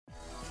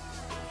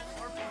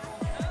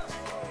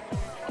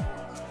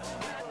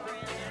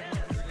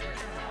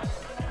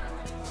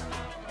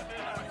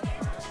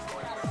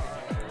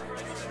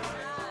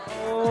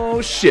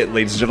Oh shit,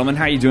 ladies and gentlemen,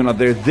 how you doing out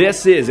there?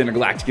 This is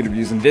Intergalactic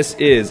Interviews, and this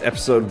is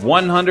episode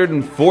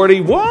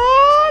 141.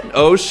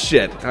 Oh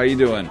shit, how you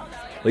doing?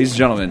 Ladies and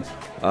gentlemen,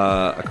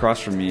 across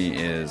from me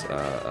is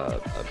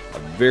a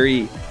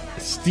very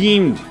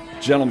esteemed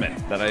gentleman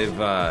that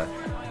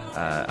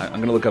I'm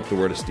going to look up the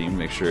word esteemed,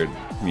 make sure it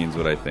means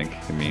what I think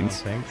it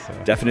means. I think so.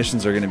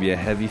 Definitions are going to be a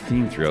heavy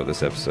theme throughout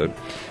this episode.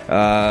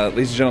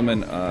 Ladies and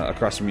gentlemen,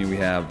 across from me we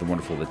have the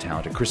wonderful, the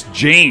talented Chris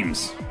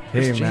James.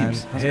 Hey, Chris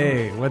James, man.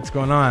 Hey, what's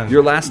going on?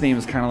 Your last name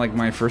is kind of like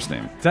my first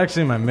name. It's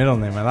actually my middle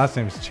name. My last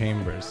name's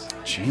Chambers.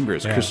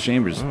 Chambers, Yeah. Chris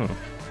Chambers. Oh.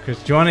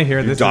 Chris, do you want to hear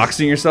You're this?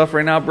 doxing yourself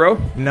right now, bro?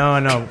 No.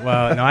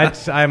 Well, no,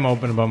 I'm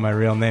open about my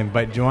real name.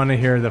 But do you want to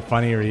hear the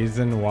funny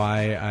reason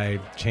why I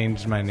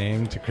changed my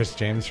name to Chris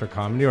James for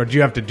comedy? Or do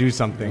you have to do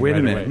something? Wait right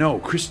a minute. away? No,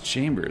 Chris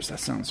Chambers. That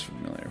sounds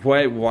familiar.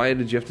 Why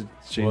did you have to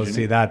change Well, your see,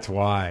 name? that's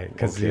why.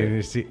 Because Okay.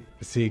 you see,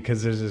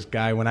 because there's this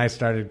guy. When I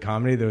started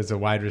comedy, there was a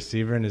wide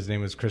receiver, and his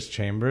name was Chris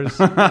Chambers.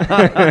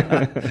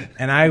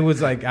 And I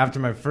was like, after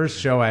my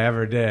first show I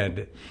ever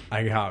did,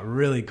 I got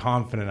really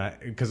confident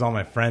because all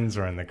my friends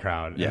were in the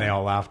crowd, Yeah. and they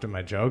all laughed at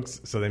my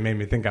jokes. So they made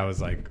me think I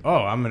was like, oh,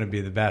 I'm going to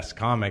be the best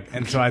comic.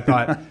 And so I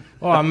thought,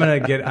 I'm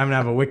going to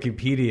have a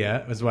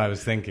Wikipedia. Was what I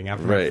was thinking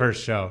after my Right.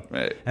 first show.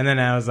 Right. And then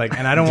I was like,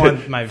 and I don't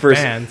want my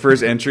fans.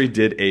 First entry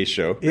did a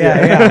show.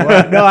 Yeah.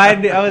 Well, no,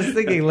 I was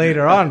thinking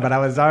later on, but I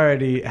was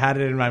already had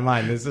it in my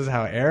mind. This is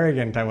how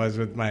arrogant I was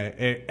with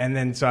and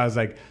then so I was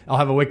like, I'll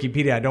have a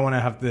Wikipedia. I don't want to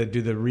have to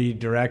do the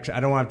redirection. I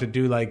don't want to have to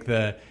do like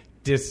the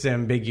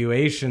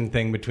disambiguation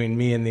thing between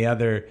me and the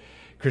other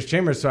Chris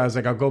Chambers. So I was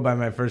like, I'll go by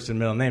my first and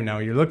middle name. Now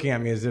you're looking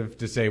at me as if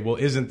to say, well,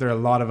 isn't there a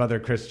lot of other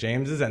Chris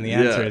Jameses? And the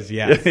answer is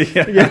yes.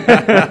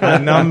 A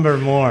number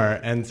more.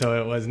 And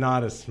so it was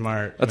not a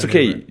smart. That's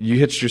maneuver. okay. You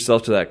hitched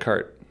yourself to that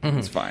cart.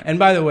 It's fine. And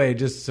by the way,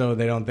 just so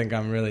they don't think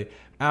I'm really,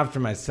 after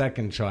my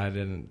second show, I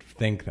didn't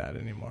think that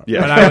anymore.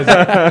 Yeah. But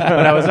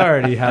I was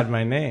already had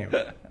my name.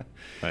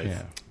 Nice.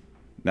 Yeah.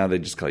 Now they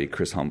just call you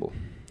Chris Humble.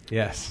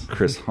 Yes.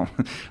 Chris Humble.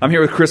 I'm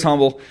here with Chris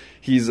Humble.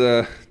 He's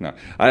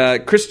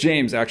Chris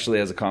James actually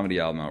has a comedy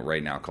album out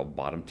right now called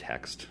Bottom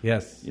Text.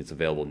 Yes. It's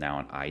available now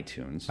on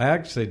iTunes. I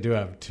actually do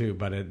have two,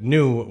 but a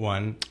new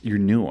one. Your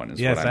new one is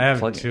Yes, what I'm I have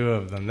plugging. two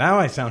of them. Now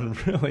I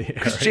sound really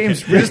Chris arrogant.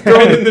 James, we're just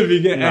throwing in the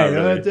beginning. Not Hey,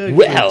 really. that's actually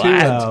Well, two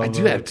I do albums.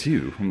 have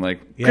two. I'm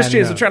like, Yeah, Chris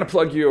James, no. I'm trying to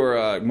plug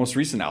your most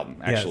recent album,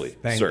 actually. Yes,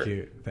 thank sir.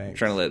 you. Thanks. I'm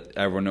trying to let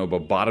everyone know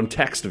about Bottom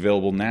Text,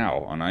 available now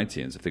on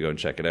iTunes if they go and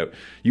check it out.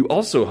 You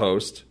also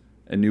host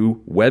a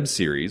new web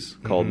series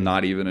called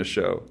Not Even a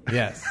Show.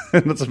 Yes.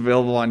 That's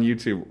available on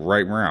YouTube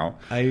right now.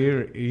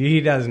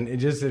 He doesn't.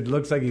 It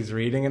looks like he's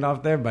reading it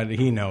off there, but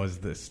he knows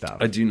this stuff.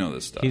 I do know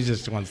this stuff. He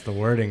just wants the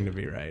wording to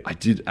be right. I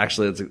do.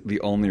 Actually, that's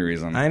the only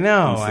reason. I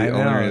know. That's the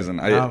only reason.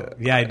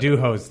 Yeah, I do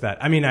host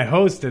that. I mean, I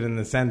host it in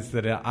the sense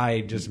that I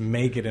just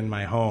make it in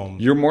my home.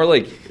 You're more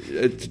like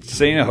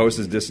saying a host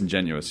is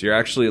disingenuous. You're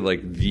actually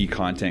like the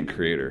content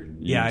creator.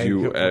 You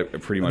do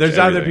pretty much. There's everything.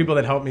 other people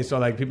that help me. So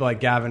like people like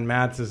Gavin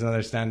Matz is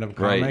another stand-up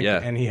comic, Right, yeah.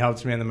 and he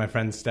helps me. And then my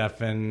friend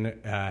Stefan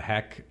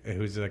Heck,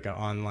 who's like an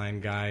online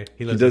guy.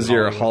 He lives does in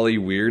your Hollywood. Holly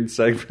Weird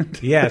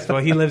segment. Yes, well,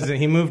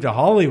 he moved to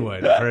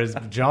Hollywood for his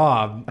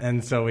job,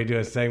 and so we do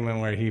a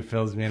segment where he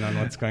fills me in on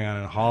what's going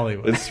on in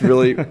Hollywood. It's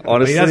really But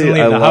honestly. he doesn't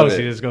leave I the love house;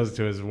 it. he just goes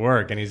to his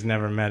work, and he's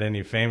never met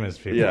any famous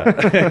people. Yeah,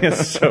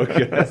 it's so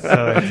good.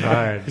 So it's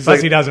hard. Plus,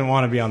 like- he doesn't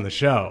want to be on the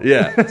show.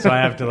 Yeah. So I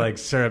have to like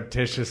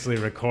surreptitiously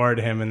record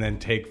him and then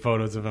take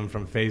photos of him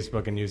from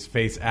Facebook and use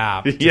Face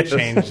app to Yes.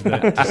 change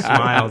to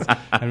smiles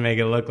and make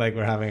it look like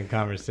we're having a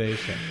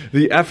conversation.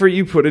 The effort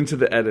you put into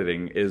the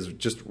editing is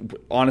just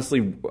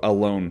honestly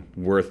alone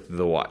worth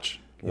the watch.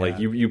 Like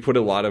Yeah. you put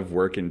a lot of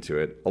work into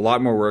it, a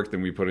lot more work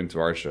than we put into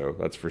our show.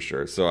 That's for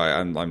sure. So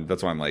I'm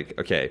that's why I'm like,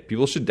 okay,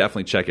 people should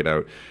definitely check it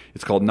out.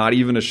 It's called Not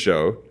Even a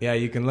Show. Yeah,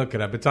 you can look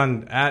it up. It's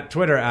on at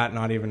Twitter at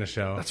Not Even a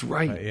Show. That's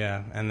right. But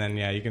yeah, and then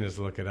you can just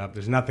look it up.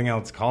 There's nothing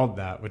else called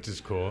that, which is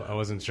cool. I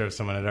wasn't sure if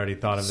someone had already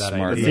thought of that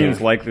Smart. It idea.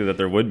 seems likely that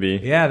there would be.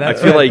 Yeah, I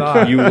that's feel what like I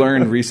thought. you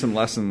learned recent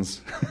lessons.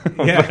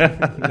 Yeah,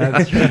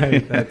 that's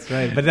right. That's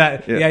right. But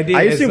the idea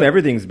I is assume like-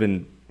 everything's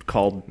been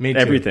called Me too.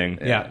 everything.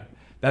 Yeah.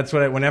 That's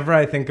what whenever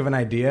I think of an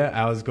idea,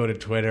 I always go to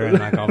Twitter and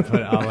like I'll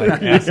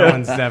like yeah,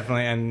 someone's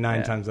definitely, and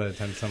 9 times out of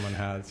 10 someone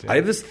has. Yeah. I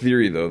have this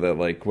theory though that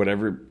like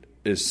whatever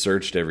is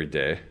searched every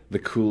day, the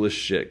coolest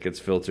shit gets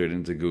filtered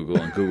into Google,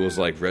 and Google's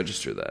like,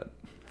 register that.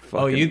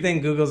 Oh, you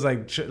think Google's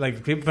like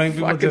people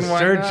Fucking just why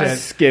search not? it?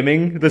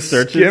 Skimming the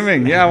searches.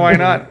 Skimming, yeah, why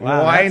not?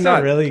 Wow, why that's not?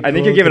 A really I think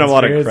cool you're giving 'em a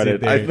lot of conspiracy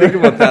credit. I theory. think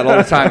about that all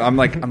the time. I'm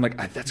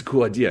like, that's a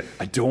cool idea.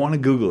 I don't want to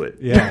Google it.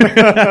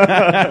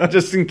 Yeah.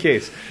 Just in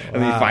case. And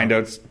then you Wow. find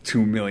out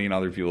 2 million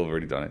other people have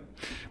already done it.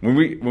 When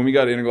we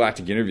got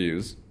Intergalactic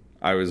Interviews,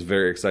 I was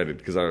very excited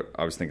because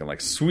I was thinking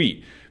like,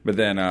 sweet. But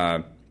then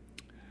I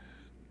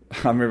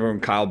remember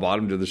when Kyle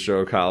Bottom did the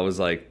show, Kyle was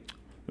like,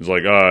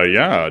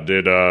 yeah,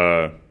 did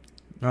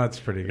Oh,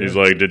 that's pretty good. he's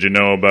like, did you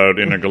know about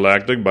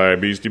Intergalactic by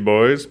Beastie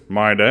Boys?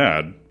 My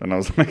dad. And I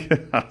was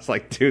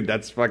like, dude,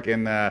 that's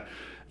fucking,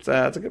 that's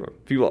a good one.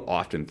 People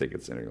often think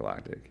it's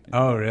Intergalactic.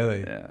 Oh, really?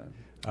 Yeah.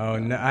 Oh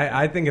no,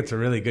 I think it's a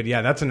really good.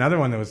 Yeah, that's another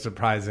one that was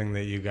surprising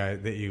that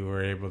you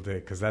were able to,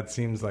 because that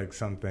seems like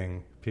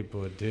something people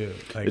would do.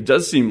 Like, It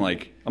does seem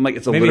like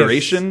it's Maybe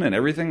alliteration and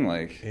everything.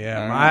 Like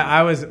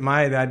yeah,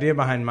 the idea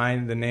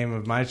behind the name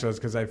of my show is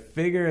because I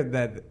figured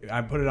that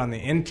I put it on the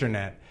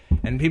internet.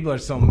 And people are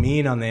so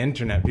mean on the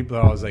internet. People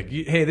are always like,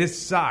 "Hey, this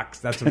sucks."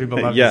 That's what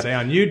people love to say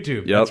on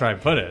YouTube. Yep. That's where I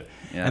put it.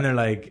 Yeah. And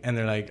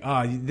they're like,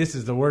 "Oh, this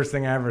is the worst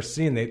thing I ever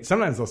seen."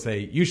 Sometimes they'll say,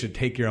 "You should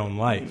take your own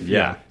life."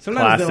 Yeah,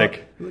 Sometimes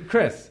classic.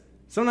 Chris.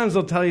 Sometimes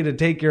they'll tell you to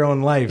take your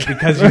own life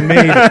because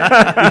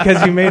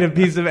you made a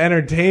piece of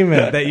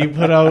entertainment that you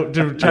put out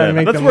to try to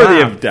make That's them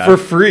worthy laugh of death. for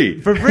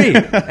free. for free,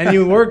 and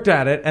you worked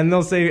at it, and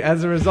they'll say,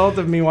 as a result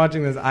of me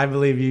watching this, I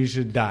believe you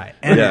should die.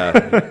 And,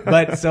 Yeah.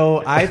 But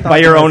so I thought By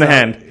your to own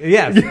myself- hand.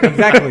 Yes,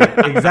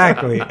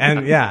 exactly,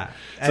 and yeah.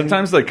 And,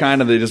 Sometimes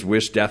they just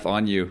wish death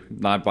on you,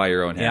 not by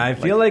your own hand. yeah, I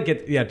feel like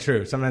it. Yeah,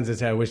 true. Sometimes they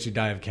say, "I wish you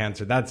die of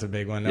cancer." That's a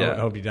big one. Yeah. I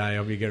hope you die. I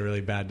hope you get a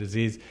really bad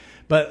disease.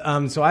 But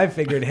so I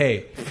figured,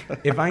 hey,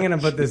 if I'm gonna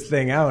put this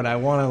thing out, I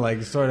want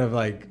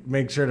to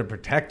make sure to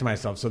protect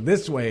myself. So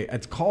this way,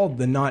 it's called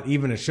the Not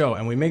Even a Show,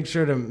 and we make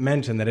sure to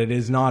mention that it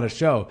is not a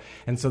show.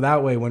 And so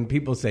that way, when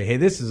people say, "Hey,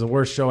 this is the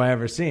worst show I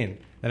ever seen,"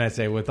 then I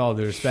say, with all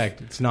due respect,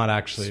 it's not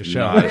actually a show.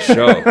 not a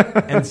show.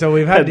 And so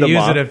we've had Head to them use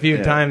off. it a few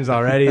times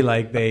already.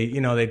 Like they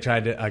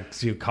tried to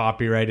sue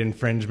copyright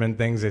infringement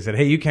things. They said,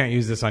 "Hey, you can't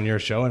use this on your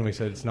show," and we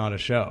said it's not a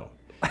show.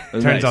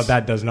 Turns Nice. out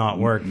that does not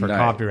work for Nice.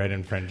 copyright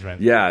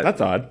infringement. Yeah, That's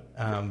odd.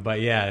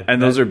 But yeah,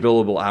 and those are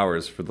billable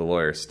hours for the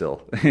lawyer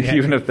still.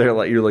 Even if they're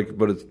like, you're like,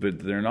 but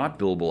they're not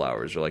billable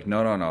hours. You're like,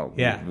 no.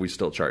 Yeah. we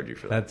still charge you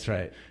for that. that's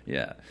right.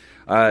 Yeah,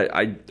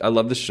 I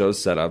love the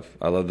show's setup.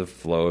 I love the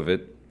flow of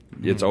it.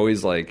 It's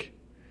always like,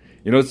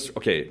 it's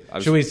okay.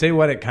 Should we say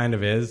what it kind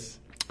of is?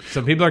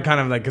 So people are kind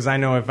of like, because I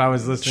know if I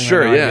was listening,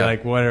 Sure, right now, I'd yeah. be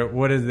like,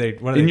 what are they?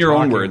 What are in they your own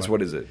talking words, about?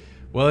 what is it?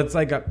 Well, it's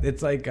like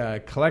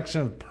a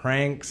collection of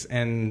pranks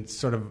and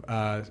sort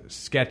of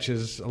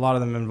sketches. A lot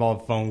of them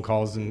involve phone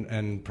calls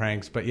and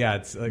pranks. But yeah,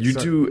 it's like You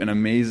do an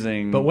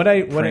amazing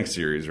prank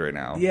series right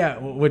now. Yeah,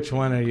 which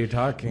one are you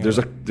talking? There's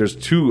about? there's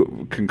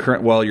two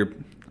concurrent. Well,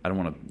 I don't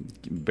want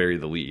to bury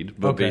the lead,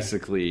 but Okay.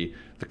 basically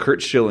the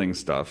Kurt Schilling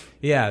stuff.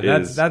 Yeah,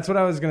 is- that's what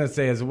I was gonna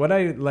say. Is what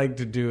I like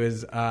to do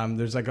is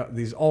there's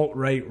these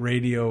alt-right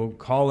radio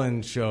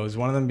call-in shows.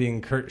 One of them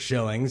being Kurt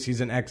Schilling's. He's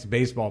an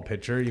ex-baseball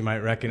pitcher. You might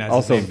recognize. his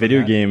Also, name from video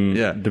that. game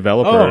Yeah.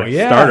 developer, Oh,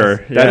 yeah.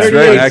 starter. That's yeah.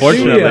 right, actually.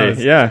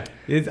 Unfortunately, yeah.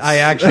 I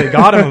actually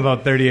got him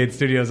about 38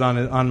 Studios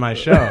on my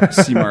show.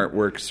 C-Mart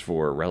works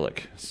for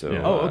Relic. So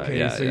Yeah. Oh, okay.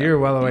 yeah, So yeah. you're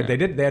well aware.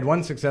 Yeah. They had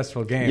one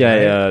successful game.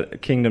 Yeah,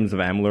 right? Kingdoms of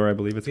Amalur, I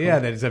believe it's called. Yeah,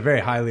 that is a very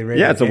highly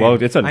rated. Yeah, it's a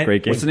game. it's a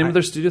great game. What's the name of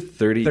their studio?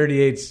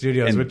 38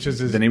 Studios, and which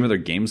is the name of their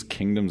games.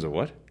 Kingdoms of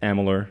what?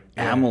 Amalur.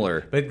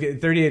 Amalur. But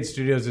 38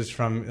 Studios is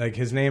from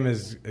his name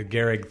is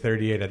Gehrig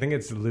 38. I think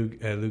it's Luke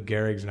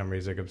Gehrig's number.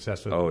 He's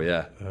obsessed with. Oh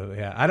yeah.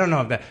 Yeah, I don't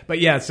know if that, but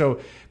yeah.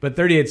 But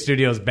 38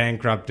 Studios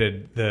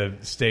bankrupted the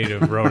state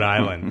of Rhode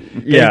Island.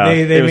 Yeah,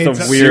 it was made a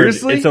some- weird.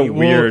 Seriously? It's a Well,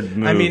 weird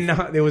move. I mean,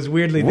 no, it was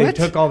weirdly they What?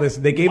 took all this.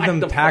 They gave What them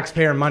the fuck?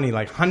 taxpayer money,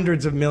 like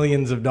hundreds of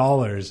millions of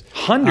dollars,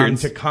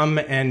 Hundreds? to come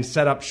and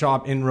set up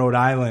shop in Rhode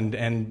Island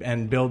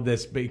and build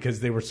this because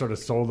they were sort of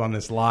sold on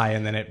this lie,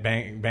 and then it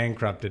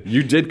bankrupted.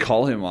 You did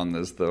call him on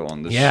this though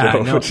on this Yeah, show.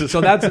 I know. which is- So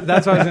that's what I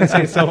was going to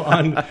say.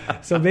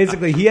 So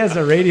basically, he has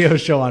a radio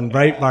show on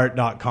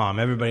Breitbart.com.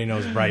 Everybody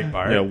knows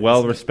Breitbart. yeah,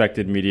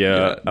 well-respected media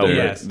they're, outlet.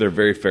 Yes. they're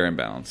very fair and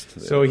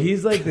balanced. So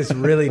he's like this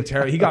really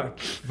terrible. He got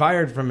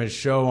fired from his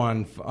show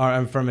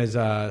from his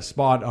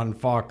spot on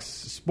Fox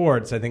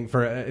Sports. I think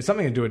for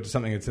something to do with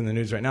something that's in the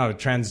news right now.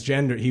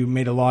 Transgender. He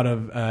made a lot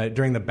of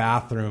during the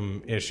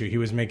bathroom issue. He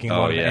was making a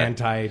lot of yeah.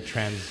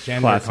 anti-transgender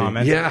Classy.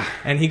 comments. Yeah.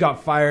 and he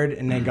got fired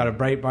and then got a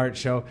Breitbart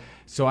show.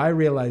 So I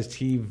realized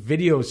he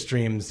video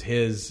streams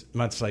his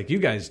much like you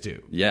guys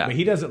do. Yeah. But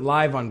he does it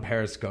live on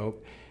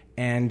Periscope.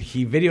 And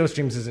he video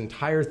streams his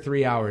entire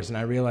 3 hours. And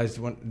I realized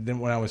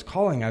when I was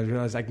calling, I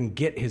realized I can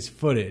get his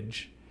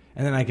footage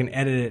and then I can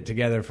edit it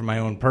together for my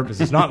own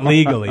purposes, not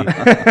legally.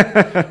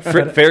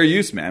 fair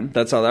use, man.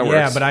 That's how that works.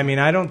 Yeah, but I mean,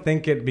 I don't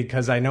think it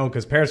because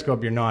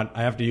Periscope,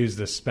 I have to use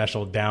this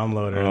special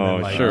downloader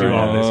and then sure. do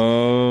all this.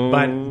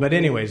 Oh. But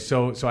anyway,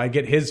 so I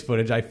get his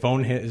footage. I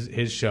phone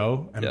his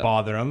show and Yeah.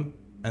 bother him.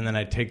 And then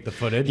I take the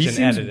footage he and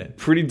seems edit it.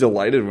 pretty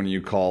delighted when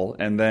you call,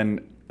 and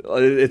then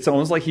it's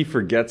almost like he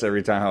forgets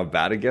every time how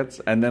bad it gets,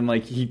 and then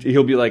like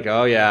he'll be like,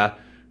 "Oh yeah,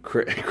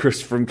 Chris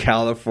from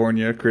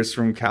California, Chris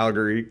from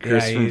Calgary,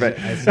 Chris from." So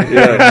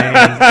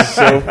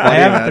funny, I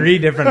have man. 3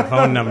 different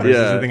phone numbers.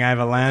 Yeah. I think I have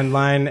a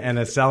landline and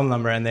a cell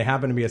number, and they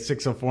happen to be a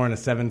 604 and a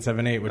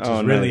 778, which Oh,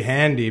 is really nice.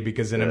 handy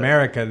because in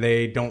America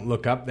they don't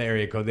look up the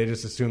area code; they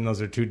just assume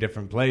those are 2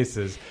 different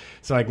places.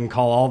 so I can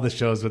call all the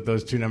shows with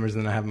those 2 numbers,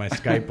 and then I have my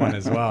Skype one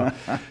as well.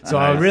 So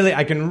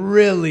I can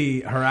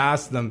really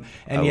harass them.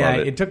 And I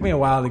love it took me a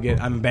while to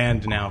get. I'm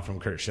banned now from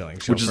Kurt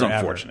Schilling's show, which is forever.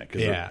 unfortunate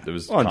because there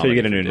was until you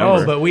get a new comedy.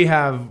 number. Oh, but we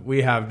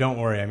have. Don't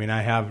worry. I mean,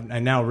 I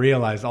now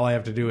realize all I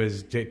have to do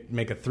is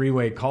make a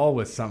 3-way call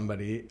with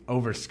somebody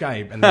over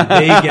Skype, and then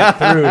they get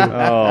through the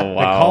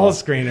call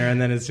screener.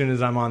 And then as soon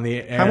as I'm on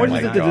the air, How much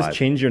is it to God. just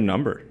change your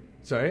number?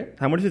 Sorry.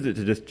 How much is it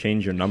to just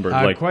change your number?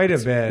 Quite a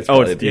bit.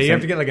 Oh, it's yeah. decent. You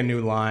have to get like a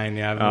new line.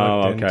 Yeah,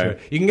 I've looked okay. into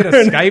it. You can get a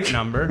Skype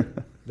number.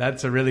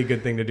 That's a really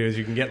good thing to do. Is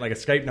you can get like a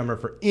Skype number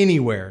for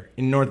anywhere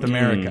in North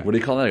America. What do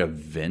you call that? Like a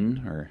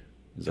VIN or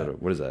is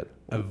that what is that?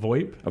 A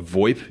VoIP. A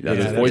VoIP? Yeah,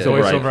 just that's voice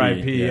over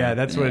IP. Yeah,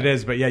 that's what it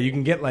is. But yeah, you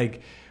can get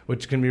like,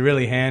 which can be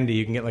really handy.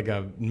 You can get like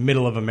a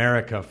middle of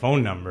America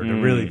phone number to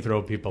really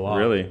throw people off.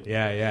 Really?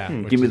 Yeah.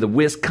 Give me the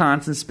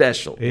Wisconsin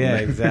special. Yeah,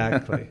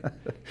 exactly.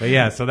 But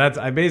yeah, so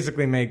I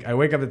basically I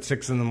wake up at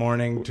 6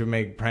 a.m. to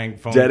make prank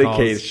phone calls.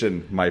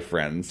 Dedication, my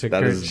friends. To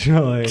That Kurt is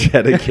Schilling.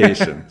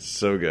 dedication.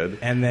 So good.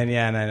 And then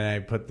and then I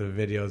put the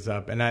videos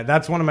up, and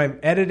that's one of my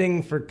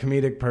editing for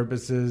comedic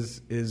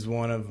purposes is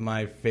one of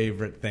my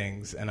favorite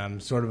things, and I'm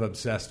sort of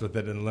obsessed with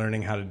it and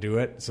learning how to do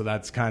it. So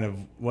that's kind of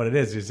what it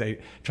is I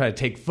try to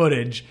take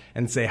footage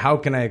and say, how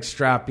can I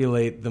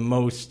extrapolate the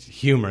most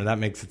humor? That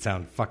makes it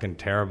sound fucking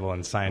terrible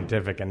and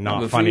scientific and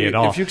not funny at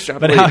all. If you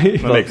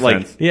extrapolate, That makes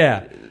sense.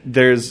 Yeah.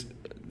 there's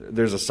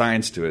a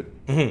science to it,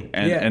 Mm-hmm.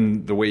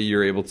 and the way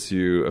you're able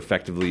to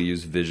effectively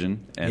use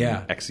vision and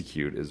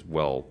execute is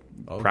well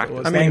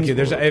practiced. Well, thank you.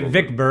 There's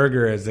Vic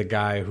Berger is a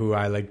guy who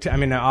I like. I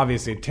mean,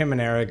 obviously Tim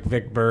and Eric,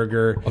 Vic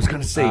Berger. I was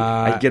gonna say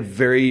I get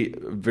very,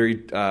 very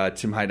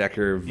Tim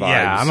Heidecker vibes.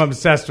 Yeah, I'm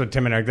obsessed with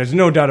Tim and Eric. There's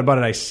no doubt about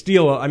it. I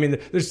steal. I mean,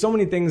 there's so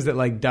many things that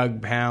like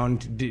Doug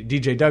Pound,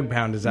 DJ Doug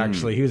Pound is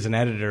actually he was an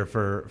editor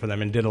for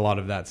them and did a lot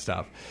of that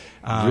stuff.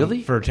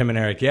 Really? For Tim and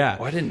Eric, yeah.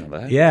 Oh, I didn't know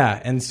that. Yeah,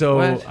 and so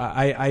What?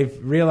 I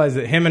realized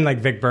that him and like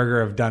Vic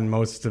Berger have done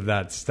most of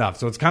that stuff.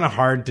 So it's kind of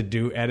hard to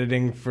do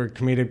editing for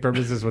comedic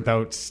purposes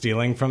without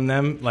stealing from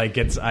them. Like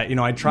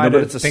I try No, but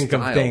to it's a think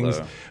style, of things,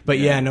 though. but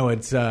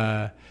it's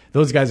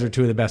those guys are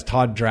 2 of the best.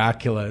 Todd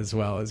Dracula as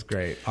well is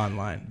great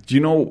online. Do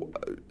you know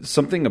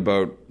something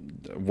about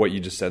what you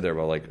just said there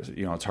about like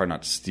it's hard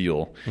not to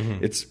steal?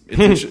 It's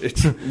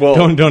well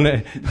Don't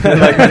like,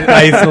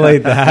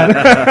 isolate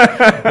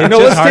that. It's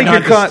just hard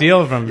not to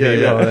steal from people.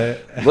 Yeah.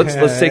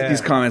 Let's take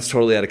these comments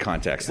totally out of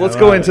context. Let's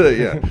go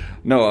into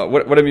no.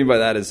 What I mean by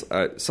that is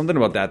something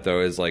about that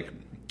though is like,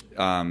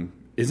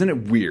 isn't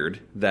it weird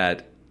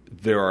that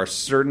there are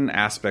certain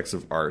aspects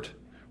of art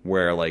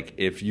where like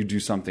if you do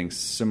something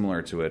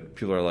similar to it,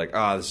 people are like,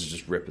 this is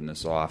just ripping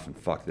this off and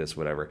fuck this,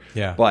 whatever.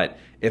 Yeah. But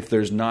if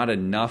there's not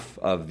enough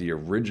of the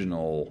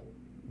original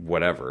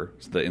whatever,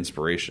 the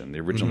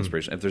original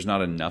inspiration, if there's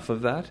not enough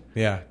of that,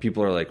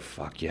 people are like,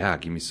 fuck yeah,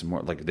 give me some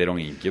more. Like they don't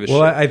even give a shit.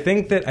 Well, I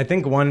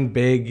think one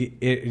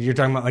big you're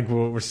talking about like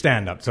we're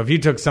stand up. So if you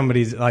took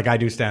somebody's like I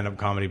do stand up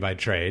comedy by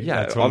trade,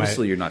 that's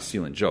obviously you're not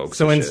stealing jokes.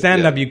 So in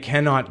stand up you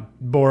cannot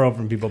borrow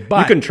from people,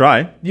 but you can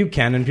try. You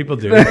can, and people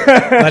do,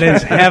 but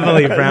it's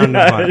heavily frowned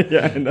upon.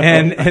 Yeah, I know.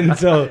 And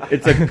so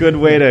it's a good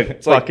way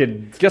to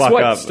fucking guess fuck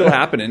what? up. Still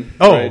happening.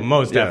 Oh, right?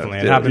 most definitely.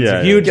 It Yeah. happens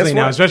Yeah. hugely Guess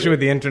now, what? especially with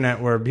the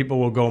internet where people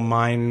will go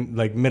mine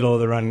like middle of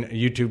the run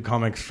YouTube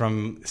comics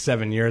from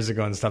 7 years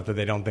ago and stuff that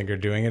they don't think are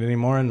doing it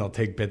anymore, and they'll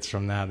take bits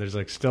from that. There's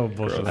like still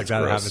bullshit like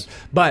that gross. happens.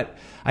 But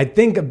I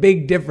think a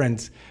big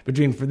difference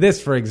between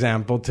for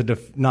example,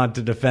 not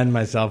to defend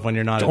myself when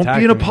you're not Don't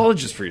attacking be an me,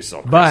 apologist for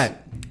yourself, Chris. but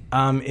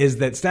is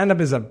that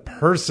stand-up is a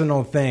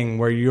personal thing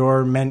where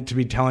you're meant to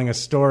be telling a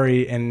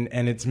story and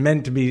it's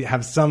meant to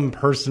have some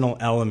personal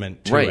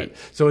element to it.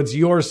 So it's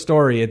your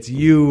story. It's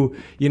you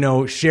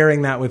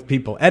sharing that with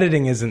people.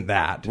 Editing isn't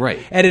that. Right.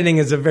 Editing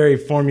is a very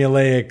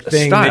formulaic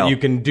thing style. that you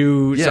can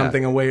do Yeah.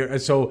 something away.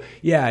 So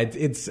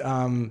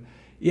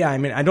I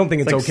mean, I don't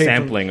think it's like okay.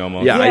 sampling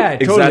almost. Yeah.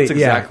 Totally. That's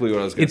exactly what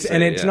I was going to say.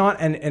 And it's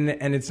not, and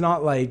it's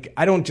not like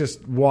I don't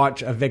just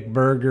watch a Vic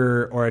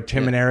Berger or a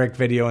Tim and Eric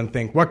video and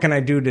think, what can I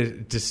do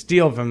to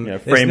steal from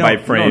frame by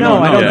frame. No,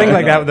 I don't think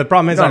like no. that. The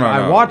problem is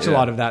I watch a yeah.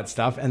 lot of that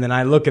stuff, and then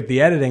I look at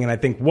the editing and I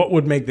think, what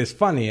would make this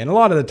funny? And a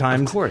lot of the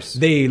times, Of course.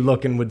 they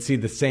look and would see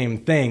the same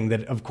thing.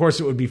 That of course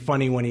it would be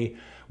funny when he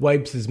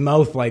wipes his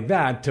mouth like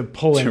that to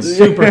pull in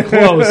super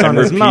close on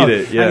his repeat mouth.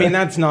 it, yeah. I mean,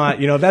 that's not,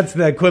 that's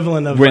the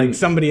equivalent of like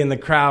somebody in the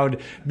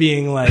crowd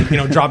being like,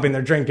 dropping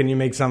their drink and you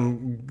make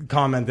some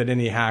comment that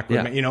any hack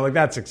would make, like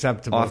that's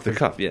acceptable. Off the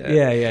cuff, yeah.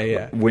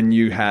 Yeah. When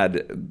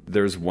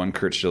there's one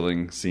Kurt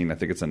Schilling scene, I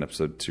think it's on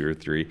episode 2 or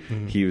 3.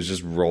 Mm-hmm. He was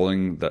just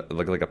rolling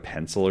like a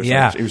pencil or something.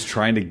 Yeah. He was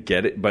trying to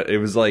get it, but it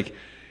was like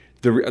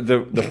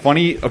the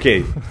funny.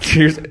 Okay,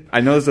 I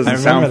know this doesn't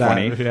sound remember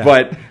funny, that, yeah.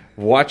 but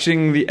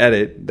watching the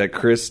edit that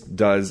Chris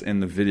does in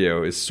the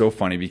video is so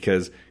funny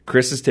because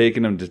Chris has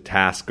taken him to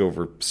task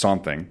over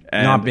something.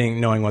 And Not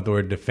knowing what the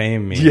word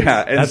defame means.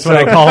 Yeah, and that's so-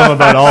 what I call him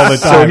about all the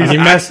time. he's He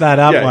messed that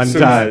up one so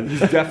time. He's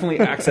definitely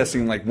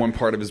accessing like one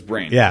part of his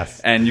brain. Yes.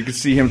 And you can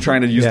see him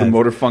trying to use the Yes.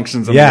 motor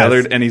functions on Yes. the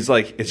other, and he's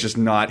like, it's just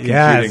not computing.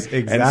 Yes, And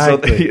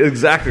exactly. so,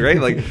 exactly, right?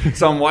 Like,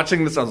 so I'm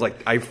watching this, I was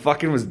like, I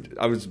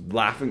was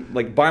laughing,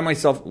 like by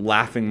myself,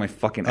 laughing my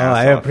fucking ass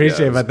I off.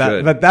 appreciate it was about that,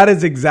 good. but that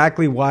is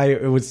exactly why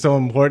it was so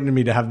important to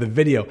me to have the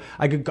video.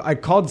 I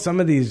called some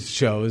of these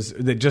shows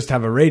that just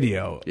have a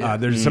radio.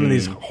 There's some of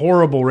these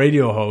horrible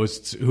radio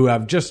hosts who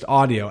have just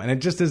audio, and it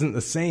just isn't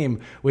the same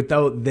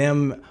without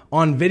them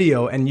on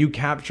video and you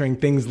capturing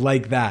things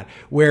like that,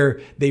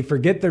 where they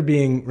forget they're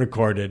being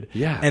recorded,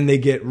 and they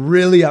get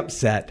really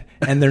upset.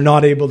 And they're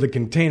not able to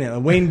contain it.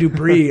 Wayne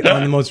Dupree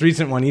on the most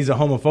recent one, he's a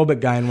homophobic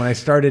guy. And when I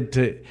start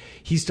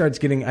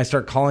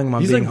calling him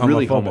on He's being like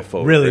really homophobic.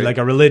 homophobic, Really, right? like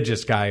a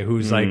religious guy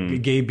who's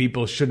like gay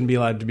people shouldn't be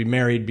allowed to be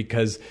married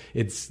because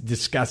it's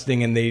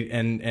disgusting and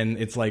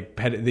it's like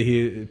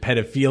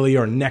pedophilia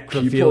or necrophilia.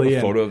 Can you pull up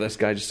a photo of this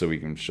guy just so we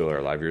can show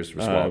our live viewers as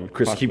well?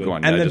 Chris, possibly. keep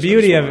going. And Yeah, the I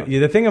beauty just of wanna-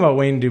 the thing about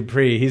Wayne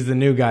Dupree, he's the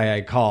new guy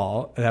I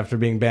call after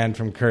being banned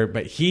from Kurt,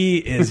 but he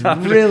is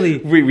really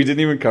we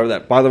didn't even cover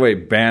that. By the way,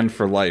 banned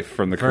for life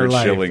from the for Kurt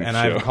life. Schilling And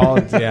show.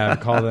 I've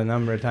called a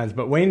number of times.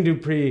 But Wayne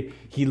Dupree,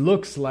 he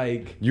looks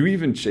like You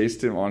even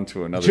chased him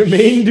onto another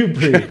Jermaine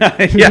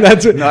Dupree. Yeah,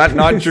 That's what, not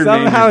Jermaine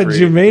somehow Dupree.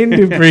 Jermaine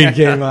Dupree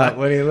came up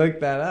when he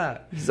looked that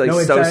up. He's like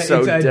it's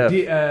so a deaf.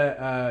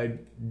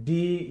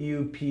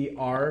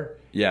 D-U-P-R.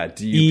 Yeah,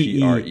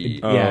 D-U-P-R-E.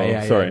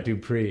 Yeah, sorry.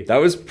 Dupree. That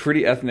was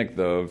pretty ethnic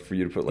though for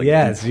you to put like.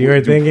 Yes, Dupois- you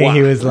were thinking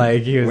he was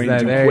Wayne there.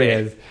 There he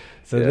Dupois. is.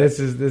 So Yeah. this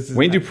is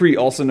Wayne Dupree,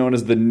 also known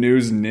as the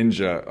News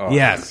Ninja. Oh,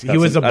 Yes, he that's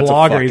was a that's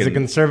blogger. He's a fucking-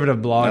 conservative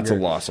blogger. That's a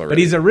loss already. But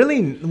he's a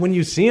really, when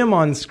you see him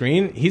on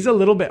screen, he's a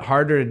little bit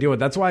harder to deal with.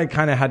 That's why I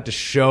kind of had to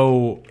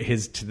show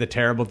the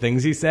terrible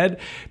things he said,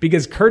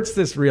 because Kurt's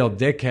this real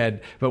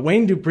dickhead, but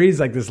Wayne Dupree's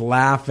like this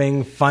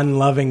laughing,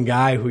 fun-loving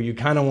guy who you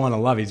kind of want to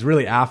love. He's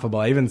really affable.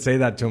 I even say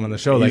that to him on the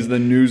show. He's like, the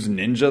News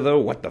Ninja though.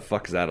 What the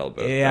fuck is that all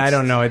about? yeah, I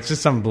don't know. It's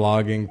just some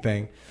blogging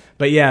thing.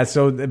 But yeah,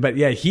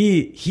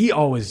 he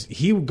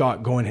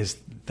got going his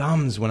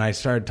thumbs when I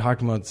started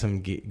talking about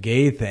some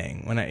gay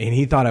thing. And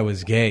he thought I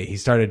was gay. He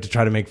started to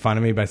try to make fun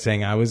of me by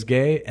saying I was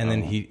gay, and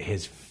then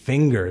his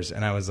fingers,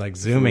 and I was like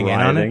zooming in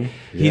on Writhing. it.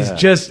 He's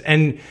just,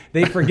 and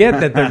they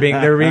forget that they're being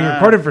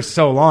recorded for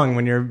so long.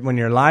 When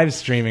you're live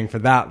streaming for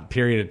that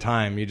period of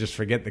time, you just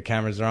forget the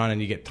cameras are on,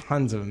 and you get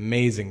tons of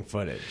amazing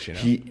footage. You know?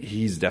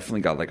 He's definitely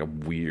got like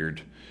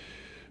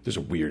there's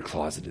a weird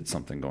closeted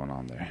something going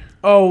on there.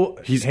 Oh,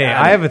 He's hey,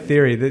 added- I have a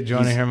theory. Do you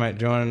want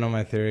to know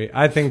my theory?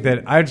 I think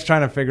that I was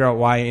trying to figure out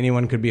why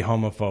anyone could be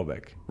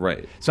homophobic.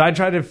 Right. So I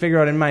tried to figure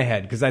out in my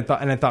head because I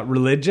thought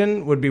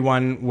religion would be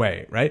one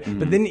way, right? Mm-hmm.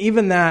 But then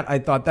even that, I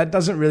thought that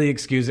doesn't really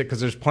excuse it because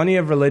there's plenty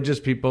of religious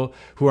people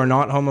who are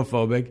not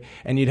homophobic,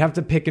 and you'd have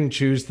to pick and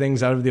choose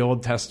things out of the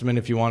Old Testament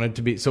if you wanted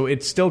to be. So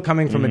it's still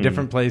coming from a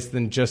different place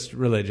than just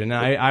religion.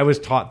 And I was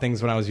taught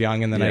things when I was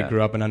young, and then I Yeah.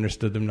 grew up and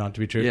understood them not to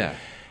be true. Yeah.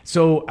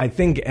 So I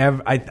think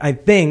I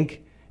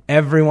think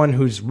everyone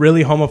who's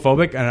really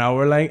homophobic and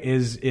outright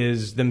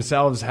is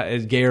themselves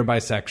is gay or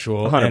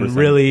bisexual 100%. and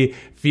really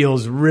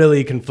feels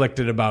really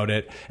conflicted about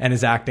it and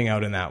is acting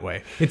out in that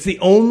way. It's the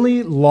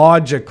only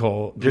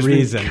logical There's been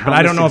reason, but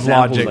I don't know if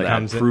countless logic examples of that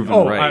comes in. proven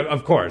Oh, right.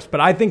 of course, but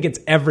I think it's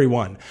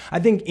everyone. I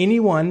think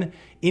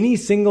any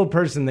single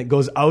person that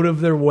goes out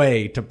of their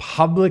way to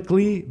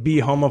publicly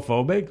be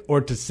homophobic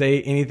or to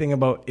say anything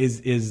about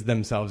is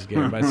themselves gay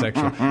or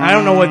bisexual. I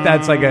don't know what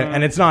that's like,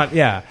 and it's not.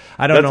 Yeah,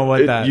 I don't know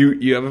what that.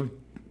 You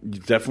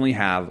definitely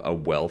have a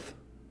wealth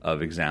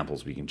of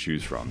examples we can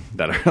choose from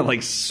that are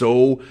like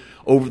so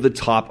over the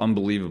top,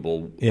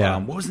 unbelievable. Yeah.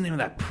 What was the name of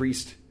that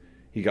priest?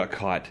 He got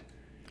caught.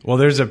 Well,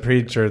 there's a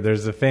preacher.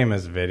 There's a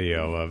famous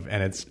video of,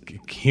 and it's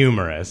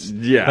humorous.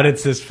 Yeah. but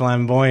it's this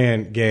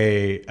flamboyant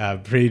gay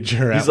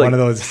preacher He's at like one of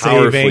those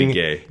powerfully saving.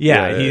 gay.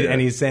 Yeah, Yeah. and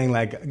he's saying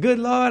like, "Good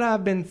Lord,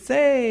 I've been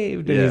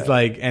saved." And Yeah. he's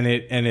like, and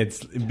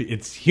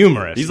it's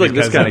humorous. He's like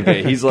this because kind of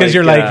gay. He's like, because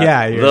you're like,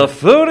 yeah, you're, the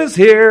food is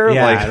here.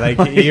 yeah,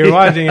 like you're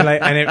watching, you're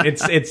like, and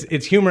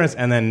it's humorous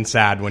and then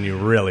sad when you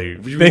really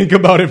think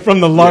about it from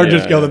the larger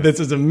Yeah. scale that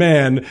this is a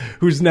man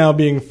who's now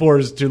being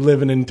forced to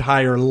live an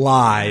entire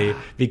lie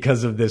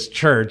because of this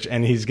church,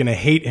 and he's going to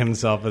hate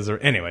himself as a.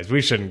 Anyways,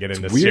 we shouldn't get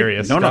into weird.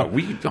 serious No, stuff.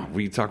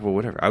 we talk about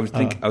whatever. I would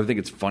think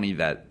it's funny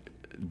that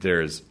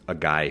there's a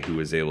guy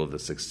who is able to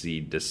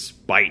succeed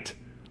despite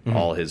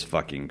all his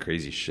fucking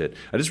crazy shit.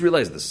 I just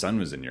realized the sun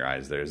was in your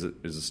eyes. There is it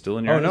still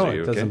in your Oh eyes? no, Are you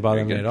it okay? doesn't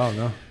bother Are you me good? at all.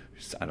 No.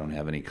 I don't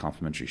have any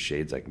complimentary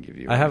shades I can give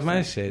you. I have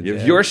my shades, You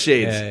have yeah. your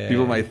shades. Yeah, yeah,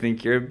 People yeah. might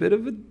think you're a bit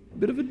of a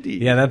D.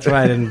 Yeah, that's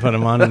why I didn't put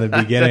them on in the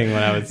beginning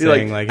when I was You're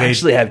saying like, I hey,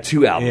 actually have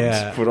two albums.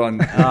 Yeah. Put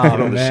on, Oh, put on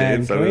the man,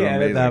 shades. can That we was edit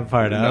amazing. that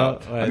part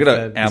out? I'm I gonna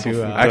said two amplify.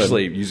 albums.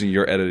 Actually, using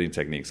your editing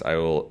techniques, I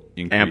will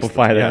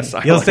Amplify that. Yes,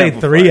 I You'll will say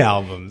amplify. 3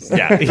 albums.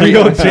 Yeah.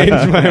 You'll change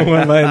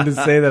my mind to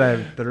say that I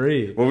have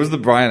 3. What was the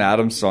Bryan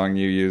Adams song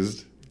you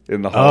used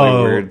in the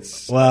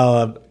Hollywoods?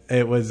 Well,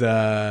 it was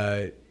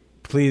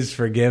Please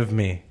Forgive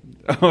Me.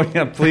 Oh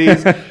yeah,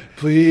 please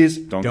please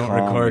don't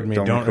record me.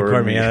 Don't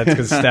record me. Yeah, that's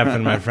because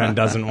Stefan, my friend,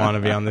 doesn't want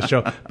to be on the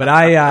show. But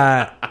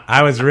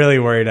I was really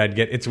worried I'd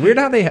get. It's weird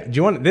how they. Do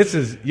you want?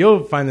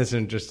 You'll find this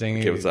interesting.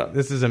 Okay, what's up?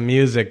 This is a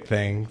music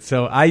thing.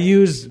 So I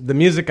use the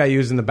music I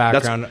use in the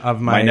background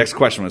of my next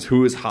question was,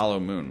 who is Hollow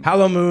Moon?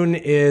 Hollow Moon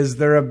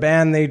they're a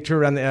band. They tour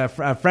around.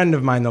 A friend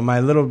of mine, though, my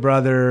little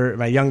brother,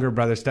 my younger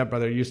brother,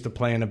 stepbrother, used to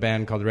play in a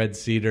band called Red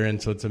Cedar,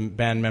 and so it's a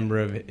band member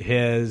of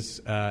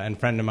his and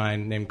friend of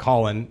mine named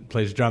Colin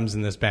plays drums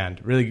in this band.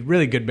 Really,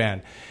 really good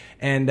band.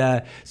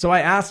 And so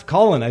I asked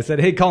Colin, I said,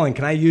 hey, Colin,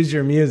 can I use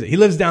your music? He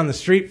lives down the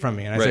street from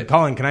me. And I said,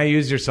 Colin, can I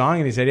use your song?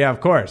 And he said, yeah, of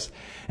course.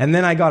 And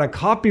then I got a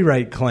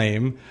copyright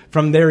claim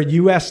from their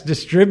U.S.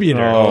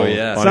 distributor. Oh,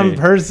 yeah. Some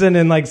person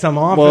in like some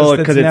office well,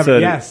 that's never...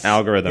 It's an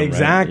algorithm,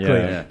 exactly.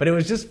 Right? Yeah. But it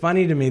was just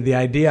funny to me, the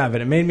idea of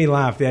it. It made me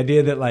laugh. The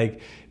idea that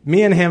like...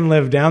 me and him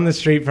live down the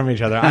street from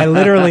each other. I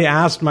literally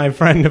asked my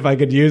friend if I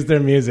could use their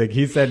music.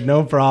 He said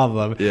no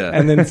problem. Yeah.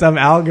 And then some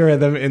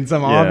algorithm in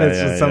some office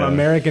with some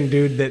American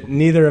dude that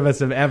neither of us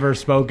have ever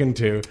spoken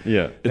to.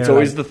 Yeah. It's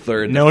always the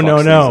third. No.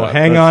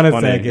 Hang on a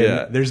second.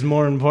 Yeah. There's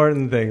more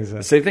important things.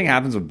 The same thing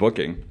happens with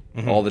booking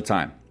all the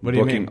time. What do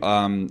you mean?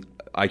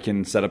 I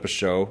can set up a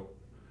show,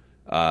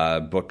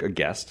 book a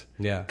guest.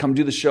 Yeah. Come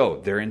do the show.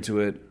 They're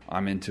into it.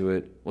 I'm into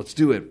it. Let's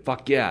do it.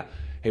 Fuck yeah.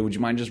 Hey, would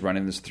you mind just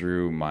running this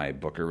through my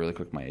booker really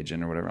quick, my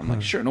agent or whatever? I'm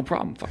like, sure, no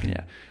problem. Fucking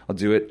yeah. I'll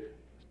do it.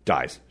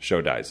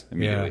 Show dies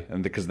immediately. Yeah.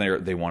 And because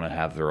they want to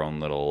have their own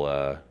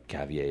little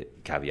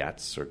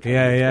caveats or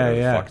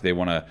yeah. fuck. They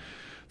want to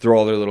throw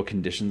all their little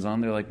conditions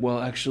on. They're like, well,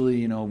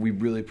 actually, we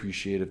really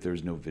appreciate if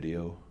there's no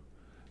video.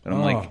 And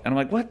I'm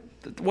like, what?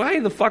 Why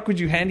the fuck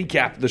would you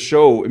handicap the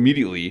show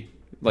immediately?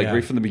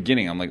 Right from the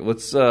beginning. I'm like,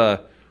 let's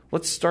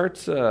start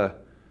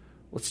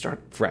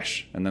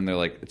fresh. And then they're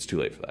like, it's too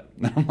late for that.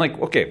 And I'm like,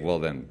 okay, well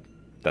then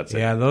that's it.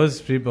 Yeah,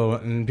 those people,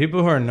 and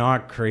people who are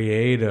not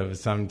creative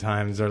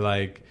sometimes are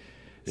like,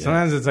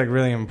 sometimes it's like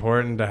really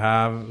important to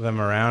have them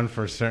around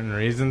for certain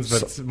reasons,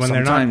 but when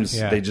they're not, sometimes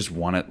they just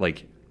want it,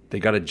 like they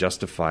got to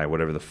justify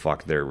whatever the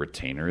fuck their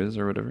retainer is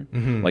or whatever.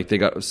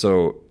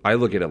 So I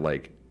look at it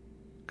like,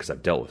 because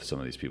I've dealt with some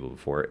of these people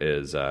before,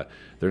 is they're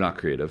not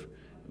creative,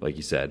 like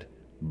you said,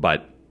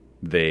 but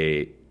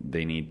they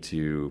need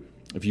to...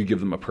 If you give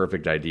them a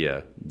perfect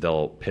idea,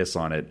 they'll piss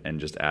on it and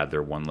just add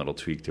their one little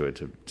tweak to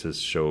it to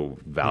show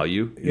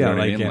value. You know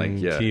what I mean?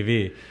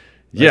 TV.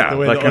 Yeah, the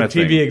way that kind of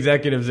TV thing.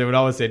 executives, they would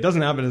always say, it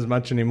doesn't happen as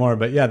much anymore.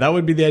 But yeah, that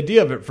would be the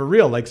idea of it for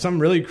real. Like some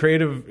really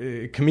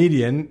creative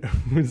comedian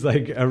who's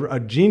like a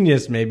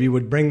genius maybe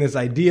would bring this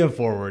idea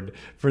forward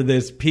for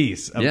this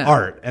piece of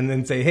art and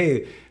then say,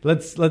 hey,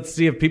 let's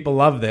see if people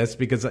love this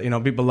because,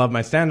 people love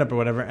my stand-up or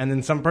whatever. And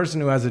then some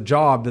person who has a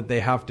job that they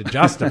have to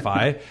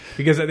justify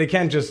because they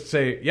can't just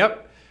say,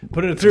 yep,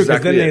 put it through,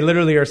 because then they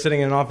literally are sitting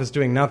in an office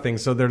doing nothing.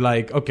 So they're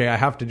like, okay, I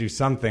have to do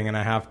something, and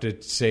I have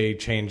to say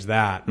change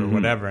that or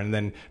whatever. And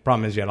then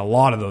problem is, you had a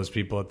lot of those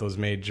people at those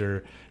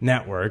major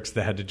networks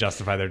that had to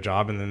justify their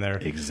job, and then they're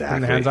putting their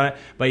hands on it.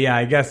 But yeah,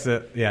 I guess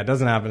it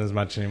doesn't happen as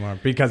much anymore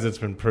because it's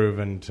been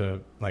proven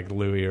to, like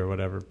Louis or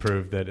whatever,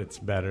 prove that it's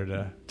better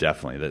to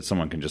definitely that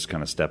someone can just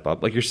kind of step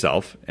up, like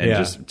yourself, and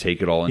just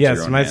take it all into your own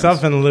hands. Yes,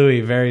 myself and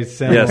Louis very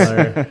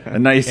similar. Yes, a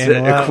nice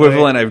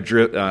equivalent I've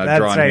drawn That's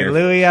right. here.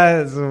 Louis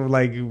has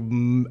like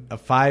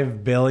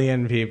 5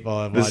 billion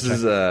people have watched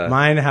it.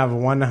 Mine have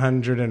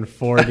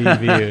 140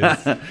 views.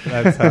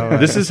 That's how.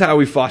 This is how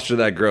we foster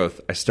that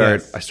growth. I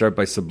start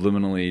by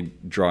subliminally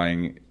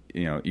drawing,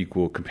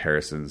 equal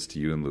comparisons to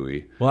you and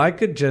Louis. Well, I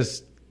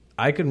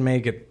could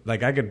make it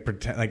like I could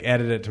pretend like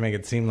edit it to make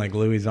it seem like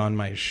Louis on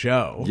my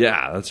show.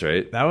 Yeah, that's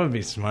right. That would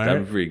be smart. That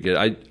would be pretty good.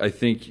 I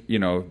think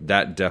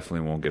that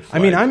definitely won't get flagged.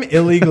 I mean, I'm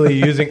illegally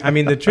using. I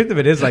mean, the truth of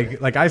it is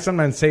like I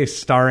sometimes say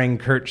starring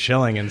Kurt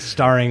Schilling and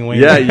starring Wayne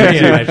Dupree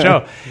in my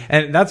show,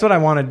 and that's what I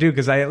want to do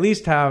because I at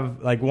least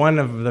have like one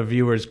of the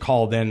viewers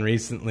called in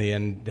recently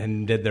and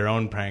did their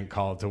own prank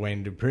call to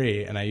Wayne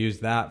Dupree, and I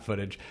used that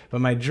footage. But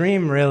my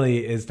dream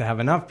really is to have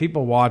enough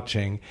people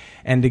watching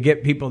and to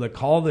get people to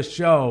call the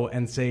show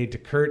and say to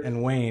Kurt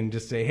and Wayne,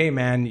 just say, hey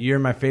man, you're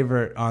my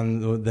favorite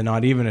on the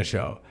Not Even a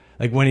Show.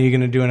 Like, when are you going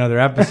to do another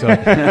episode?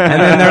 And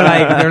then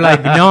they're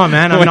like, no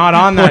man, I'm not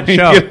on that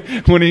show.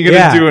 When are you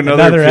going to do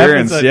another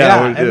appearance?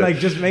 Episode? And like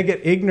just make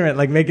it ignorant,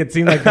 like make it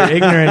seem like they're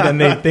ignorant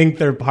and they think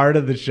they're part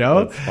of the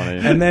show. That's funny.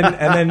 And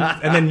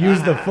then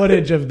use the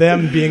footage of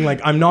them being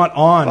like, I'm not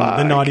on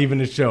the Not Even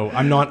a Show.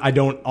 I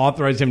don't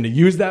authorize him to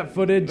use that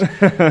footage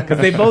because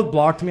they both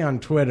blocked me on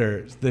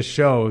Twitter, the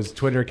show's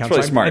Twitter account. It's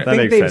really smart. I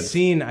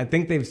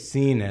think they've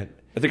seen it.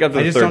 I think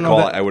after the third call,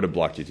 I would have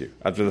blocked you too.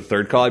 After the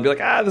third call, I'd be like,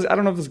 I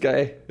don't know if this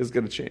guy is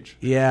going to change.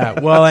 Yeah,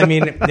 well, I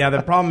mean,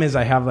 the problem is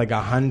I have like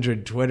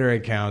 100 Twitter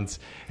accounts,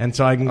 and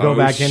so I can go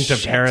back into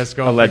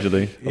Periscope.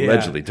 Allegedly.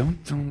 Don't.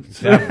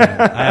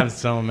 I have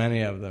so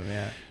many of them.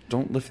 Yeah.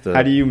 Don't lift the.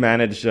 How do you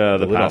manage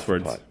the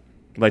passwords?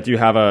 Like, do you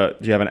have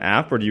an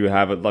app, or do you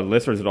have a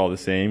list, or is it all the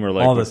same, or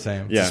like all the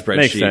same? Yeah, It's a spreadsheet.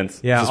 makes sense.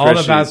 Yeah, It's a all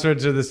the spreadsheet.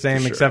 passwords are the same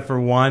For sure. except for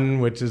one,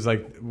 which is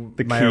like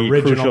The my key,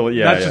 original. crucial,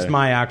 yeah, that's yeah. just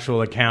my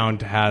actual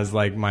account has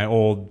like my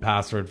old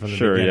password from the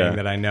Sure, beginning yeah.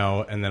 that I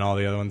know, and then all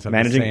the other ones have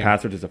Managing the same.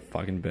 passwords is a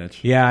fucking bitch.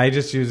 Yeah, I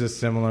just use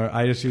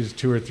I just use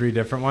 2 or 3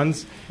 different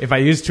ones. If I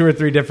use 2 or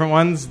 3 different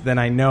ones, then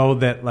I know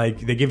that like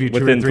they give you 2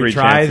 Within or 3 3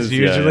 tries chances,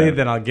 yeah, usually, yeah.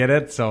 then I'll get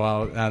it. So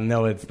I'll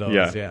know it's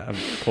those. Yeah.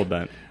 I've pulled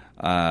that.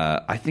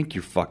 I think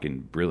you're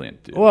fucking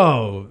brilliant, dude.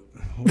 Whoa,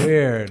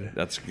 weird.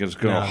 That's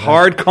just No,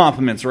 hard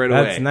compliments right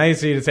away. That's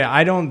nice of you to say.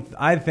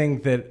 I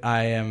think that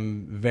I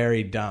am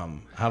very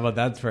dumb. How about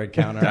that for a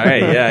counter? All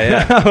right,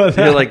 yeah. How about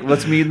You're that? like,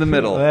 let's meet in the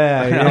middle.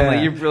 Yeah, I'm yeah.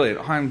 like, you're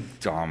brilliant. I'm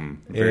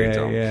dumb, very yeah,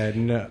 dumb. Yeah,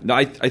 no. No,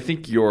 I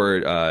think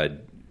you're.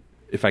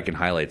 If I can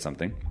highlight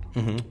something,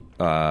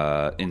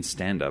 in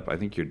stand up, I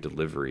think your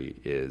delivery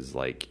is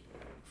like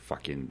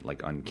fucking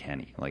like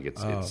uncanny. Like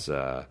it's.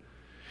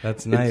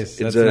 That's nice.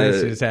 it's That's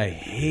nice a- to say. I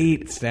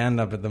hate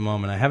stand up at the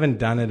moment. I haven't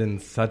done it in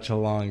such a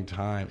long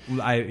time.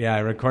 I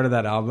recorded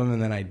that album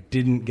and then I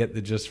didn't get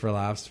the Just for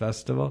Laughs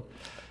festival.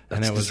 And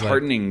It's it was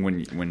disheartening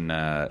when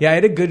yeah, I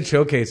had a good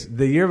showcase.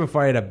 The year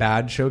before I had a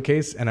bad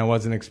showcase and I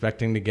wasn't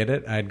expecting to get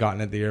it. I had gotten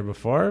it the year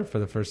before for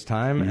the first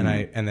time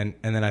and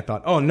then I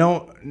thought, "Oh,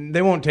 no,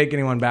 they won't take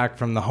anyone back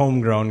from the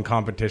homegrown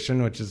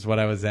competition," which is what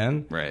I was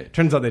in. Right.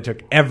 Turns out they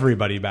took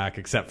everybody back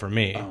except for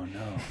me. Oh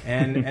no!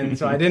 And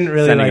so I didn't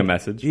really Sending like a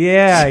message.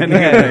 Yeah,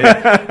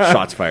 yeah.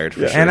 Shots fired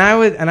for sure. And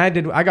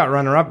I got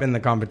runner up in the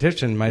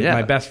competition.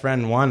 My best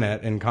friend won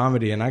it in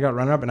comedy, and I got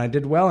runner up, and I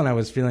did well, and I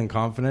was feeling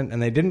confident. And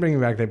they didn't bring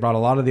me back; they brought a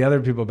lot of the other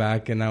people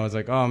back, and I was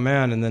like, oh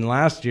man. And then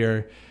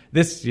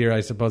this year, I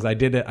suppose I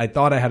did it. I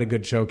thought I had a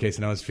good showcase,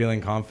 and I was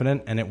feeling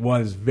confident, and it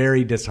was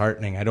very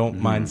disheartening. I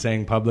don't mind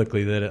saying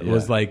publicly that it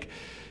was like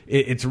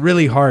it's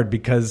really hard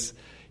because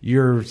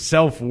your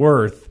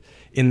self-worth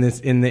in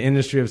the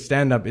industry of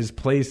stand-up is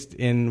placed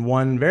in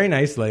one very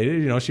nice lady.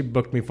 You know, she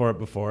booked me for it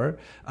before,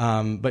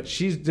 but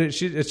she's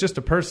it's just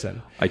a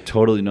person. I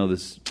totally know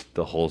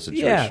the whole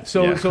situation. Yeah,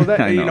 so that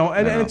I you know,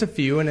 and I know. it's a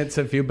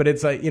few, but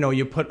it's like, you know,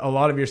 you put a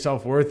lot of your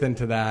self-worth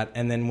into that,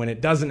 and then when it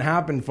doesn't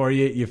happen for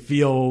you, you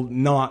feel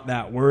not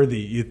that worthy.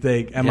 You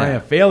think, am I Yeah. a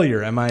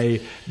failure? Am I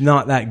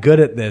not that good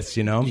at this?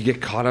 You know? You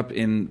get caught up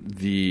in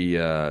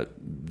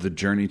the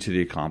journey to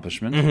the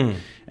accomplishment,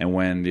 and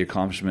when the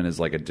accomplishment is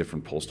like a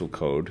different postal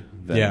code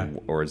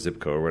or a zip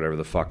code or whatever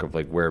the fuck of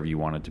like wherever you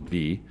want it to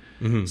be,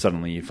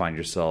 suddenly you find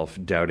yourself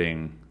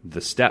doubting the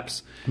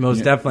steps.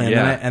 Most definitely.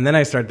 And then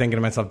I start thinking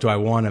to myself, do I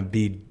want to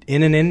be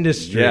in an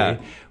industry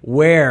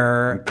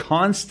where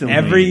Constantly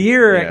every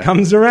year it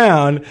comes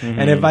around,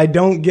 and if I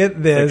don't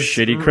get this It's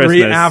like shitty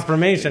Christmas.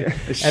 reaffirmation,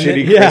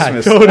 Shitty yeah,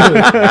 Christmas.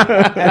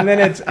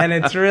 totally. and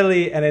it's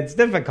really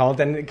difficult.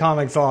 And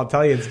comics, I'll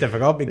tell you, it's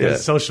difficult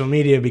because social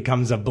media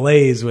becomes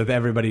ablaze with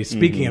everybody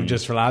speaking of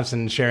Just for Laughs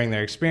and sharing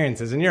their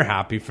experiences, and you're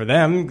happy for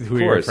them, who are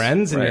your course,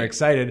 friends, and right. you're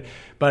excited.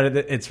 But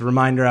it's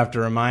reminder after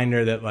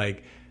reminder that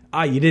like,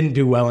 you didn't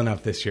do well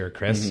enough this year,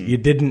 Chris. You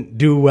didn't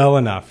do well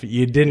enough.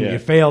 You didn't. Yeah. You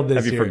failed this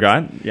year. Have you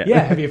forgotten? Yeah.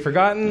 Have you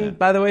forgotten,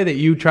 by the way, that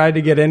you tried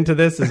to get into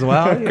this as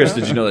well? You Chris,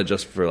 know? did you know that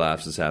Just for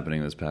Laughs is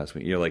happening this past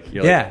week? You're like,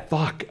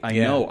 fuck, I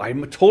Yeah. know.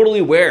 I'm totally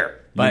aware.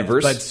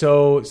 Universe. But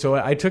so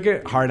I took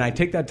it hard, and I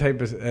take that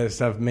type of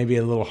stuff maybe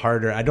a little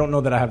harder. I don't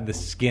know that I have the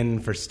skin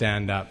for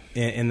stand-up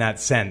in that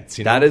sense.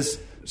 You know? That is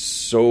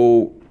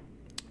so...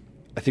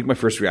 I think my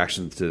first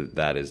reaction to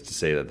that is to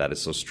say that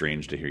is so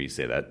strange to hear you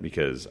say that,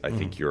 because I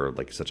think you're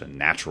like such a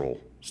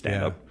natural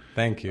stand-up. Yeah.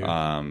 Thank you.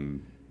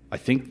 I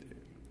think...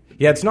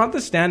 Yeah, it's not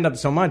the stand-up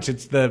so much.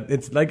 It's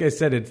like I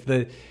said,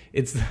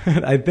 it's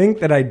I think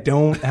that I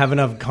don't have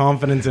enough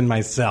confidence in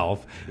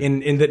myself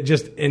in that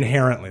just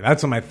inherently.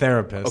 That's what my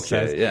therapist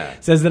says. Yeah.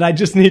 Says that I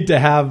just need to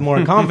have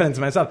more confidence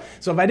in myself.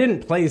 So if I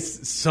didn't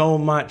place so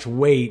much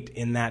weight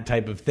in that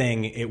type of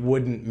thing, it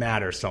wouldn't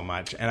matter so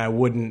much, and I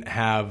wouldn't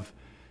have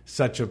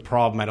such a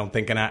problem, I don't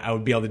think, and I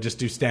would be able to just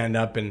do stand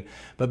up.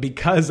 But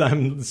because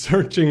I'm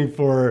searching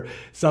for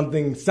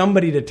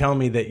somebody to tell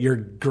me that you're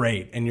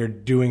great and you're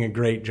doing a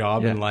great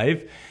job in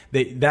life,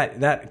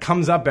 that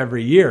comes up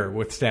every year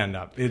with stand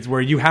up. It's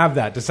where you have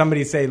that. Does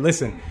somebody say,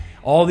 listen,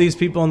 all these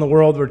people in the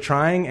world were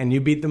trying and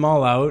you beat them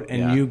all out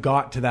and you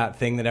got to that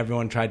thing that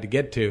everyone tried to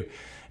get to.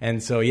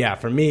 And so,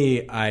 for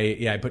me,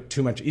 I put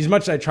too much. As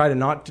much as I try to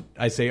not,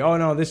 I say, oh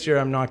no, this year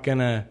I'm not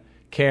gonna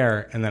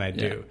care, and then I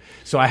do.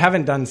 So I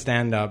haven't done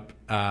stand-up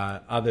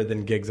other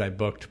than gigs I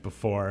booked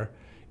before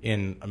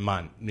in a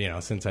month,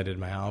 since I did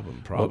my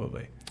album,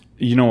 probably.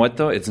 You know what,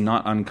 though? It's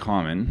not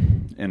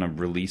uncommon in a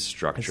release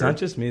structure. It's not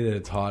just me that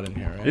it's hot in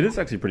here, right? It is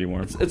actually pretty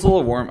warm. It's a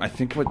little warm. I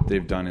think what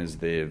they've done is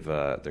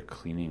they're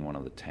cleaning one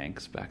of the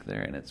tanks back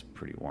there, and it's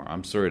pretty warm.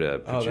 I'm sorry to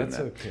put you in that's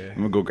that. okay. I'm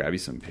going to go grab you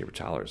some paper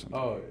towel or something.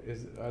 Oh,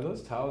 are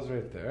those towels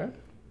right there?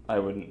 I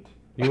wouldn't.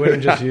 You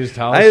wouldn't just use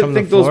towels I from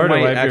the think those floor to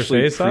might wipe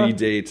actually your face off?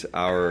 predate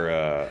our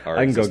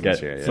I can go existence get-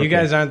 here. It's You okay.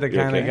 guys aren't the You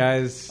kind okay? of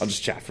guys... I'll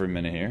just chat for a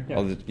minute here.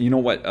 You know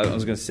what? I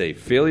was going to say,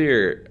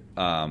 failure,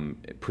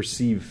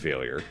 perceived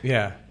failure,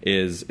 Yeah.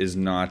 is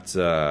not,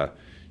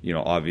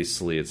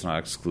 obviously it's not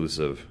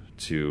exclusive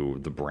to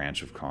the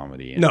branch of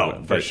comedy. No,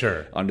 for but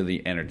sure. Under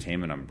the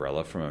entertainment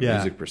umbrella from a Yeah.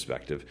 music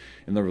perspective.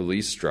 In the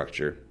release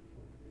structure,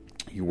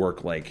 you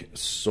work like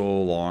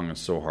so long and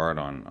so hard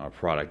on a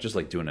product, just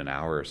like doing an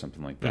hour or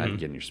something like that,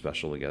 getting your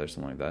special together,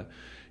 something like that.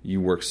 You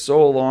work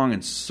so long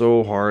and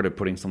so hard at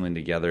putting something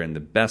together in the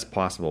best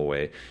possible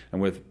way.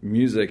 And with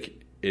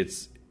music,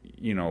 it's,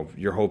 you know,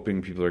 you're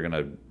hoping people are going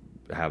to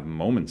have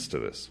moments to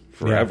this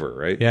forever,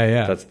 right? Yeah,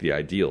 yeah. That's the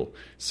ideal.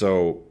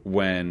 So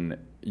when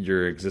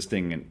you're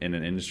existing in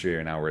an industry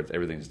right now where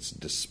everything's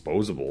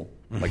disposable,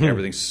 like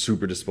everything's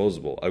super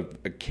disposable.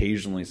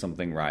 Occasionally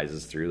something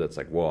rises through that's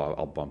like, whoa,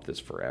 I'll bump this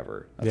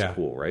forever. That's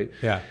cool, right?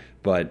 Yeah.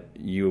 But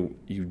you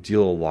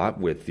deal a lot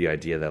with the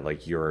idea that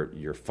like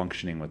you're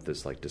functioning with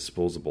this like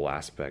disposable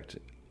aspect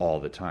all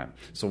the time.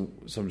 So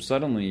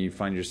suddenly you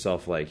find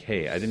yourself like,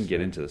 hey, I didn't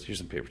get into this. Here's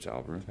some paper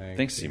towel, bro.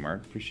 Thanks,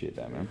 C-Mart. Appreciate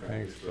that, man.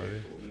 Thanks,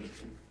 buddy.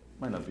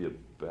 Might not be a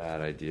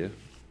bad idea.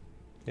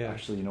 Yeah.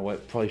 Actually, you know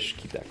what? Probably should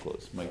keep that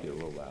closed. Might get a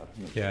little loud.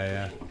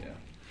 Yeah.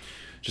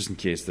 Just in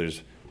case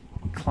there's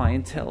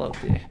clientele out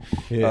there.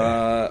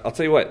 Yeah. I'll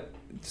tell you what.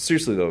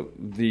 Seriously though,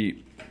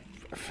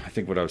 I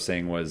think what I was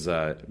saying was,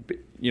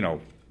 you know,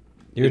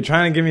 You were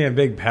trying to give me a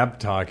big pep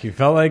talk. You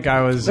felt like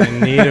I was in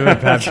need of a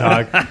pep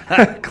talk.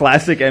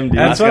 Classic MD.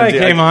 That's what I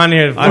came on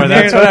here for.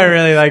 That's what I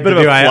really like to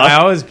do. I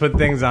always put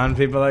things on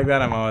people like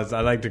that.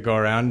 I like to go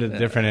around to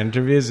different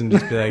interviews and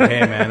just be like, hey,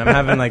 man, I'm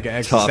having like an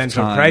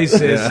existential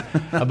crisis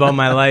about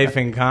my life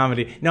in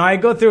comedy. No, I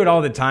go through it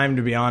all the time,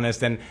 to be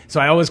honest. And so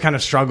I always kind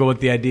of struggle with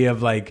the idea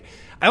of like,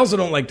 I also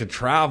don't like to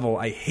travel.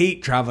 I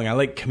hate traveling. I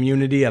like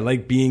community. I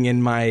like being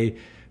in my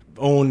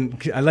own.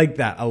 I like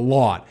that a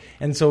lot.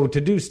 And so to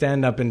do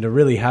stand up and to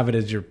really have it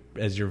as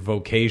your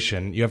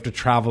vocation, you have to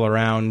travel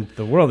around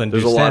the world and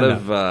there's do a lot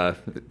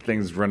stand-up. of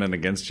things running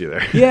against you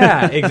there.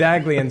 Yeah,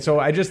 exactly. And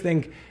so I just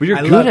think, but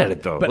you're good at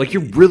it though. Like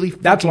you're really.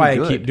 That's why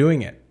good. I keep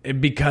doing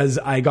it, because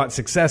I got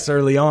success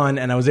early on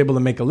and I was able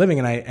to make a living,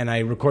 and I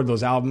record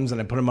those albums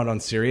and I put them out on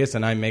Sirius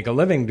and I make a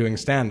living doing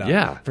stand up.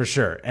 Yeah, for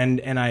sure.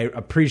 And I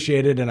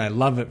appreciate it and I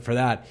love it for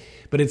that.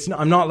 But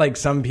I'm not like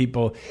some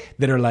people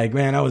that are like,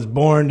 man, I was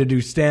born to do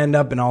stand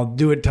up and I'll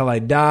do it till I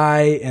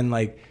die. And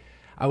like,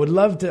 I would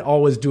love to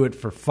always do it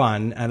for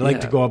fun. I'd like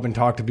to go up and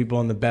talk to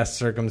people in the best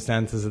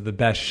circumstances at the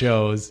best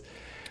shows.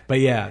 But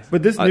yeah.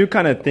 But this new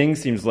kind of thing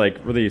seems like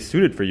really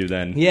suited for you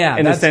then. Yeah.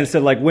 In the sense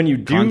that like when you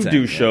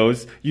do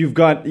shows, you've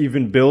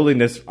been building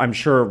this, I'm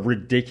sure,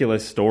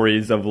 ridiculous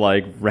stories of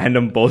like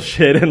random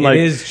bullshit. And like,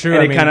 it is true.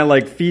 And it kind of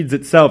like feeds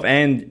itself.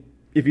 And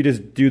if you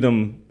just do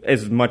them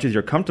as much as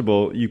you're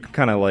comfortable, you can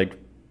kind of like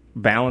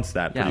balance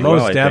that. Yeah, pretty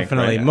most well,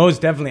 definitely. I think, right?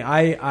 Most definitely.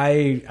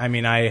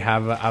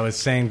 I was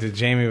saying to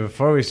Jamie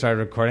before we started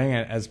recording,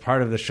 as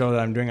part of the show that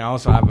I'm doing, I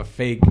also have a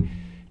fake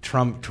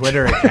Trump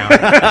Twitter account.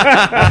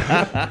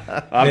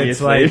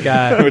 It's like,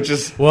 which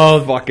is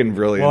fucking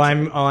brilliant.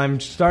 Well, I'm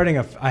starting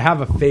I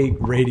have a fake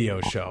radio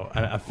show,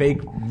 a fake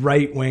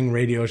right-wing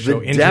radio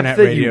show, internet radio show. The depth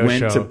that you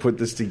went to put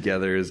this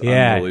together is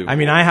unbelievable. I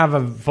mean, I have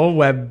a full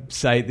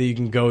website that you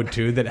can go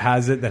to that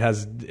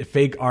has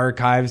fake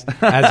archives,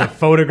 has a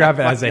photograph,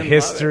 it has a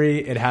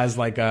history, it has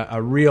like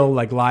a real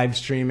like live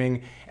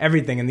streaming,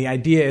 everything. And the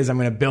idea is I'm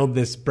going to build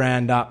this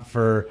brand up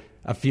for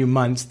a few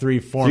months,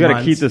 3-4 months. You got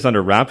to keep this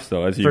under wraps,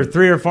 though. For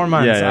 3 or 4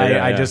 months,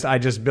 I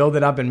just build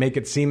it up and make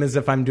it seem as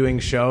if I'm doing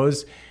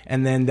shows,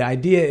 and then the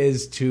idea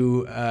is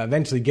to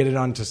eventually get it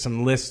onto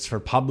some lists for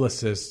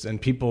publicists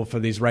and people for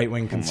these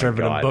right-wing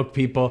conservative book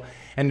people,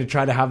 and to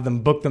try to have them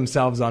book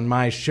themselves on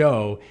my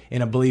show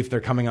in a belief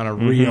they're coming on a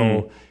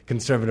real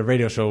conservative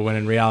radio show, when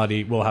in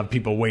reality we'll have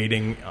people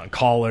waiting,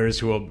 callers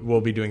who will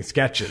be doing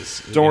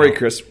sketches. Don't worry,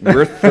 Chris.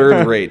 We're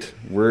third rate.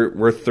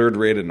 We're third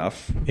rate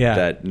enough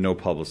that no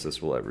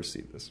publicist will ever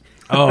see this.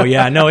 Oh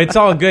yeah, no, it's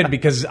all good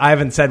because I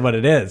haven't said what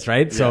it is,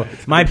 right? So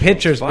my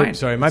picture's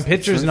my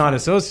picture's not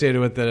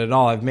associated with it at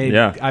all. I'm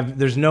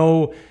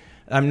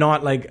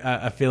not like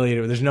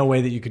affiliated. There's no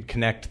way that you could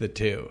connect the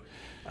two.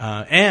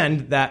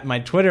 And that my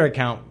Twitter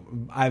account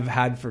I've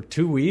had for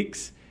 2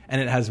 weeks,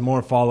 and it has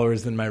more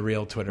followers than my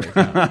real Twitter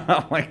account.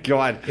 Oh my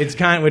god! Which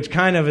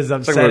kind of is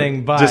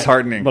upsetting, but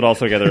disheartening, but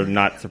also together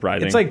not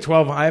surprising. It's like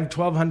 12. I have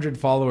 1,200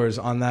 followers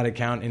on that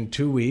account in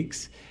 2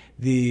 weeks.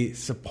 The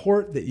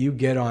support that you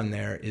get on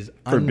there is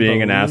for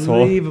being an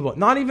asshole.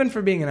 Not even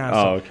for being an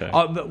asshole.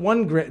 Oh,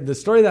 okay. The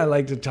story that I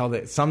like to tell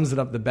that sums it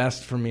up the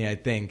best for me, I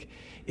think,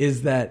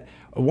 is that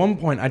at one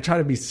point I try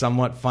to be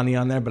somewhat funny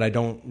on there, but I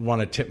don't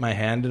want to tip my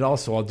hand at all.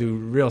 So I'll do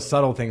real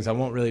subtle things. I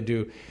won't really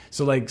do.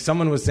 So like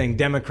someone was saying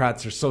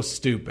Democrats are so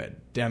stupid.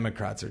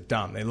 Democrats are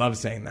dumb. They love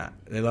saying that.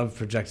 They love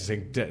projecting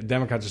saying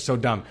Democrats are so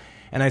dumb.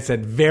 And I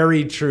said,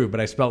 very true, but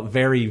I spelled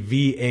very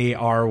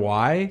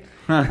Vary.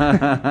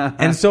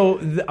 And so,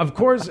 of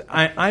course,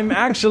 I'm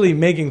actually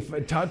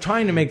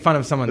trying to make fun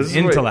of someone's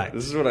intellect.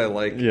 This is what I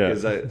like,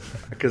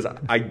 because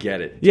I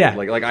get it. Yeah.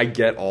 Like I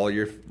get all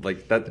your,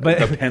 like, that,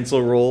 the pencil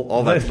roll,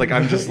 all that. Like,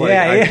 I'm just like,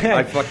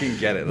 I fucking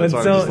get it. That's why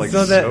I'm just like,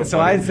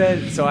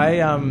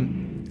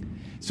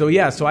 So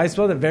I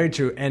spelled it very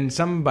true. And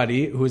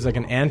somebody who is like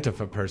an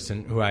Antifa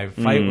person who I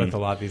fight with a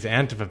lot, these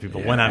Antifa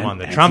people, when I'm on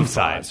the Trump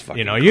side,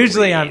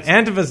 usually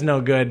Antifa's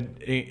no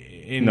good.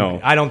 No,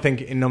 I don't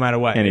think no matter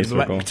what. Any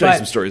circle. I'll tell you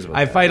some stories about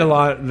I that. fight a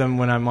lot of them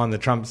when I'm on the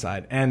Trump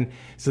side, and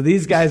so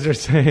these guys are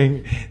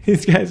saying,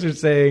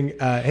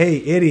 "Hey,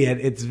 idiot!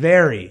 It's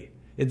Very,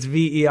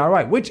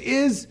 which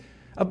is."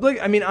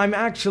 I'm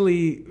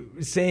actually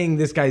saying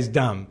this guy's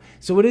dumb.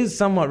 So it is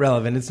somewhat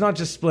relevant. It's not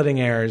just splitting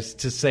hairs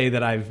to say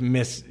that I've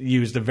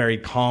misused a very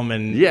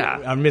common...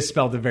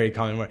 misspelled a very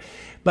common word.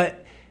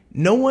 But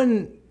no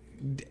one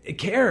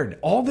cared.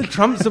 All the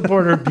Trump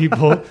supporter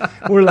people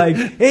were like,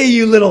 hey,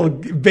 you little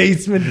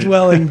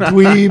basement-dwelling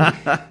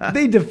dweeb.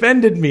 They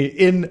defended me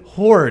in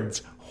hordes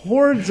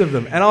of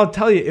them. And I'll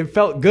tell you, it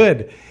felt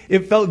good.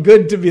 It felt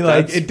good to be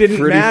like, it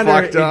didn't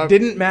matter. It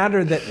didn't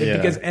matter that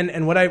because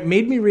and what I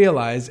made me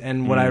realize,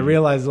 and what I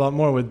realized a lot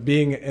more with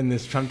being in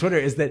this Trump Twitter,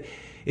 is that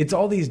it's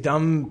all these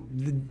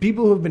dumb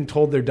people who have been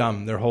told they're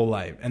dumb their whole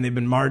life, and they've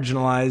been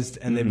marginalized,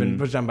 and they've been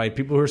pushed down by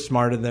people who are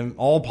smarter than them.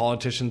 All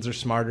politicians are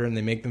smarter, and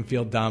they make them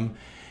feel dumb.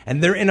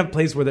 And they're in a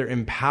place where they're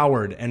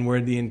empowered and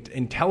where the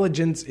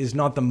intelligence is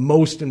not the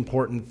most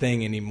important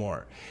thing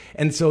anymore.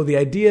 And so the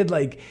idea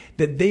that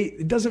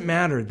it doesn't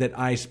matter that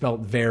I spelt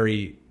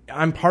very.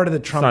 I'm part of the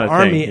Trump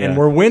army, and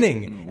we're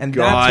winning, and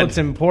that's what's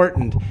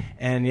important.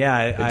 And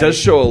it does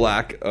show a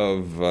lack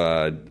of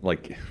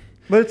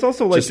but it's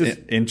also like just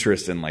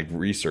interest in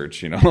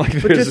research, but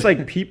just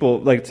like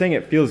people saying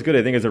it feels good.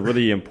 I think is a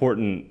really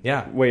important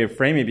way of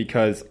framing,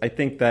 because I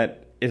think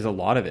that is a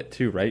lot of it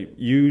too, right?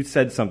 You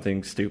said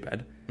something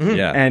stupid,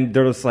 and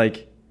they're just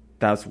like,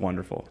 that's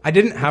wonderful. I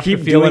didn't have to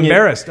feel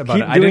embarrassed about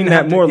it. Keep doing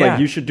that more.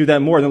 You should do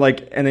that more. And they're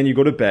and then you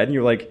go to bed and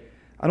you're like,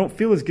 I don't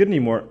feel as good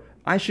anymore.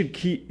 I should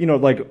keep,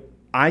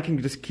 I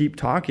can just keep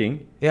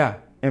talking. Yeah.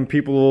 And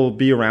people will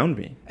be around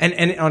me.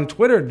 And on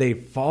Twitter, they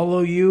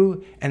follow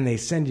you and they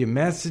send you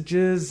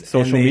messages.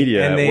 Social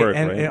media at work,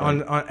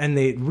 right? And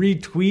they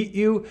retweet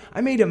you.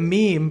 I made a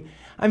meme.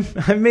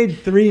 I made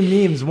 3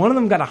 memes. One of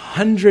them got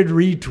 100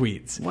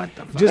 retweets. What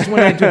the fuck? Just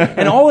when I do,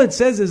 and all it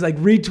says is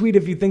retweet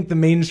if you think the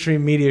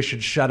mainstream media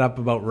should shut up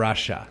about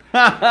Russia.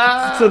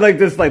 So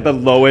this the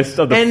lowest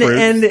of the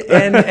fruits.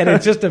 And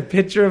it's just a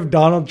picture of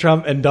Donald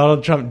Trump and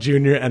Donald Trump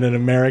Jr. and an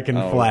American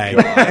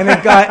flag. And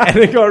it got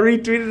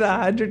retweeted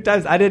 100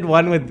 times. I did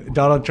one with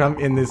Donald Trump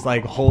in this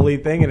holy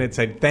thing, and it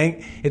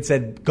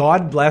said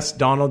God bless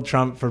Donald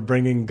Trump for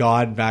bringing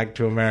God back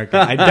to America.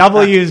 I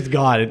double used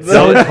God. It's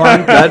so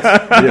clunky.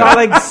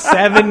 Got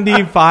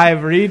 75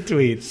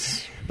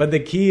 retweets. But the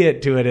key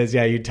to it is,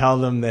 you tell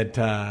them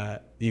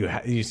that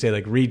you say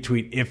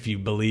retweet if you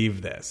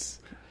believe this.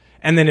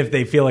 And then if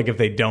they feel if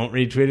they don't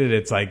retweet it,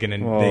 it's I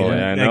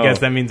guess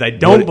that means I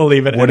don't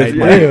believe it. What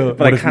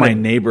if my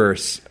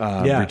neighbors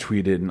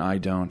retweeted and I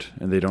don't,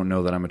 and they don't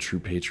know that I'm a true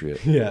patriot?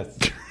 Yes,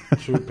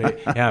 true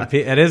patriot. Yeah,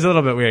 it is a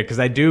little bit weird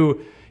because I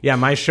do. Yeah,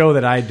 my show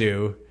that I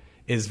do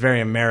is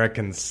very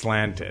American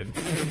slanted.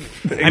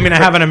 I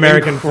have an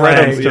American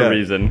flag.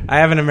 Reason. I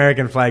have an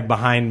American flag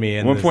behind me.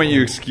 At one point,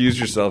 you excused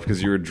yourself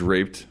because you were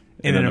draped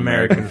in an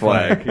American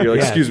flag. You're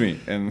excuse me.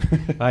 And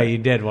you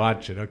did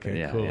watch it.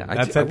 Okay, cool.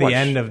 That's at the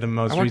end of the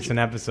most recent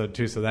episode,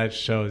 too, so that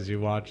shows you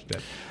watched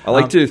it. I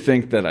like to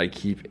think that I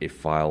keep a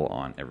file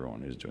on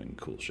everyone who's doing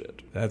cool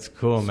shit. That's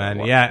cool, man.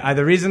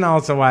 The reason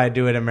also why I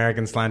do it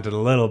American slanted a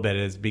little bit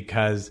is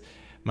because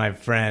my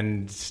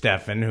friend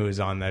Stefan, who's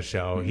on the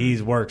show,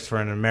 he works for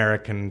an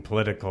American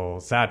political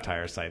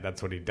satire site.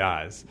 That's what he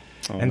does.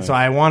 So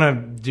I want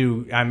to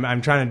do.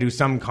 I'm trying to do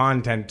some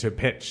content to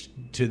pitch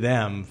to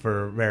them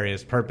for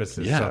various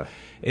purposes. Yeah. So,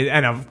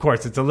 and of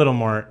course, it's a little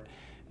more.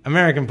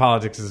 American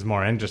politics is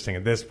more interesting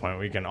at this point.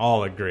 We can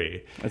all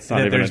agree. It's not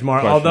even there's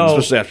more. Question. Although,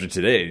 especially after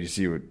today, you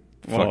see what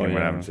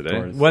happened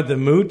today. What, the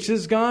mooch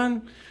is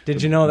gone?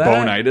 Did you know that?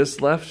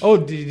 Bonitis left. Oh,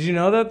 did you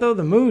know that though?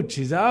 The mooch,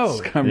 he's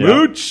out.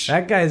 Mooch.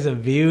 That guy's a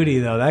beauty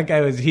though. That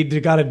guy he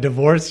got a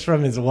divorce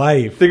from his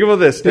wife. Think about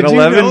this. Did you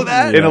know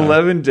that? In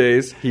 11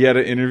 days, he had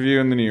an interview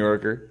in the New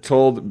Yorker,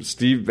 told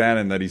Steve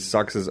Bannon that he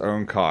sucks his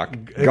own cock,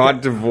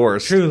 got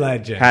divorced. True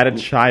legend. Had a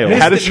child.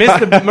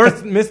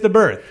 Missed the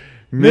birth.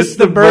 Missed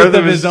the birth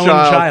of his own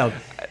child.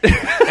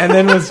 And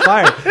then was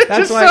fired.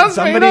 That's why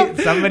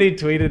somebody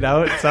tweeted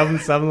out, some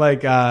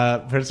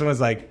person was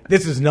like,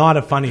 this is not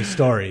a funny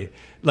story.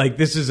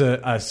 This is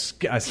a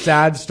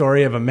sad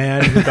story of a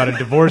man who got a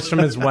divorce from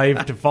his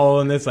wife to follow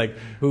in this,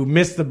 who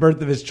missed the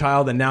birth of his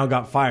child and now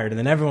got fired. And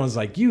then everyone's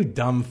like, you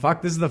dumb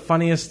fuck, this is the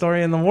funniest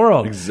story in the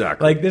world.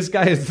 Exactly. This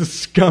guy is the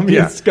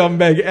scummiest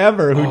scumbag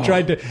ever who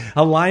tried to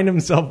align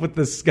himself with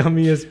the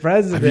scummiest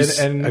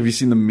president. Have you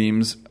seen the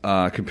memes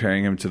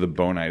comparing him to the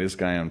Bonitis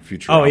guy on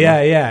Futurama? Oh,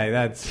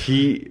 yeah.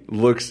 He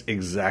looks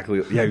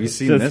exactly... Yeah, have you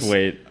seen Just this? Just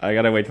wait. I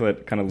got to wait till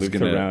it kind of loops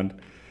around.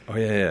 Oh,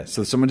 yeah.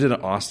 So someone did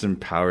an Austin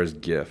Powers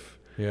GIF.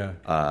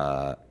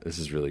 Yeah. This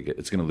is really good.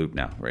 It's going to loop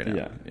now, right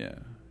now. Yeah.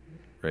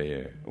 Right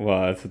here.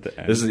 Well, that's at the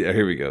end.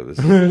 Here we go. This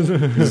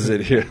is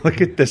it here.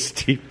 Look at this,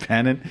 Steve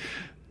Bannon.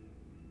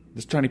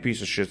 This tiny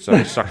piece of shit said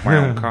I suck my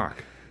own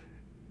cock.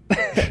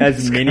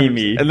 as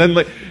Mini-Me. And then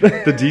like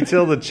the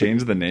detail to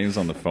change the names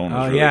on the phone.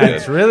 Was really good.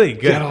 It's really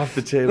good. Get off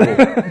the table.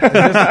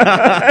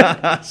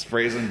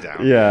 Sprays them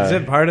down. Yeah. Is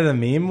it part of the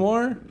meme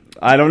war?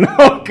 I don't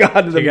know.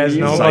 God, do you guys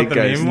know about the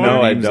meme war?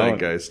 No, I don't.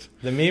 Zeitgeist.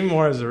 The meme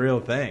war is a real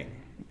thing.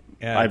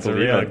 Yeah, I believe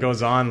real. it. It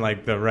goes on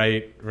like the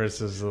right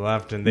versus the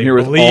left, and they Here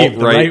with believe the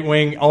alt-right. right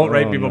wing,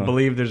 alt-right people no.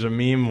 believe there's a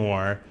meme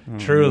war.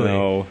 Truly,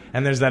 no.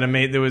 and there's that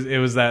it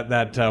was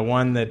that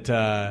one that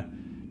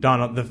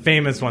Donald, the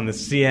famous one, the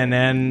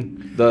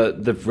CNN,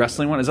 The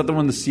wrestling one, is that the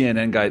one the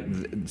CNN guy?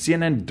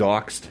 CNN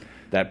doxed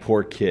that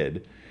poor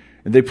kid.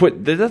 And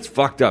that's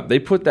fucked up. They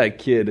put that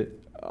kid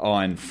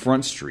on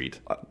Front Street,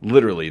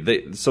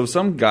 literally. So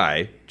some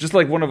guy, just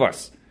like one of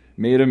us,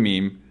 made a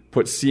meme.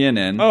 Put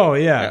CNN. Oh,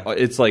 yeah.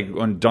 It's like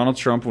on Donald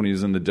Trump when he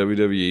was in the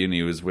WWE and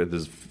he was with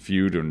his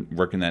feud and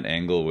working that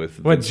angle with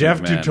what Vince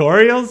Jeff McMahon.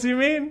 Tutorials? You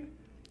mean?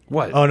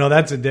 What? Oh no,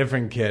 that's a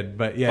different kid.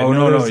 But yeah. Oh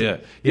no,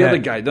 there's- The other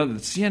guy. No, the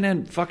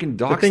CNN fucking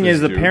doxed The thing this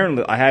is, dude.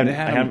 apparently, I They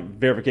had have him-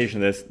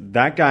 verification of this.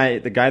 That guy,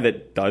 the guy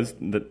that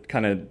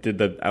kind of did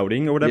the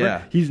outing or whatever,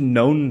 Yeah. he's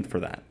known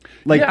for that.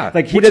 He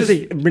which does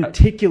is-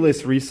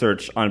 meticulous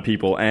research on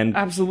people, and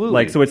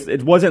Absolutely. so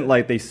it wasn't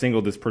like they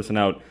singled this person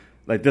out.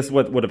 Like this,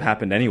 what would have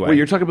happened anyway? Wait,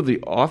 you're talking about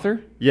the author?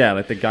 Yeah,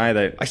 like the guy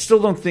that I still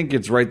don't think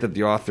it's right that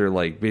the author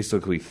like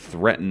basically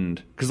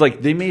threatened because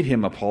like they made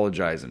him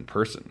apologize in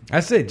person.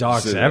 I say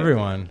dox So-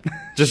 everyone.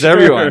 Just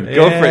everyone,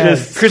 go for it.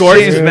 Just Chris scorched-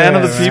 James, man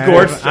of the Yeah,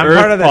 people. man. I'm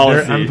part of the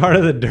policy. I'm part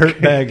of the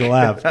dirtbag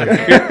left.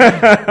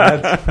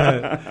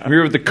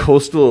 We're with the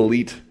coastal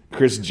elite,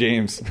 Chris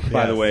James.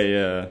 by the way,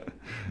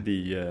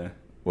 the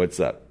What's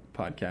up?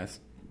 podcast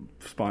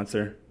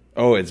sponsor.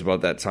 Oh, it's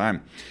about that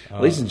time,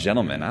 ladies and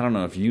gentlemen. I don't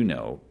know if you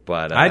know,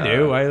 but I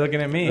do. Why are you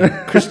looking at me?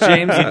 Chris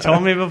James. You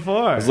told me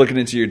before. I was looking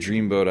into your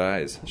dreamboat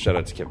eyes. Shout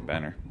out to Kevin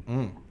Banner.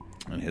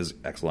 And his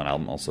excellent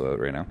album also out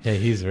right now. Yeah,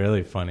 he's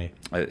really funny.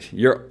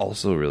 You're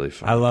also really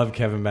funny. I love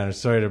Kevin Banner.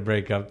 Sorry to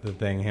break up the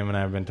thing. Him and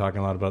I have been talking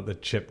a lot about the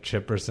Chip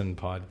Chipperson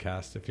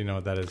podcast, if you know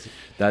what that is.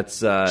 That's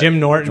Jim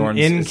Norton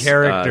Jordan's, in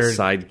character.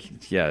 Side,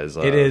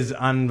 It is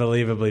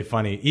unbelievably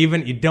funny. You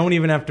don't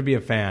even have to be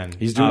a fan.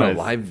 He's doing a Nice.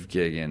 live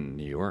gig in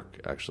New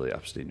York, actually,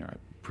 upstate New York,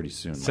 pretty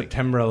soon.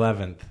 September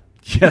 11th.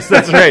 Yes,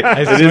 that's right.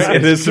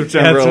 It is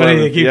September That's what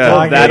you 11th. keep Yeah,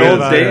 talking that old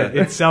about. date.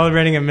 It's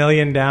celebrating 1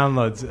 million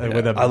downloads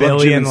with a I love Jim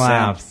billion and Sam.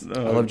 laughs. I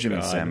love Jim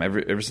and Sam.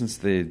 Ever since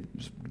they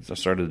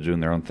started doing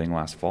their own thing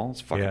last fall,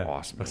 it's fucking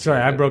awesome.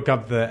 Sorry, I broke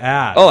up the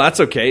ad. Oh, that's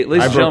okay.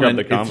 Ladies and I broke up gentlemen,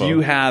 the if combo. you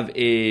have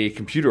a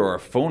computer or a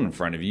phone in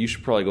front of you, you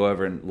should probably go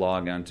over and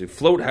log on to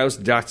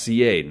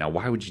floathouse.ca. Now,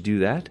 why would you do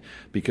that?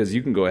 Because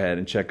you can go ahead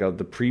and check out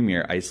the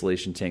premier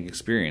isolation tank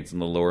experience in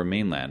the lower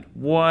mainland.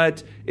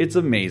 What? It's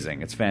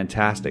amazing. It's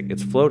fantastic.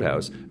 It's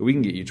Floathouse. We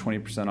can get you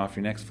 20% off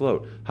your next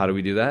float. How do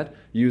we do that?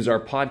 Use our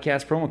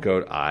podcast promo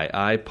code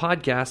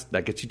IIPodcast.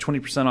 That gets you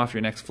 20% off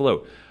your next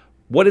float.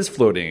 What is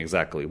floating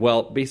exactly?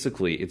 Well,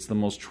 basically, it's the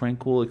most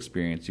tranquil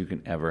experience you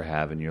can ever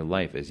have in your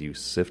life as you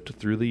sift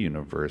through the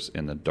universe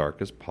in the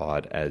darkest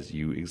pod as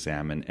you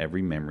examine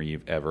every memory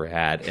you've ever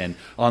had and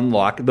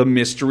unlock the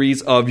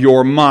mysteries of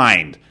your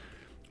mind.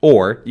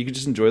 Or you can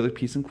just enjoy the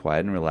peace and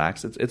quiet and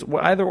relax. It's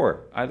either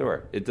or.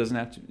 It doesn't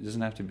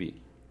have to be.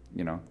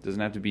 It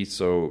doesn't have to be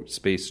so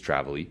space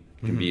travel-y.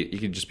 You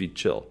can just be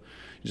chill.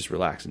 Just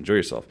relax, enjoy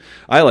yourself.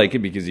 I like it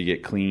because you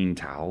get clean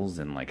towels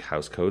and like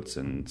house coats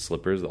and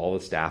slippers. All the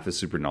staff is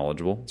super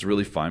knowledgeable. It's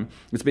really fun.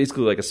 It's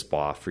basically like a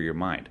spa for your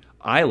mind.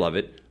 I love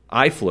it.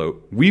 I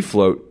float. We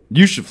float.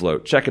 You should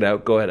float. Check it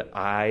out. Go ahead.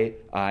 I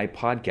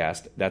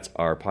podcast. That's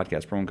our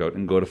podcast promo code.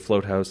 And go to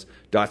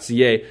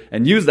floathouse.ca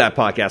and use that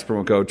podcast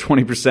promo code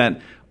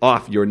 20%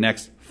 off your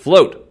next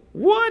float.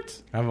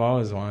 What? I've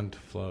always wanted to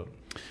float.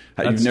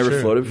 You've never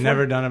floated before?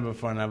 Never done it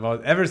before, and I've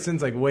always, ever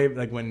since like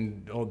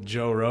when old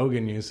Joe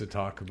Rogan used to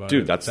talk about it.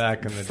 Dude, that's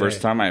back in the the first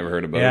day. time I ever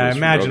heard about it. Yeah, I was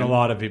from imagine a Rogan.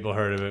 lot of people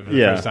heard of it for the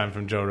Yeah. first time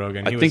from Joe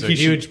Rogan. I He think was he a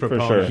should- huge for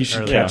proponent. sure. He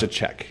should early catch on. a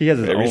check. He has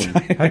his every own.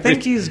 time. I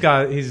think he's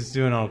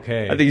doing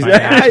okay. I think he's-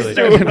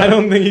 financially. I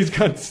don't think he's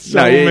got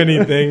so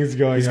many things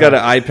going. He's on. got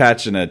an eye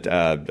patch and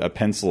a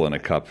pencil and a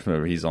cup.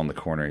 He's on the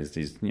corner.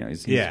 He's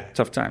Yeah.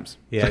 tough times.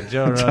 Yeah,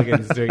 Joe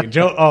Rogan's doing it.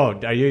 Joe,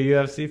 are you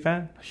a UFC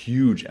fan?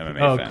 Huge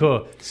MMA Oh, fan.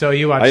 cool. So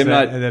you watch I am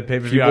not the pay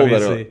per view, people that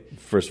obviously.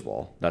 first of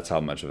all, that's how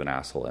much of an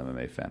asshole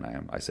MMA fan I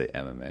am. I say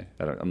MMA.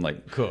 I'm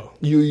like, Cool.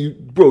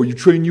 Bro, you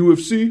train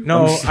UFC?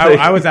 No, I'm just like-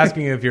 I was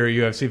asking you if you're a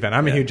UFC fan.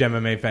 I'm a huge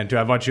MMA fan too.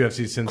 I've watched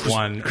UFC since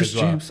one Chris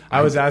as well. James.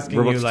 I was asking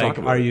We're about you, to like, talk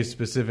about are it. you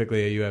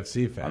specifically a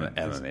UFC fan? I'm an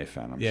MMA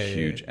fan. I'm Yeah, a yeah,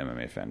 huge yeah.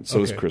 MMA fan.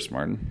 So is Okay. Chris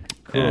Martin.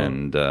 Cool.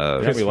 And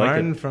Chris we like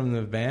Martin it. from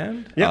the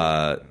band?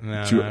 Yeah.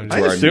 No, to I'm I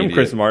just- our assume immediate-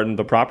 Chris Martin,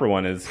 the proper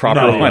one, is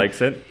Proper really one.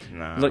 likes it.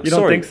 No. Like, You don't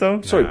sorry, think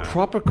so? Sorry, Nah.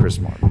 proper Chris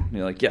Martin.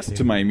 You're like, yes,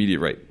 to my immediate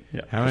right.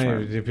 Yeah. How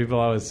many do people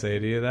always say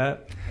to you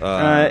that?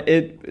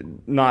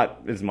 It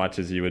not as much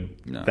as you would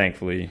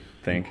thankfully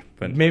think,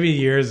 but Maybe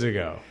years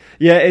ago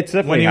yeah, it's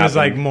definitely when he was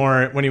like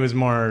happened. when he was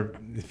more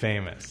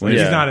famous. When Like,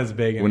 yeah. he's not as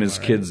big When his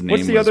anymore. kid's name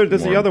What's the was other?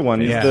 There's more the other one.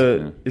 famous.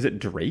 Yeah. Is it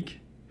Drake?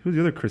 Who's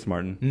the other Chris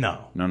Martin?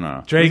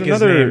 No. Drake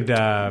is named...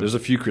 there's a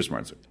few Chris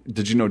Martins.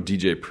 Did you know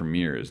DJ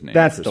Premier is named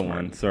That's Chris the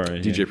Martin? one.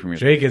 Sorry. DJ Premier.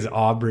 Drake is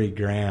Aubrey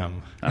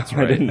Graham. That's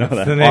right. I didn't know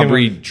that.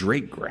 Aubrey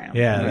Drake Graham.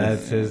 Yeah,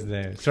 that's his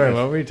name. Sorry,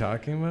 what were we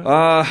talking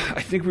about?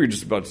 I think we were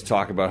just about to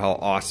talk about how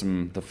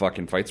awesome the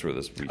fucking fights were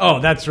this week. Oh,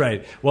 that's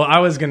right. Well, I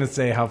was going to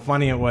say how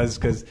funny it was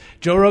because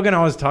Joe Rogan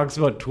always talks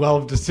about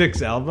 12 to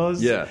 6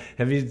 elbows. Yeah.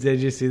 Did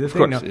you see the of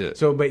thing? Course, no. Yeah.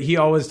 So, but he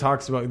always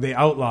talks about they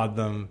outlawed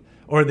them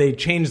or they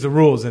changed the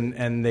rules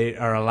and they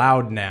are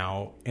allowed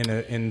now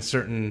in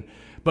certain.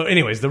 But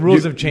anyways, the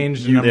rules have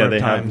changed a number of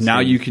times. Now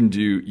you can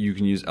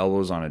use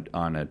elbows on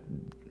a.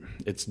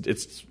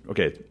 It's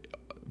okay.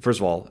 First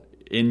of all,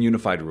 in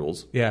unified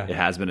rules, it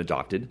has been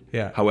adopted.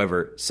 Yeah.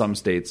 However, some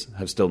states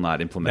have still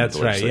not implemented.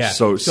 That's right. Yeah.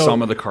 So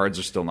some of the cards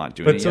are still not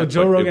doing it. But so yet,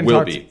 Joe Rogan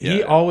talks. Yeah.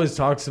 He always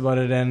talks about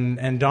it,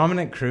 and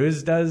Dominic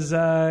Cruz does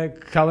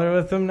color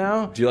with him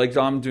now. Do you like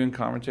Dom doing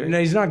commentary? No,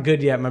 he's not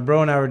good yet. My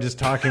bro and I were just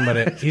talking about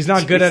it. He's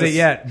not good at it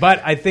yet,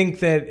 but I think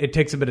that it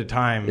takes a bit of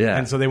time,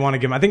 and so they want to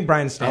give him. I think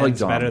Brian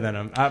Stan's better than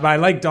him. But I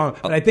like Dom,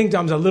 but I think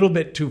Dom's a little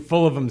bit too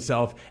full of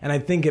himself, and I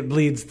think it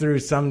bleeds through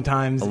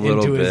sometimes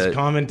into his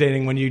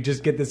commentating when you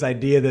just get this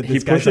idea that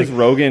this he pushes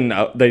Rogan.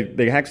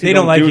 They actually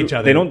don't like each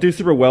other. They don't do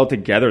super well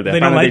together. They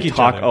don't like each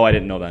other. Oh, I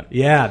didn't know that.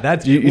 Yeah,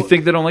 that's you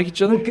think they don't like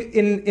each other? Look,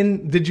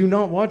 did you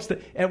not watch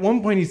that? At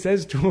one point, he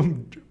says to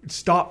him,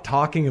 "Stop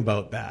talking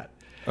about that."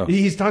 Oh.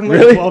 He's talking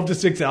about 12 to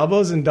 6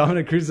 elbows, and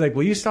Dominic Cruz is like,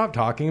 "Will you stop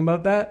talking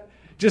about that?"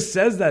 Just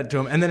says that to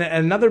him, and then at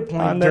another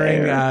point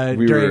during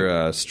we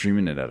were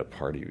streaming it at a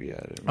party we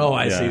had. Oh,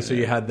 I see. So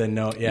you had the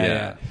note,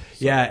 yeah.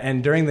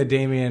 And during the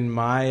Damian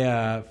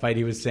Maia fight,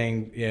 he was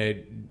saying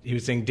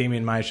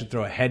Damian Maia should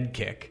throw a head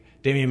kick.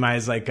 Damian Maia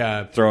is like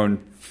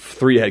thrown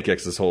 3 head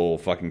kicks this whole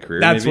fucking career.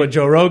 That's what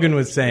Joe Rogan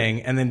was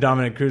saying, and then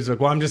Dominic Cruz was like,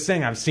 "Well, I'm just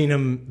saying I've seen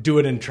him do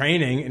it in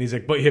training," and he's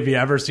like, "But have you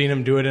ever seen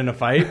him do it in a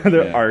fight?"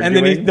 They're arguing,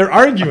 and then they're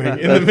arguing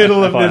in the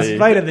middle of this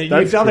fight, and you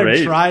can tell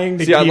they're trying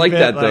to. See, keep I like it,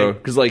 that though,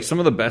 because like some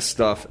of the best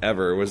stuff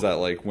ever was that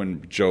like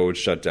when Joe would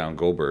shut down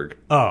Goldberg.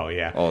 Oh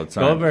yeah, all the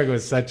time. Goldberg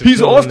was such.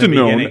 He's often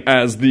known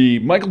as the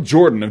Michael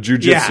Jordan of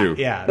jiu-jitsu.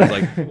 Yeah.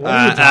 Like,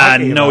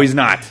 no, he's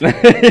not.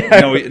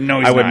 No, he's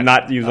not. I would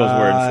not use those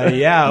words.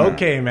 Yeah,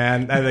 okay,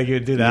 man. I think you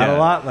would do that a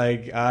lot.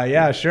 Like,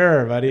 yeah,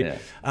 sure, buddy.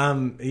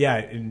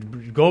 Yeah.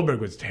 Goldberg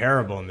was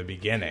terrible in the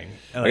beginning.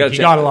 Like, he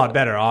got a lot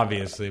better,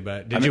 obviously.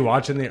 But did you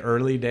watch in the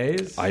early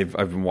days? I've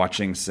been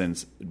watching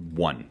since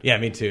 1. Yeah,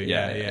 me too.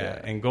 Yeah.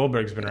 And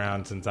Goldberg's been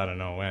around since I don't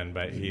know when,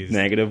 but he's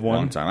 -1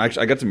 long time.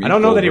 Actually, I got to meet. I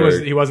don't know Goldberg.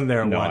 that he wasn't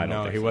there at 1.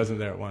 No, he wasn't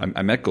there at 1.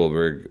 I met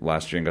Goldberg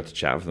last year and got to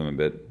chat with him a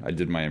bit. I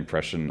did my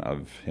impression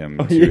of him.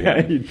 You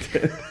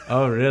did.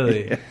 Oh,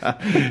 really?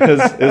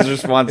 His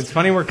response. It's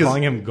funny we're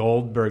calling him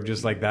Goldberg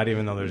just like that,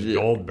 even though there's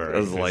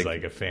Goldberg. It's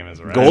like a famous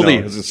wrestler. Goldie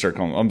is a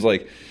circle. I was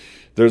like,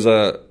 there's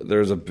a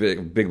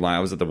big line. I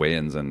was at the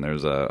weigh-ins and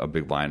there's a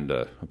big line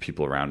of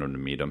people around him to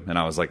meet him, and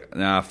I was like,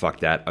 nah,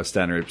 fuck that. I was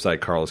standing right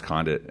beside Carlos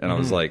Condit, and I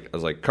was like,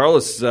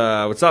 Carlos,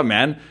 what's up,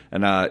 man?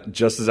 And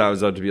just as I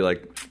was about to be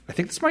like, I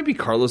think this might be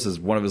Carlos's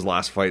one of his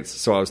last fights.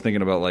 So I was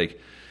thinking about like,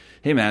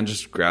 hey man,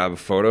 just grab a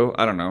photo.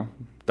 I don't know.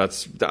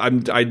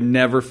 I'd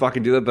never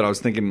fucking do that, but I was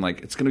thinking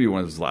like it's gonna be one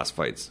of his last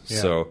fights. Yeah.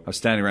 So I was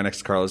standing right next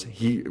to Carlos.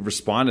 He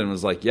responded and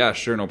was like, "Yeah,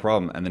 sure, no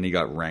problem." And then he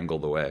got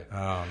wrangled away. Oh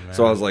man!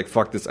 So I was like,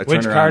 "Fuck this!"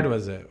 Which card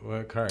was it?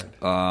 What card?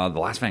 The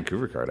last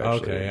Vancouver card.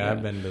 Actually. Okay, yeah,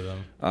 I've been to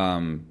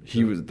them.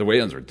 The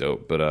weigh-ins were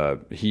dope,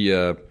 but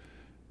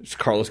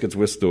Carlos gets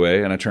whisked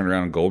away, and I turned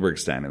around and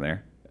Goldberg's standing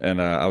there,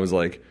 and I was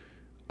like,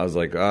 I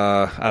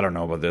don't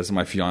know about this. And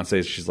my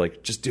fiance, she's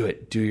like, "Just do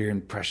it. Do your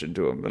impression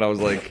to him." And I was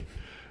like.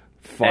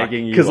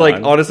 Because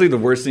like honestly, the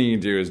worst thing you can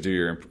do is do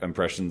your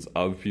impressions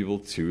of people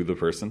to the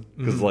person,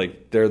 because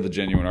like they're the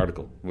genuine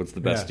article. What's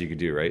the best you could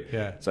do, right?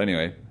 Yeah. So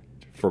anyway,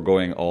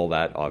 foregoing all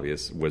that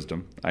obvious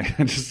wisdom, I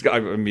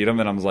meet him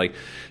and I was like,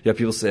 yeah,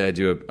 people say I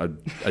do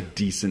a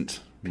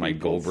decent Mike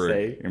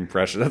Goldberg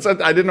impression.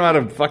 I didn't know how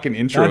to fucking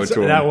intro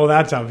to him.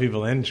 That's how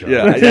people intro.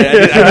 Yeah, celebrity.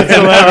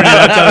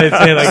 That's how they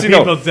say. Like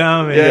people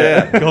tell me.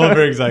 Yeah.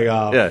 Goldberg's like,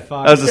 oh,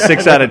 fuck. That was a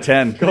 6 out of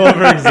 10.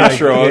 Goldberg's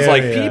intro. Like, I was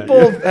like,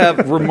 people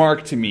have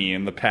remarked to me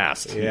in the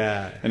past.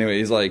 Yeah. Anyway,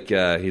 he's like,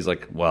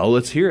 well,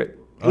 let's hear it.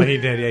 Oh, he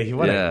did. Yeah, he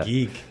was a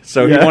geek.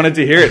 So he wanted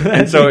to hear it,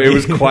 and so it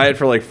was quiet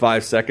for like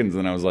 5 seconds,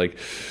 and I was like.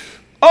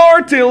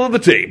 Our Tale of the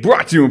Tape,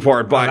 brought to you in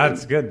part by...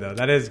 that's good, though.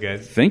 That is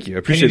good. Thank you. I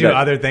appreciate that. Can you do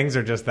other things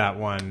or just that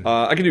one?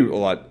 I can do a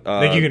lot.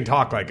 Like you can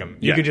talk like him.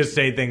 You could just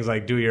say things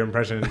like, do your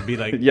impression and be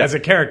like... As a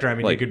character, I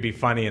mean, you could be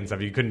funny and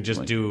stuff. You couldn't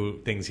just do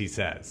things he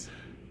says.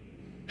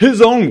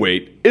 His own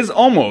weight is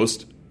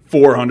almost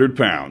 400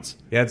 pounds.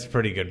 Yeah, that's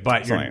pretty good.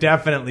 But you're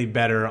definitely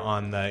better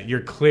on the... You're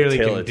clearly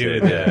can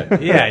do the...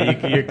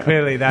 Yeah, you're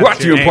clearly... That's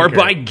brought to you in part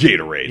by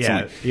Gatorade.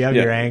 Yeah, you have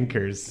your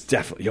anchors.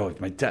 Definitely. Yo,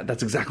 my dad...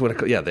 That's exactly what I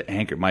call... Yeah, the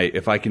anchor.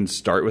 If I can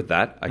start with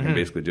that, I can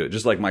basically do it.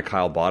 Just like my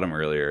Kyle Bottom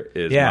earlier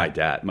is my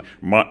dad.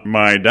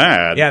 My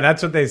dad. Yeah,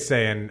 that's what they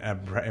say in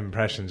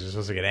impressions. You're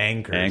supposed to get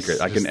anchors.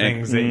 Anchors. I can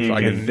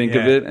think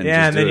of it and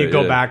and then you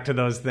go back to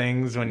those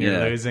things when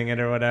you're losing it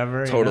or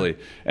whatever. Totally.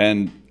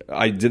 And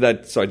I did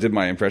that, so I did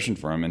my impression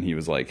for him, and he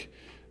was like,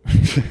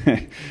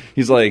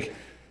 he's like,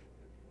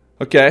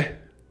 okay.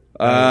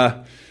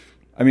 I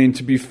mean,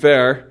 to be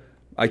fair,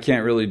 I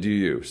can't really do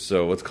you,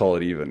 so let's call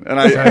it even. And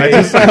I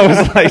was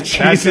like,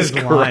 Jesus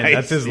Christ.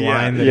 That's his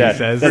line that he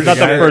says. That's not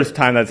the first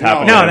time that's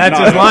happened. No, that's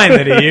his line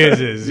that he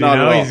uses. You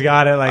know, he's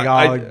got it like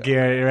all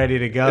ready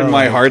to go. In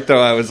my heart,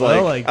 though, I was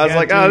like,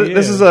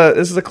 this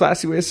is a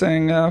classy way of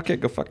saying, okay,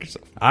 go fuck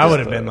yourself. I would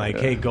have been like,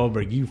 hey,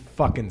 Goldberg, you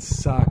fucking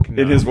suck.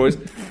 No. In his voice?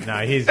 No,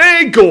 he's...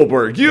 Hey,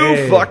 Goldberg,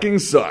 you fucking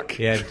suck.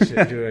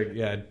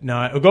 Yeah,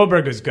 no,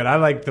 Goldberg was good. I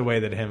liked the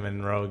way that him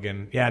and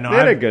Rogan... Yeah, no, they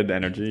had a good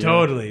energy.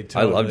 Totally.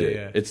 I loved it.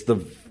 Yeah. It's the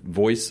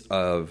voice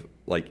of,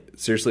 like,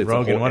 seriously, it's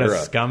Rogan, the whole what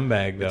era. A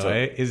scumbag, though,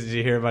 Did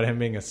you hear about him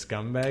being a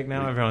scumbag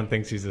now? Everyone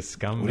thinks he's a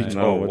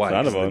scumbag. What's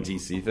that about? The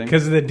DC thing?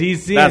 Because of the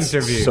DC That's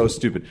interview. So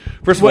stupid.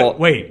 First of all...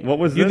 Wait, what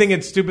was you this? think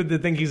it's stupid to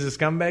think he's a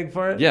scumbag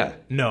for it? Yeah.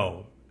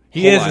 No.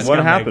 He is a scumbag. What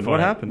happened? For what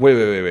it. happened?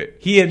 Wait.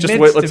 He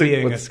admits to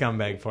being a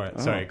scumbag for it.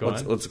 Sorry, go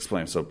on. Let's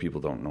explain so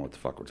people don't know what the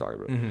fuck we're talking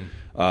Mm-hmm.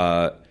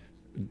 about.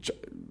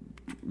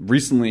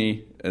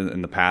 Recently,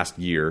 in the past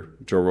year,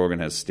 Joe Rogan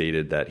has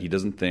stated that he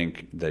doesn't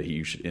think that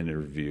you should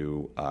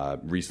interview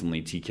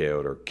recently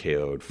TKO'd or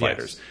KO'd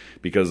fighters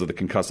because of the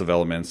concussive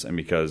elements and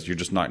because you're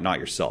just not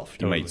yourself.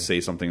 You might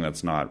say something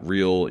that's not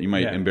real. You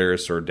might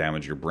embarrass or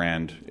damage your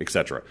brand,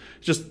 etc.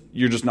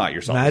 You're just not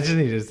yourself. Imagine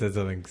he just said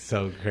something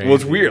so crazy. Well,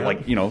 it's weird,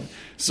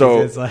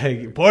 so it's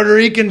like Puerto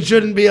Ricans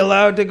shouldn't be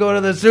allowed to go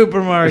to the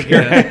supermarket.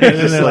 And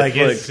then they're like,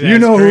 you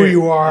know who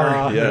you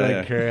are.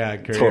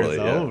 Career's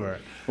over.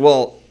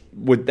 Well,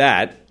 with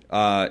that,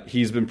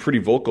 he's been pretty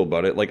vocal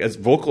about it. Like as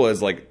vocal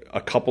as like a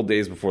couple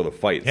days before the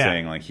fight,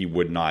 saying like he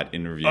would not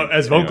interview.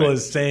 As vocal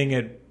as saying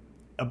it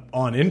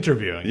on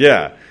interviewing.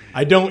 Yeah,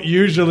 I don't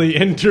usually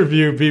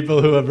interview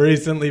people who have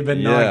recently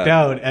been knocked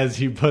out. As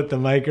he put the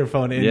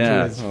microphone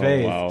into his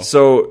face. Wow.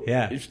 So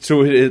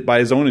by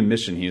his own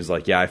admission, he was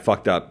like, "Yeah, I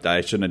fucked up.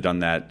 I shouldn't have done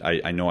that.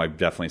 I know I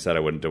definitely said I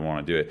don't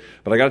want to do it.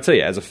 But I got to tell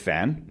you, as a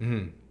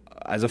fan,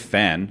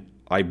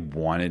 I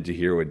wanted to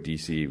hear what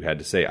DC had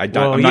to say.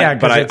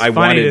 It's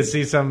funny to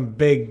see some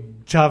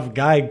big tough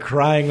guy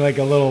crying like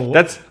a little.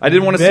 I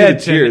didn't want to see the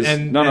tears.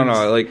 No.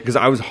 Like because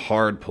I was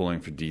hard pulling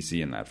for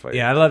DC in that fight.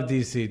 Yeah, I love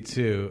DC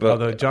too. But,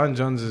 although John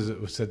Jones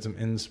said some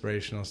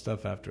inspirational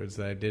stuff afterwards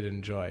that I did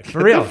enjoy.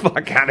 For real, get the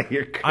fuck out of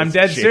here! Chris I'm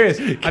dead serious.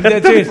 Get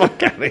the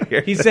fuck out of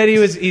here! He said he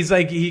was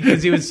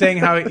saying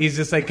how he's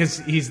just like because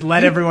he's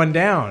let everyone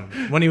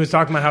down when he was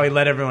talking about how he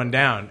let everyone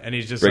down and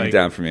he's just break it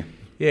down for me.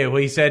 Yeah,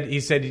 well, he said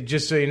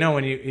just so you know,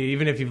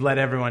 even if you've let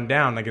everyone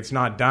down, like it's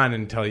not done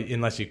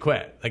unless you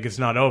quit, like it's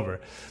not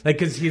over, like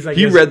because he's like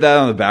he read that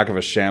on the back of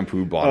a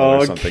shampoo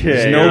bottle or something.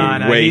 There's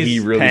no way he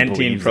really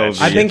believes that.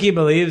 I think he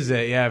believes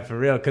it, yeah, for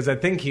real, because I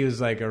think he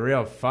was like a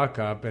real fuck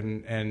up,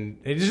 and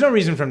there's no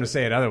reason for him to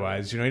say it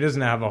otherwise. You know, he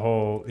doesn't have a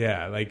whole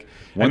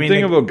One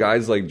thing about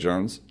guys like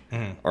Jones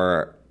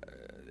are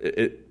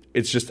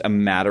it's just a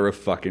matter of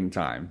fucking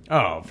time.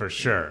 Oh, for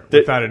sure.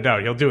 Without a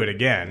doubt. He'll do it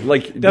again.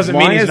 Like, doesn't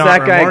mean he's not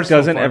that guy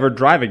doesn't ever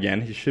drive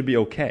again, he should be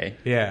okay.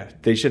 Yeah.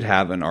 They should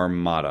have an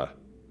armada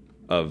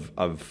of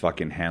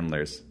fucking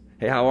handlers.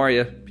 Hey, how are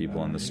you?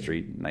 People on the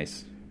street.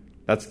 Nice.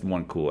 That's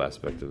one cool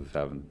aspect of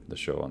having the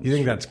show on the You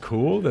think street. that's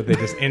cool? That they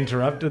just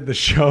interrupted the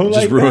show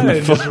like just ruined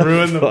that? Just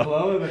ruined the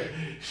flow of the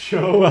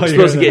show while you're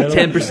supposed to get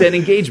 10%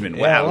 engagement.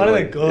 Yeah, wow. one of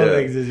the cool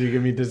things is you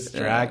can be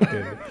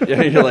distracted.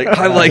 Yeah, you're like,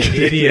 I like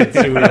idiots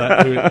who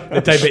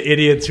the type of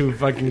idiots who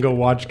fucking go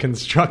watch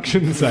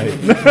construction sites.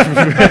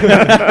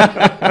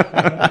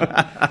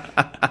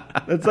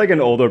 It's like an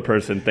older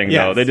person thing,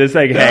 though. They just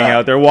hang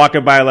out. They're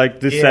walking by,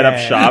 set up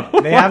shop.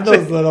 They have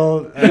those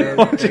little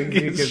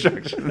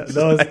construction.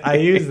 I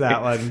use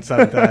that one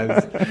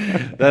sometimes.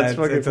 That's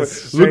fucking funny.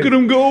 Look at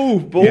him go,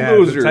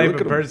 bulldozer. Yeah, the type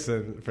of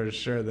person for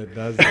sure that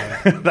does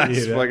that.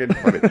 That's fucking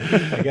funny.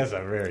 I guess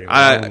I'm very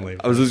lonely.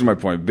 I was losing my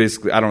point.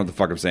 Basically, I don't know what the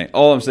fuck I'm saying.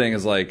 All I'm saying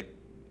is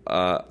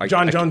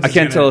John Jones. I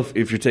can't tell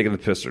if you're taking the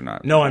piss or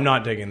not. No, I'm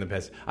not taking the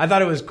piss. I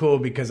thought it was cool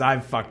because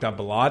I've fucked up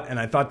a lot, and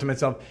I thought to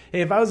myself,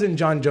 "Hey, if I was in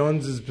John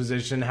Jones's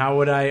position, how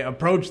would I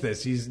approach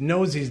this?" He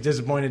knows he's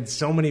disappointed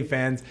so many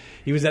fans.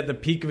 He was at the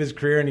peak of his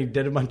career, and he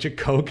did a bunch of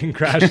coke and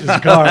crashed his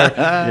car,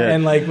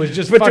 and was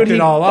just fucked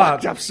it all up.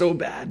 Fucked up so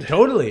bad.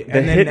 Totally.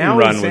 The hit and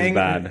run was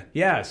bad.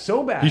 Yeah,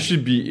 so bad. He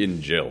should be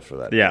in jail for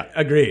that. Yeah,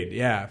 agreed.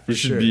 Yeah, for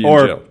sure. He should be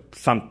in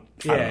jail.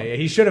 Yeah,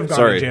 he should have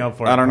gone to jail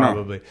for it. I don't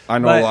probably. know. I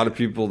know a lot of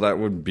people that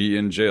would be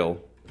in jail.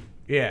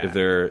 Yeah, if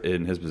they're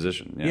in his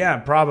position. Yeah,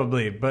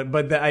 probably.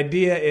 But the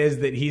idea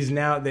is that he's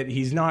not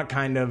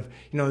kind of,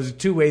 there's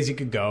two ways he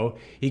could go.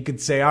 He could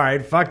say, all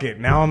right, fuck it.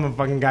 Now I'm a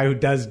fucking guy who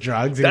does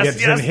drugs and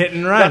gets some hit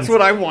and runs. That's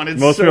what I wanted.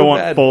 Most people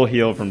want full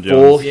heel from Jones.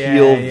 Full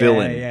heel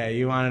villain. Yeah,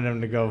 you wanted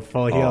him to go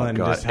full heel and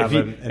just have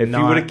if he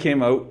would have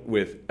came out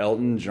with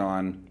Elton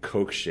John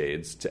Coke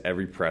shades to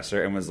every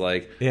presser and was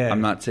like,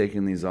 I'm not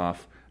taking these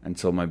off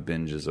until my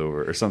binge is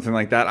over or something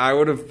like that, I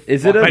would have.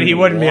 But he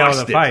wouldn't be able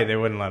to fight. They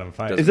wouldn't let him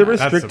fight. Is it a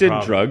restricted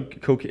drug?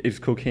 Is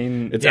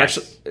cocaine? It's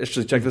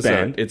actually check this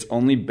out. It's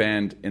only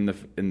banned in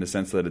the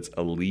sense that it's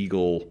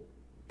illegal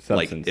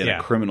substance. like in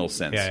a criminal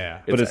sense.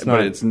 Yeah. But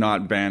it's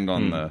not banned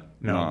on the.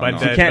 But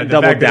you can't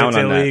double down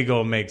on that.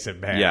 Illegal makes it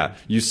banned. Yeah,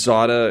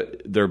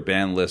 USADA, their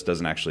ban list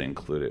doesn't actually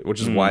include it,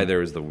 which is why there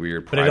was the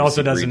weird. But it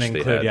also doesn't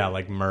include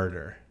like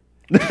murder.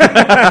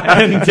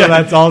 And so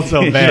that's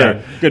also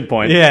banned. Sure. Good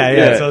point.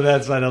 Yeah. So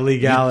that's not a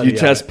legality. You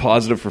test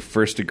positive for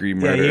first-degree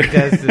murder. Yeah, you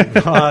tested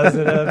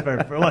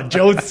positive for what?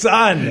 Joe's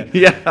son.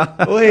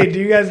 Yeah. Wait, do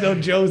you guys know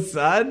Joe's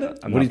son?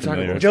 What are you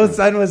talking about? Joe's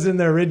son was in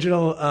the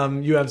original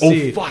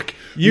UFC. Oh fuck!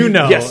 You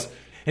know. Yes.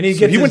 And he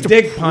gets his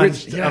dick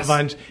punched a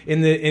bunch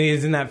and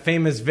he's in that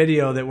famous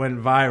video that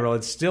went viral.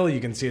 It's still, you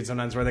can see it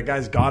sometimes, where the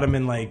guy's got him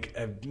in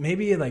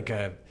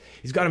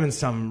he's got him in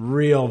some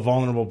real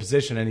vulnerable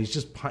position, and he's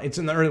just, it's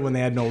in the early when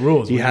they had no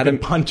rules. He had him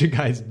punch a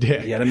guy's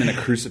dick. He had him in a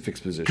crucifix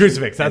position.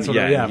 That's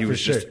what, he was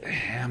sure. just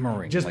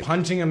hammering. Just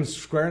punching him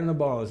square in the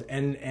balls.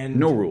 And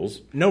no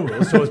rules. No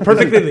rules. So it was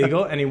perfectly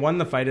legal, and he won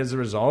the fight as a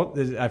result.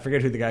 I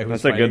forget who the guy who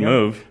was fighting him. That's a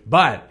good move.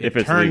 But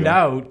it turned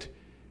out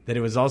that it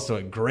was also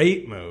a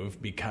great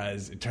move,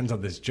 because it turns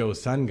out this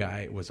Joe's son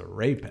guy was a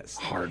rapist.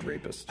 Hard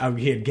rapist.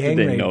 He had gang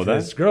raped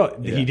this girl.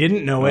 Yeah. He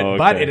didn't know it,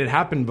 but it had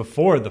happened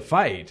before the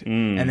fight.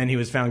 And then he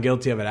was found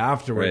guilty of it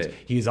afterwards. Right.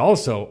 He's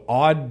also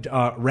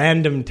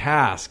Random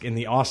Task in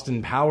the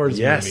Austin Powers movies.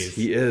 Yes,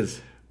 he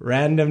is.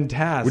 Random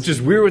Task. Which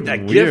is weird with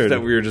that GIF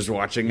that we were just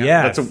watching.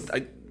 Yeah.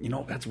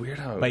 That's weird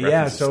how But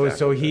yeah,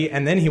 so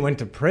he went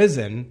to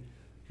prison,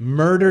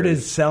 murdered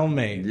his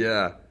cellmate.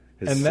 Yeah.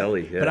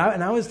 Celly, But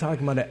I was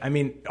talking about it. I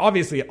mean,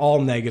 obviously,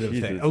 all negative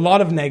things. A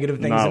lot of negative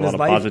things in his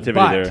life.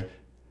 Positivity there.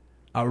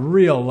 A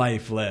real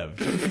life lived.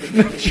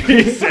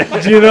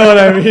 Jesus. Do you know what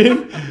I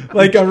mean?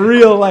 Like a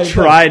real life.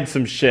 Tried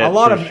some shit. A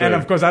lot of, and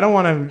of course, I don't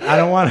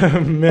want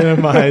to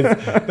minimize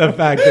the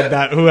fact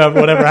that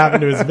whatever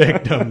happened to his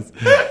victims,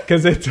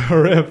 because it's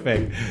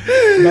horrific.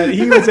 But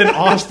he was in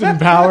Austin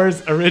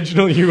Powers,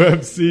 original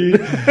UFC,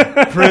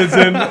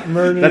 prison,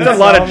 murder. That's a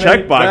lot of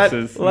check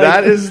boxes.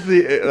 That is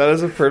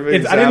a perfect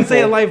example. I didn't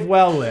say a life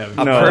well lived.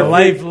 A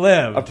life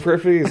lived. A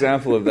perfect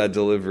example of that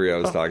delivery I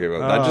was talking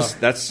about.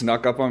 That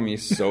snuck up on me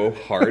so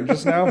hard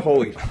just now.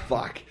 Holy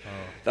fuck.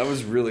 That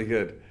was really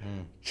good.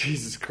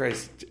 Jesus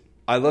Christ.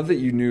 I love that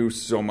you knew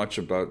so much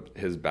about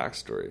his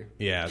backstory.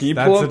 Yeah, that's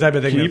the type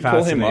of thing that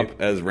fascinates. Can you pull him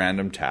up as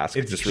Random Task?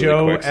 It's just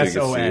Joe really quick so you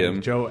S-O-N. can see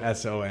him? Joe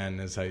S-O-N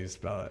is how you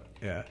spell it.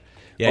 Yeah.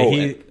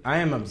 Yeah, I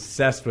am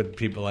obsessed with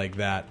people like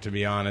that, to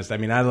be honest. I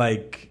mean, I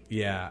like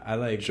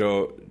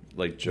Joe,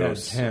 like Joe.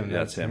 That's him.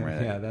 That's him,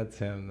 right? Yeah, that's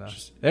him.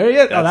 There he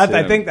is.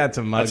 I think that's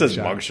a mugshot. That's his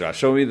mugshot.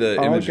 Show me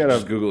the image.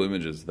 Just Google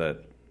images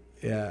that.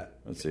 Yeah.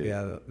 Let's see.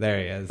 Yeah, there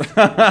he is.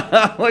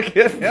 Look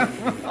at him.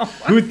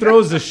 Who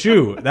throws a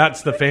shoe?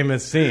 That's the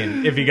famous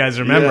scene. If you guys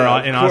remember,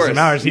 in Austin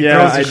Powers, he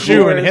throws a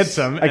shoe and hits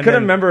him. I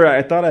couldn't remember.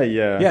 I thought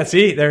Yeah,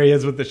 see, there he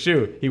is with the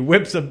shoe. He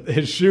whips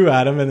his shoe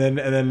at him, and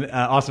then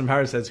Austin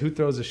Powers says, "Who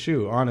throws a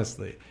shoe?"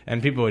 Honestly,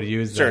 and people would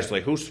use that.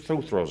 Seriously, who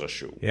throws a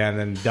shoe? Yeah,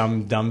 and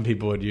then dumb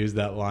people would use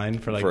that line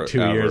for 2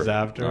 years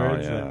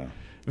afterwards. Oh, yeah.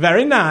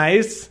 Very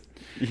nice.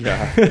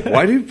 Yeah.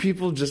 Why do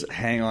people just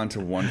hang on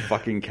to one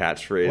fucking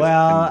catchphrase?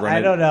 Well,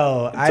 I don't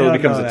know. Until it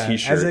becomes a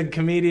T-shirt. As a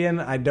comedian,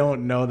 I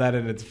don't know that,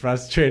 and it's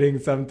frustrating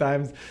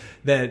sometimes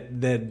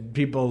that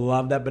people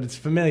love that. But it's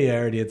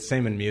familiarity. It's the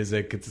same in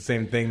music. It's the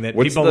same thing that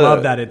people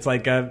love that. It's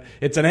like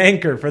it's an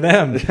anchor for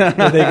them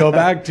that they go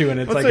back to, and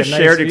it's like a nice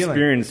shared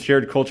experience,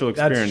 shared cultural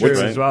experience. That's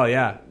true as well.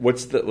 Yeah.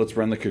 Let's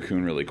run the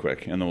Cocoon really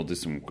quick, and then we'll do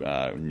some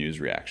news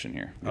reaction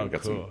here. We've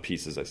got cool. some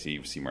pieces I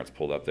see C-Mart's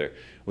pulled up there.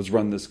 Let's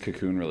run this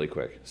Cocoon really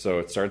quick. So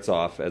it starts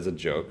off as a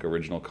joke,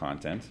 original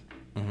content,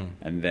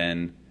 and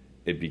then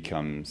it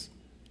becomes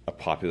a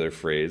popular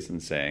phrase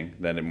and saying.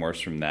 Then it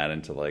morphs from that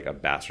into like a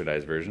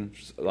bastardized version,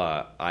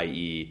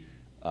 i.e.,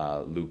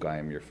 Luke, I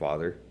am your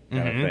father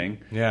kind of thing.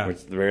 Yeah.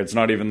 Where it's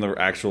not even the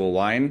actual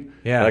line,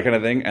 that kind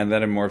of thing. And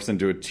then it morphs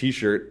into a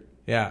T-shirt.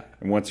 Yeah.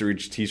 And once it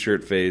reaches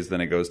T-shirt phase,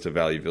 then it goes to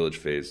Value Village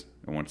phase.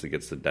 And once it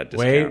gets to that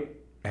discount. Wait.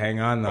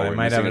 Hang on, though. I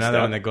might have another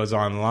one that goes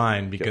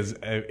online because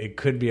it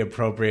could be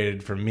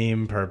appropriated for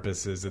meme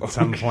purposes at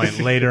some point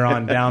later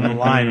on down the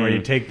line, where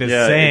you take this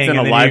saying it's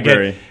in a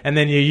library. and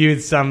then you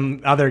use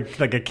some other,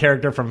 like a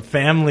character from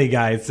Family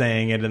Guy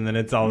saying it, and then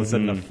it's all of a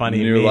sudden a funny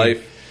new meme.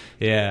 life.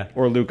 Yeah.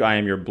 Or Luke, I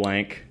am your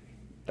blank.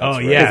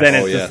 That's yeah. Because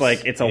then it's just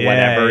like it's a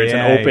whatever. It's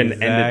an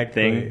open-ended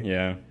thing.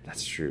 Yeah.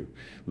 That's true.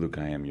 Luke,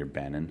 I am your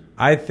Bannon.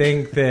 I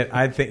think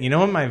you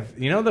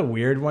know the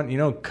weird one,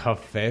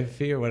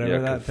 Covfefe or whatever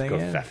that thing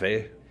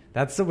is.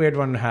 That's the weird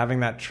one,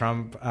 having that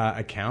Trump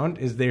account,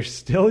 is they're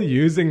still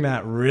using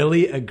that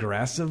really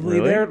aggressively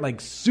there, like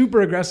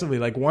super aggressively.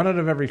 Like 1 out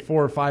of every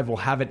 4 or 5 will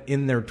have it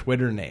in their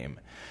Twitter name.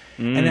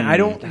 And I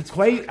don't But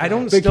still can't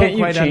quite you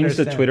change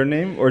understand. the Twitter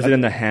name, or is it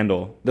in the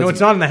handle? No, it's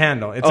not in the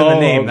handle. It's in the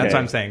name. That's what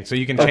I'm saying. So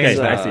you can change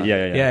that. I see.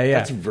 Yeah.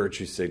 That's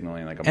virtue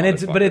signaling, like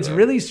a but it's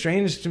really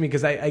strange to me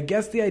because I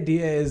guess the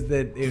idea is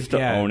that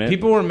own it.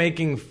 People were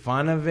making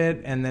fun of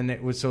it, and then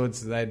it's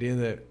the idea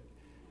that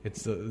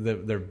it's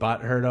their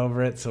butt hurt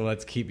over it, so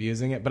let's keep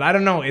using it. But I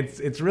don't know.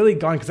 It's really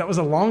gone because that was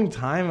a long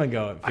time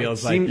ago. It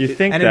feels like you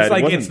think, and that it's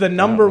like it's the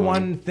number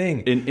one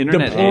thing in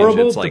internet age,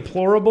 it's like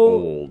deplorable,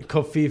 old.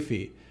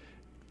 Kofifi.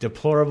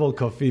 Deplorable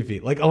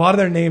Kofifi. Like a lot of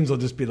their names will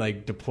just be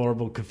like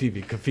Deplorable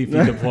Kofifi,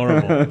 Kofifi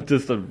Deplorable.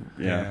 Just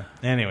yeah.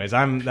 Anyways,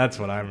 that's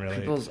what I'm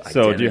really.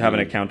 So do you have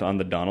an account on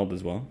the Donald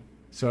as well?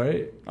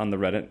 Sorry? On the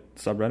Reddit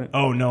subreddit?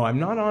 Oh, no, I'm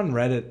not on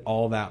Reddit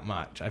all that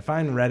much. I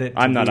find Reddit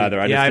I'm not either.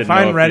 I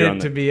find Reddit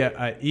to be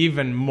a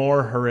even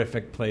more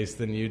horrific place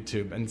than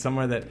YouTube and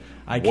somewhere that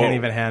I can't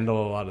even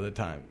handle a lot of the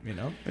time, you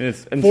know?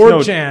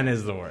 4chan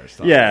is the worst.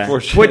 Yeah.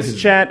 Twitch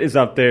chat is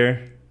up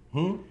there.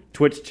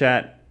 Twitch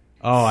chat.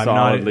 Oh, I'm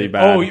solidly not.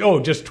 bad.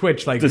 Oh, just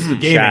Twitch, like just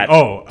gaming. Chat.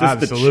 Oh,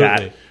 just absolutely. The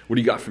chat. What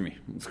do you got for me?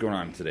 What's going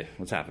on today?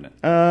 What's happening?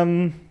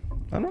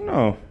 I don't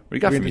know. What do you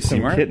got for me,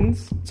 Seymour?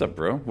 Kittens? What's up,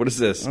 bro? What is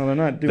this? Oh, they're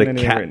not doing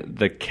anything.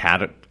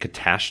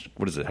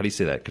 What is it? How do you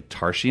say that?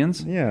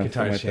 Catarsians? Yeah.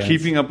 Catarsians.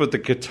 Keeping up with the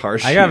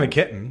Catarsians. I have a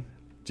kitten.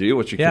 Do you?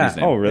 What's your kitten's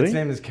name? Oh, really? Its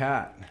name is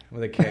Cat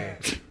with a K.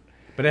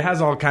 But it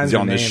has all kinds is he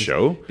of on names. This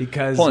show?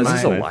 Because hold on,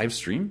 is this a live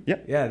stream?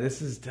 Yep. Yeah,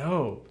 this is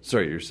dope.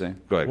 Sorry, you were saying?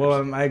 Go ahead.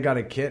 Well, I got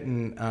a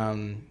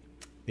kitten.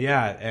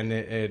 Yeah, and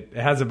it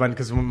has a bunch,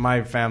 because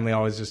my family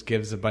always just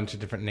gives a bunch of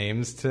different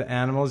names to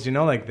animals, you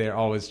know, like they're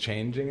always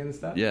changing and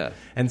stuff. Yeah.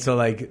 And so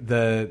like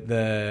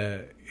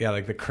the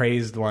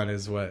crazed one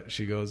is what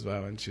she goes by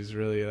when she's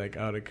really like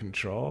out of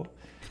control,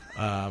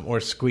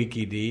 or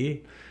Squeaky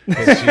D,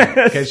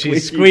 because she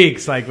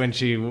squeaks like when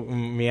she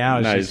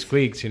meows. Nice. She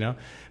squeaks, you know.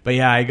 But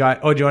yeah, I got.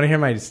 Oh, do you want to hear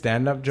my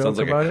stand-up joke? Sounds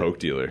like about a Coke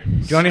dealer. Do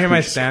you want to hear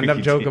my stand-up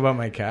joke about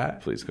my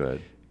cat? Please go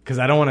ahead. Because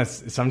I don't want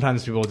to.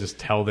 Sometimes people just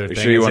tell their thing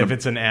sure as if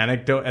it's an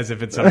anecdote, as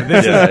if it's something.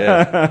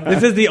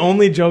 This is the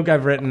only joke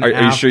I've written. Are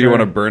you sure you want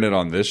to burn it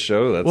on this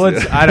show?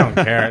 I don't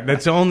care.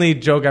 That's the only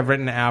joke I've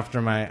written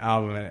after my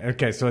album.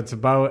 Okay, so it's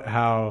about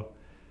how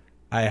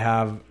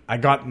I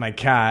got my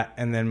cat,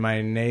 and then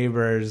my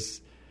neighbors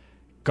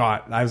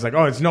I was like,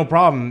 oh, it's no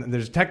problem.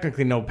 There's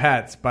technically no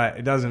pets, but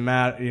it doesn't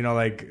matter. You know,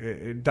 like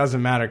it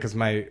doesn't matter because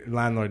my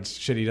landlord's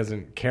shit. He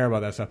doesn't care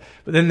about that stuff.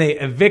 But then they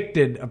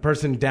evicted a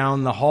person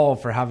down the hall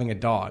for having a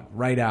dog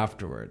right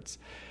afterwards.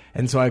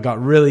 And so I got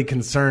really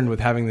concerned with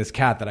having this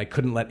cat that I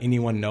couldn't let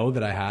anyone know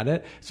that I had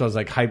it. So I was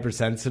like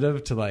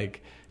hypersensitive to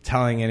like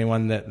telling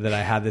anyone that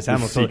I had this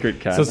animal.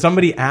 Secret cat. So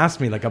somebody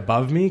asked me like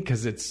above me,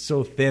 because it's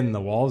so thin,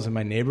 the walls, and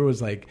my neighbor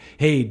was like,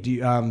 hey, do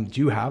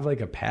you have like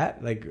a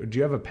pet? Like, do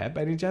you have a pet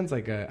by any chance?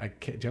 Like do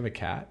you have a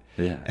cat?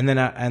 Yeah. And then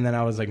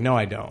I was like, no,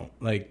 I don't.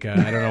 Like,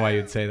 I don't know why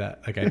you'd say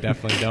that. Like, I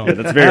definitely don't. Yeah,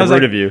 that's very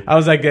rude of you. I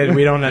was like,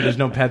 we don't have, there's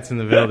no pets in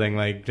the building.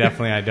 Like,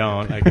 definitely I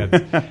don't. Like,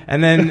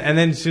 and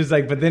then she was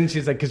like,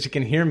 because she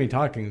can hear me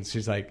talking.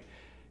 She's like,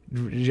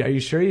 are you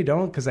sure you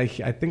don't? Because I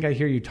think I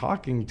hear you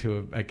talking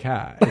to a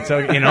cat. And so,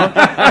 you know,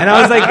 and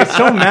I was like,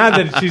 so mad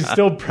that she's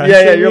still pressing.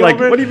 Yeah. You're like,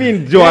 what do you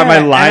mean? Am I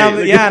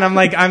lying? And I'm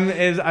like,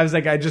 I was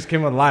like, I just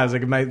came with a lie. I was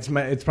like,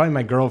 it's probably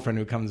my girlfriend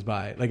who comes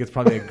by. Like, it's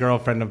probably a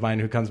girlfriend of mine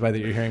who comes by that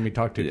you're hearing me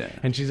talk to. Yeah.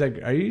 And she's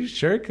like, are you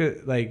sure?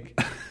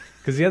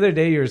 Because the other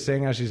day you were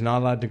saying how she's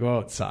not allowed to go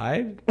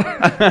outside.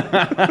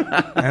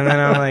 And then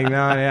I'm like,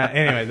 no, yeah.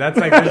 Anyway, that's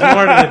like, there's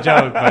more to the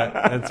joke, but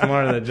that's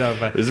more to the joke.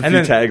 But there's a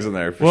few tags in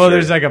there.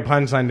 There's like a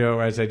punchline to it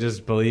where I say,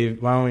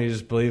 why don't we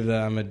just believe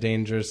that I'm a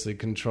dangerously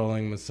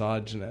controlling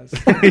misogynist?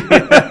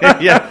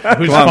 Yeah.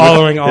 Who's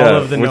following all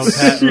of the no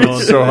pet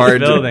rules. So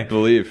hard building. to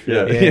believe.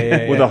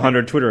 Yeah. With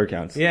 100 Twitter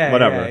accounts. Yeah.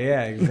 Whatever.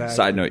 Yeah, exactly.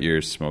 Side note,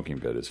 your smoking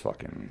bit is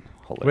fucking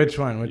hilarious. Which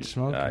one? Which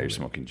smoking? Your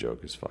smoking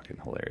joke is fucking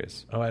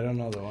hilarious. Oh, I don't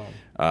know the one.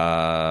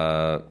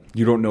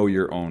 You don't know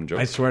your own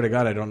joke. I swear to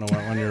God, I don't know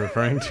what one you're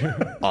referring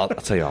to. I'll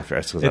tell you after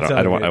because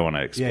I want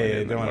to explain. Yeah,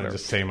 I don't want to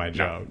just say my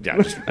joke.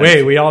 No,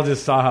 wait, we all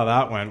just saw how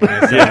that went when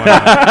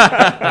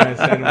I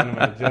said one of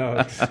my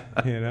jokes.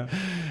 You know.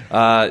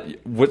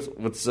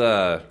 What's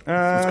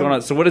going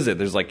on? So what is it?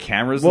 There's like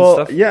cameras and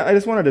stuff. Yeah, I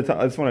just wanted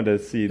to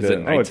see the. Is it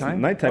nighttime?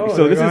 It's nighttime. Oh,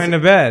 so this going to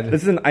bed.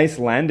 This is an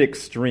Icelandic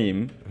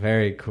stream.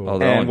 Very cool.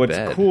 Oh, and what's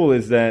cool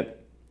is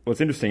that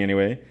what's interesting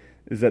anyway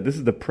is that this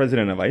is the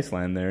president of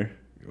Iceland there.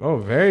 Oh,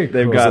 very cool.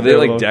 They've got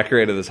they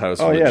decorated this house.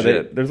 Oh yeah,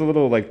 there's a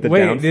little like the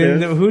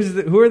downstairs.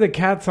 Who are the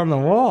cats on the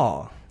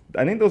wall?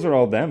 I think those are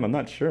all them. I'm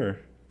not sure.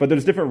 But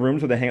there's different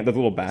rooms where they hang out. There's a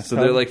little bathtub. So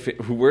they're like,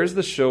 where's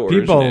the show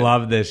originate? People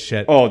love this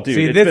shit. Oh,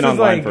 dude, it's been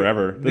online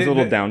forever. There's a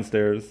little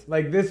downstairs.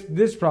 Like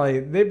they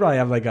probably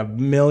have like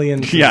 1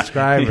 million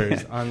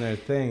subscribers on their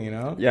thing, you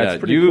know? Yeah, it's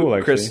pretty cool,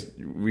 actually. Chris,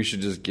 we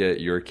should just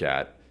get your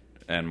cat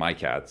and my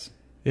cats.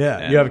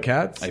 Yeah, you have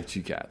cats? I have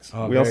 2 cats.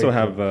 Oh, we also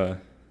have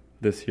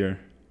this here.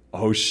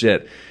 Oh,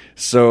 shit.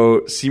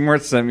 So Seymour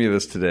sent me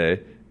this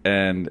today,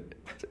 and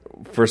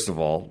first of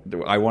all,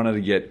 I wanted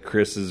to get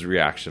Chris's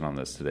reaction on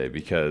this today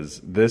because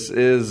this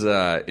is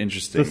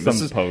interesting.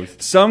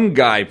 Some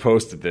guy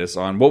posted this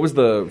on, what was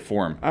the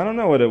forum? I don't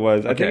know what it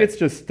was. I think it's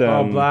just...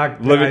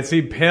 black. I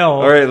see pill.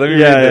 All right, let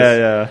me read this.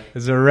 Yeah.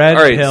 There's a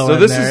red pill so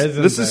this there,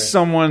 this is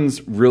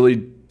someone's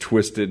really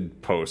twisted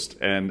post,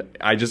 and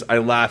I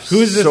laughed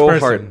Who's so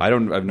this person? hard. I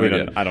have no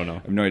idea. I don't know.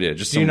 I have no idea.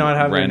 Just Do you not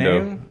have their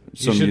name?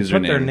 You should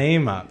put their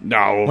name up.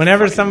 No.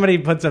 Whenever somebody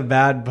puts a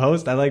bad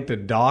post, I like to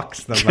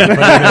dox them.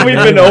 We've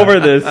been over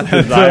this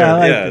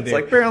desire. It's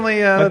like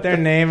apparently put their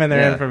name and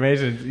their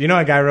information. You know,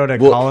 a guy wrote a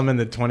column in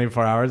the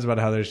 24 Hours about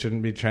how there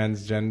shouldn't be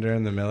transgender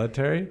in the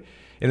military.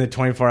 in the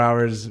 24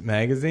 Hours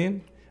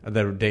magazine,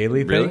 the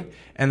daily Really? thing.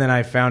 And then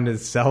I found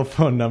his cell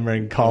phone number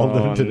and called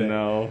him today.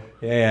 No.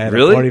 Yeah, I had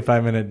Really? a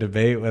 45-minute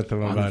debate with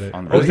him about it.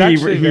 Oh, he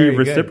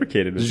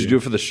reciprocated with Did you do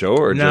it for the show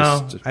or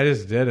No, just? I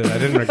just did it. I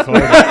didn't record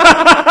it.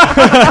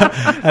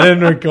 I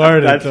didn't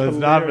record it, That's so it's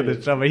not for the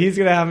hilarious. show. But he's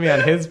gonna have me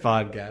on his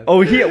podcast.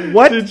 Oh,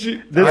 what?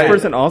 This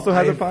person also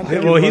has a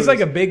podcast? Well, he's like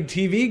a big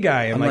TV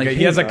guy, and I'm like,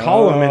 he has a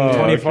column in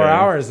 24 okay.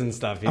 hours and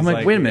stuff. He's I'm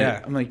like, wait a minute.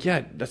 yeah. I'm like,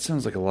 yeah, that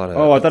sounds like a lot of.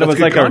 Oh, I thought it was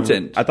good like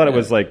content. I thought it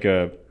was like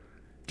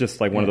just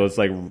like one of those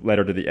like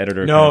letter to the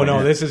editor. No, kind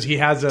of no. He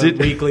has a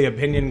weekly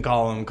opinion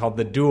column called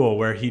The Duel,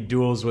 where he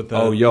duels with the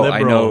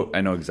liberal.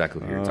 I know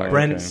exactly what you're talking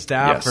Brent about.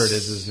 Stafford Yes.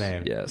 is his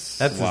name. Yes.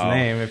 That's Wow. his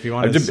name. If you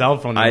want I've his deb- cell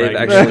phone number, I've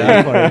I can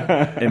get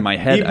that for you. In my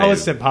head, He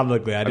posts it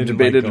publicly. I I've didn't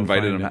debated go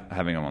invited find him, it.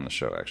 having him on the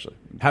show. Actually,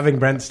 Having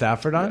Brent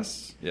Stafford on?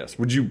 yes.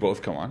 Would you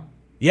both come on?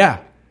 Yeah.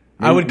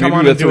 I would come Maybe on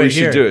and that's do what it we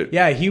should here. do it.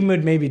 Yeah, he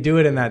would maybe do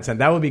it in that sense.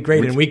 That would be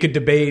great, and we could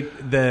debate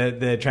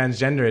the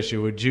transgender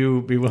issue. Would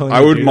you be willing?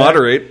 I to would do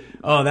moderate. That?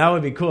 Oh, that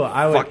would be cool.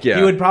 I would. Fuck yeah.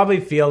 He would probably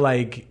feel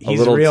like he's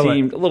a little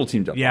real.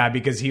 teamed up. Yeah,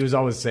 because he was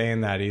always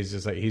saying that he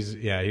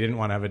didn't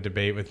want to have a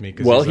debate with me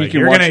because Well, he he can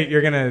you're watch-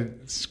 gonna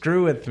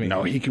screw with me.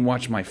 No, he can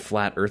watch my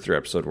Flat Earther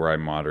episode where I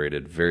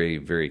moderated very,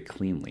 very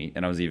cleanly,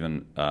 and I was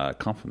even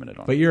complimented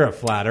on. But you're a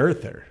flat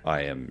earther.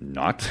 I am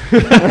not.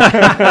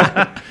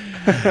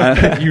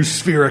 You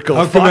spherical.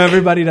 How come fuck.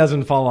 everybody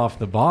doesn't fall off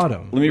the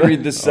bottom? Let me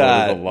read this.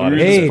 there's a lot let me of- read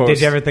Hey, this post.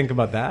 did you ever think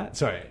about that?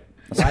 Sorry.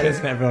 Why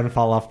doesn't everyone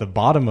fall off the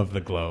bottom of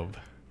the globe?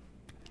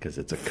 Because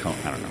it's a cone.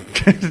 I don't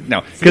know.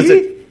 No, because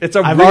See? it's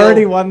a. I've real-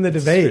 already won the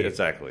debate.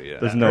 Exactly. Yeah.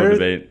 There's no Earth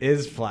debate.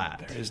 is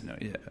flat. There's no.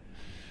 Yeah.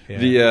 Yeah.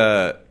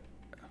 The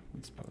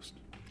let's post.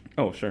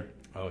 Oh, sure.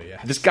 Oh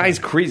yeah. This guy's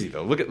crazy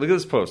though. Look at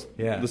this post.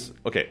 Yeah.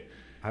 Okay.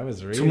 I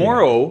was reading.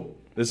 Tomorrow,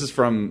 this is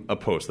from a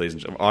post, ladies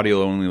and gentlemen.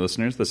 Audio only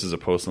listeners, this is a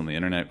post on the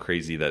internet,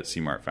 crazy that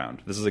CMart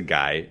found. This is a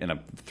guy in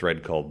a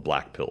thread called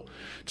Black Pill.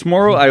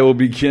 Tomorrow, I will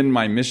begin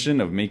my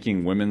mission of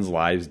making women's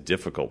lives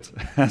difficult.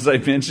 As I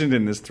mentioned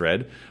in this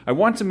thread, I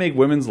want to make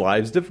women's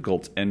lives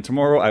difficult, and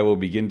tomorrow I will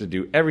begin to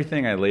do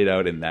everything I laid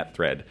out in that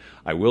thread.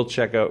 I will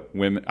check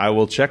women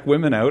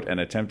out and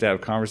attempt to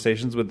have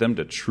conversations with them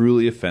to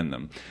truly offend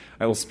them.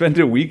 I will spend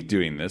a week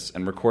doing this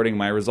and recording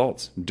my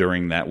results.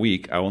 During that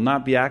week, I will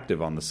not be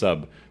active on the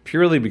sub,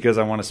 purely because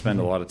I want to spend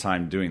a lot of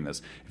time doing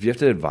this. If you have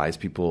to advise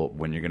people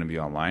when you're going to be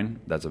online,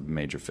 that's a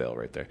major fail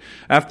right there.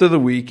 After the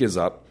week is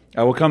up,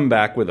 I will come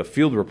back with a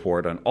field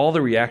report on all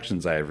the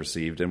reactions I have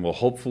received and will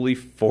hopefully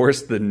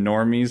force the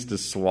normies to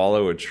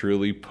swallow a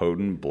truly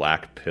potent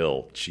black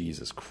pill.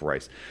 Jesus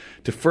Christ.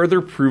 To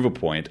further prove a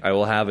point, I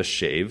will have a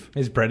shave.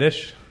 He's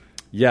British.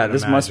 Yeah,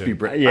 this must be imagine.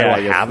 British. Yeah, I I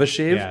will guess- have a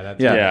shave? Yeah,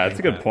 Yeah, that's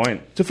a good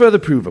point. To further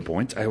prove a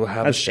point, I will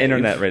have That's a shave.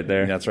 internet right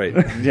there. That's right.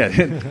 Yeah,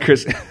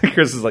 Chris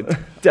is like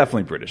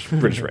definitely British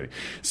ready.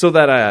 So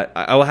that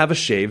I will have a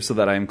shave so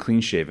that I am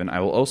clean shaven. I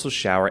will also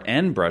shower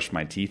and brush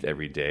my teeth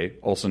every day,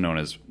 also known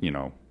as,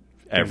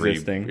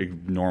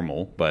 Existing.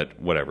 normal, but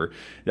whatever.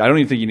 I don't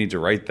even think you need to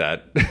write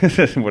that.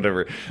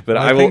 Whatever. But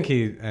I think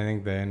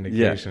the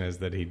indication is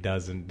that he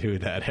doesn't do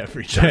that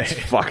every day. That's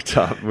fucked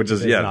up. Which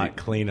is Does not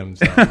clean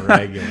himself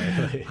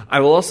regularly. I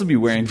will also be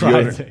wearing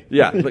Surprising. deodorant.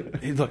 Yeah,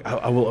 look.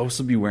 I will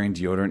also be wearing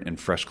deodorant and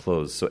fresh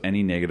clothes, so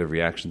any negative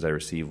reactions I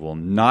receive will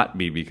not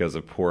be because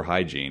of poor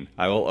hygiene.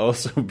 I will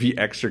also be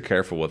extra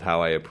careful with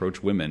how I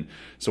approach women,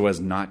 so as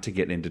not to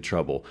get into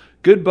trouble.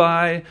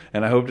 Goodbye,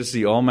 and I hope to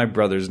see all my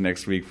brothers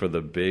next week for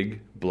the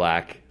big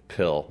black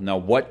pill. Now,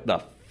 what the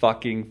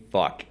fucking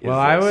fuck is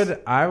this?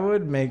 I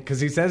would make, because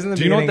he says in the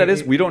Do you know beginning. what that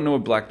is? We don't know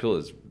what black pill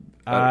is.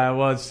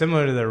 Well, it's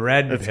similar to the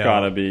red It's pill.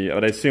 gotta be.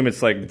 But I assume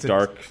it's like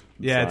dark.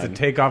 Yeah, side. it's a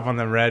takeoff on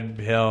the red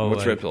pill. What's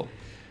like- red pill?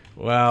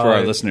 Well, For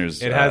our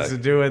listeners, it has to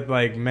do with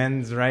like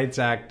men's rights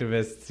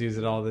activists use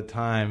it all the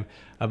time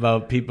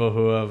about people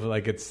who have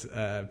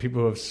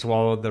people who have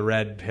swallowed the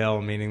red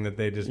pill, meaning that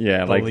they just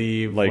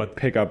believe like what.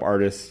 pickup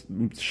artist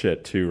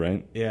shit too,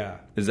 right? Yeah,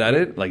 Is that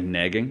it? Like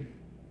nagging?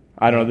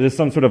 I don't know. There's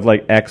some sort of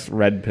like X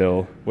red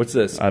pill. What's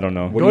this? I don't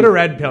know. go to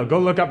red pill. Go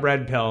look up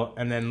red pill,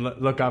 and then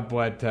look up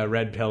what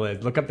red pill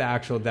is. Look up the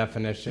actual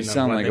definition. You of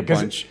sound what like a 'cause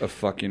bunch of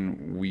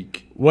fucking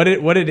weak. What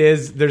it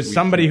is. There's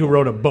somebody who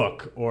wrote a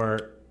book,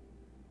 or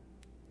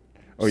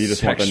Or you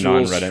just want the sexual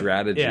non-Reddit.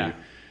 strategy. yeah.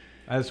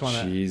 I just want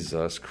to.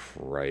 Jesus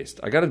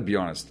Christ! I got to be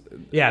honest.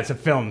 Yeah, it's a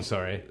film.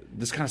 Sorry.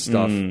 This kind of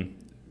stuff,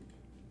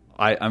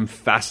 I'm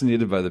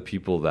fascinated by the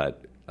people that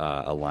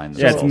align Yeah,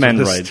 themselves it's men's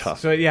with this rights. stuff.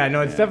 So yeah,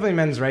 no, it's definitely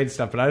men's rights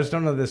stuff, but I just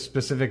don't know the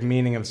specific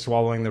meaning of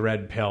swallowing the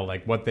red pill,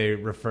 like what they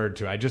referred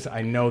to.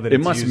 I know that It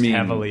it's must used mean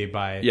heavily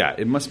by. Yeah,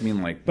 it must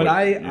mean like. But what-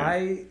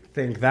 I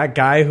think that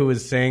guy who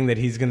was saying that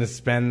he's going to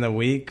spend the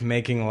week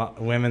making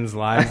women's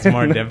lives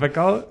more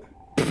difficult,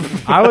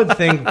 I would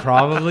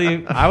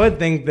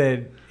think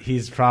that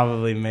he's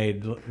probably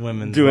made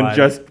women's doing lives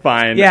just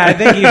fine. Yeah, I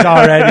think he's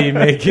already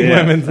making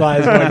women's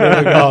lives more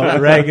difficult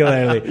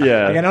regularly.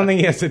 Yeah, like, I don't think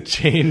he has to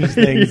change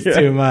things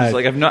too much. It's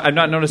like I've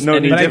not noticed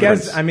any but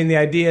difference. I guess the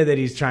idea that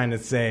he's trying to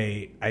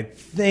say, I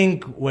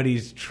think what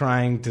he's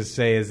trying to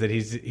say is that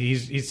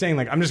he's saying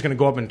like, I'm just going to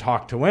go up and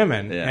talk to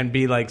women and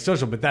be like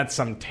social, but that's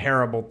some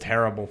terrible,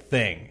 terrible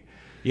thing.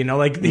 You know,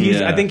 like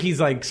I think he's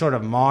like sort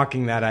of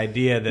mocking that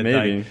idea that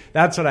like,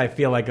 that's what I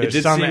feel like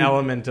there's some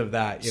element of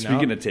that. You know,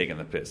 speaking of taking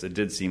the piss, it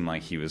did seem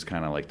like he was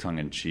kind of like tongue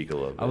in cheek a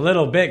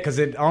little bit because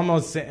it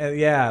almost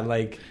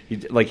like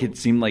it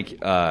seemed like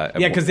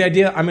because the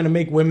idea I'm going to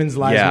make women's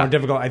lives more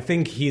difficult. I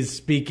think he's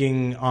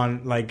speaking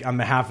on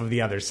behalf of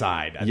the other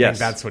side. I think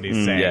that's what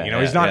he's saying. You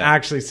know, he's not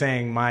actually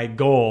saying my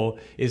goal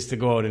is to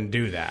go out and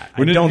do that.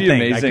 Wouldn't I don't it be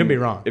think amazing I could be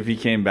wrong. If he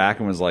came back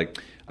and was like,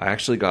 I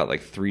actually got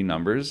like 3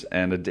 numbers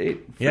and a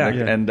date.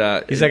 And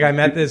he's like, I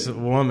met this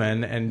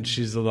woman and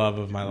she's the love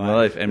of my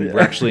life. And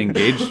we're actually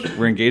engaged.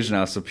 We're engaged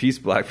now. So peace,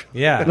 Black.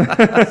 Yeah.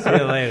 See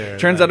you later.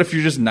 Turns out if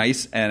you're just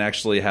nice and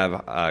actually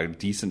have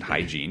decent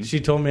hygiene. She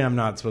told me I'm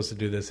not supposed to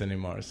do this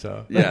anymore.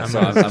 So yeah, I'm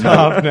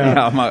up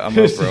now. I'm up,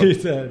 bro. She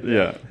said.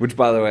 Yeah. Which,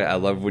 by the way, I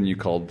love when you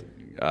called.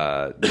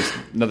 Just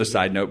another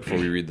side note before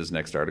we read this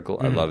next article.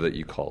 I love that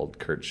you called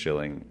Curt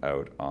Schilling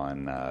out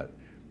on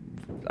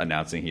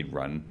announcing he'd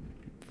run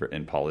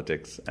in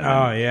politics and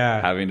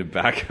having to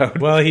back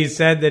out. Well, he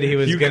said that he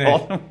was he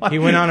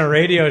went on a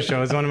radio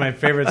show. It's one of my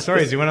favorite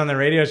stories. He went on the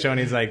radio show and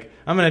he's like,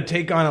 I'm going to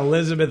take on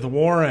Elizabeth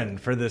Warren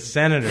for the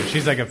senator.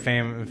 She's like a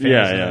famous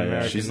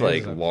American she's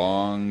like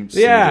long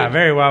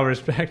very well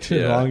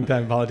respected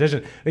long-time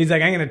politician. But he's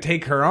like, I'm going to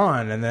take her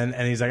on, and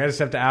he's like, I just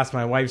have to ask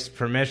my wife's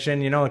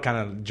permission, you know, kind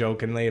of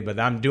jokingly, but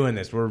I'm doing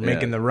this. We're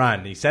making the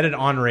run. He said it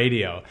on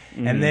radio,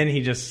 and then he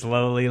just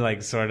slowly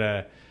like sort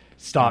of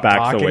stop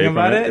talking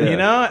about it, you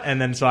know?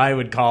 And then so I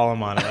would call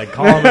him on it. Like,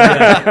 call him and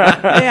be like,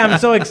 hey, I'm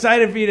so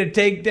excited for you to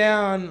take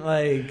down,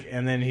 like,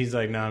 and then he's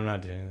like, no, I'm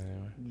not doing that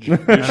anymore. Your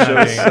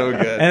show's so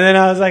good. And then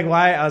I was like,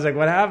 why? I was like,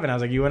 what happened? I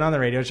was like, you went on the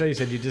radio show. You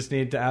said you just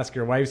need to ask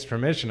your wife's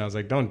permission. I was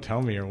like, don't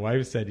tell me your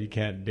wife said you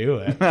can't do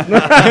it.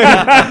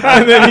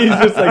 And then he's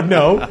just like,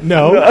 no.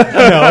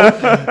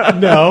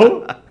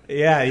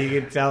 Yeah, you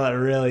could tell it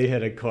really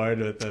hit a chord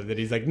with him. That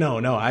he's like, no,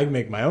 I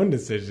make my own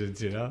decisions,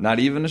 you know? Not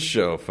even a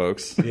show,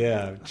 folks.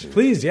 Yeah.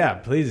 Please.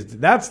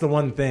 That's the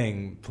one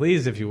thing.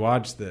 Please, if you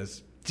watch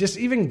this, just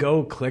even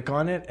go click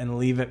on it and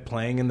leave it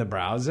playing in the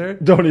browser.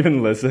 Don't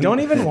even listen.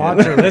 Don't even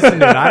watch or listen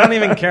to it. I don't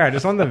even care. I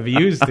just want the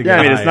views to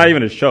get it's not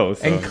even a show.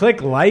 So. And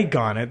click like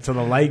on it so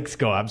the likes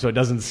go up, so it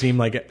doesn't seem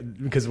like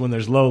it, because when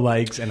there's low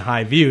likes and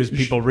high views,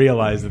 people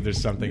realize that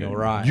there's something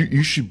awry.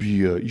 You should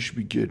be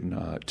getting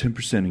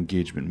 10%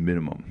 engagement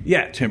minimum.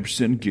 Yeah,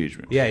 10%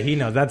 engagement. Yeah, he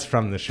knows that's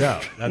from the show.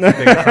 That's a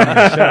big from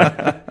the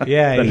show.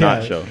 Yeah, the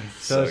not show.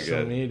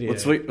 Social media.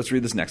 Let's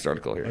read this next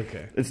article here.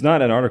 Okay, it's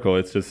not an article.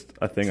 It's just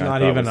a thing. It's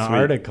not even an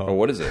article. Oh,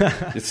 what is it?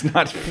 It's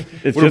not.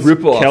 It's just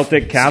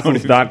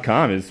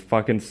CelticCastles.com is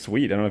fucking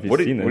sweet. I don't know if you've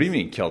seen this. What do you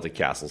mean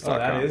CelticCastles.com? Oh,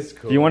 that is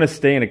cool. If you want to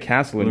stay in a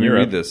castle in Europe.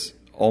 Read this.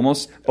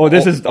 Almost.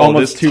 This is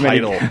almost too many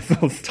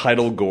castles.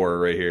 Title gore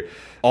right here.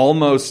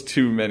 Almost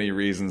too many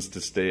reasons to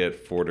stay at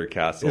Forder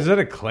Castle. Is it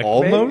a clickbait?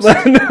 Almost?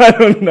 I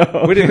don't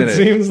know. Wait a minute. It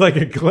seems like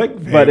a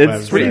clickbait. But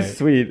it's pretty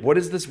sweet. What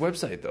is this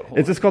website, though?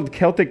 It's just called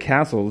Celtic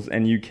Castles,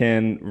 and you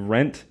can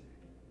rent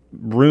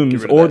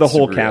rooms or the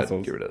whole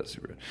castles. Get rid of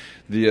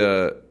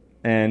that.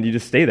 And you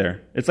just stay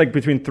there. It's like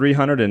between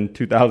 $300 and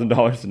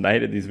 $2,000 a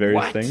night at these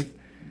various things.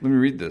 Let me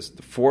read this.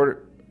 The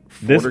Forder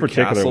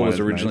Castle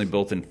was originally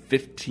built in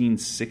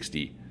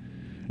 1560.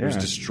 It was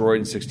destroyed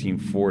in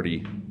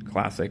 1640.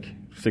 Classic.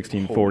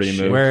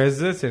 1640 move. Where is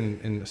this?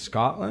 In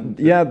Scotland?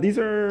 Yeah, this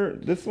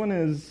one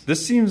is...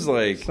 This seems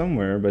like...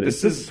 somewhere, but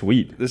it's just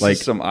sweet. This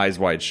is some eyes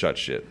wide shut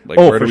shit. Like,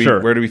 where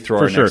do we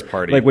throw our next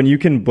party? Like when you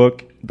can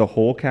book the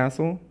whole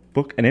castle...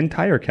 Book an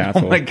entire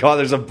castle. Oh my god,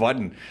 there's a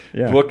button.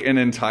 Yeah. Book an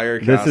entire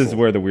castle. This is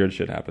where the weird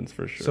shit happens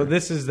for sure. So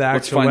this is the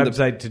actual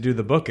website to do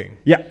the booking.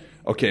 Yeah.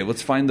 Okay,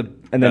 let's find the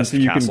and then so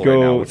you can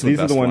go. These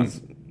are the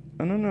ones.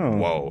 I don't know.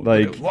 Whoa.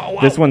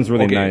 Like this one's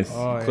really nice.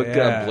 Oh, click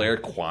Blair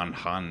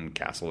Quanhan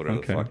Castle,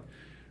 whatever the fuck.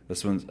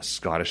 This one's a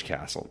Scottish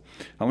castle.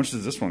 How much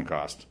does this one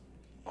cost?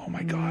 Oh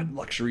my god,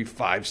 luxury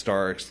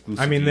 5-star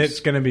exclusive. I mean, it's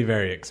going to be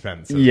very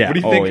expensive. Yeah. What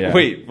do you think? Yeah.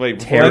 Wait.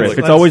 Tariff.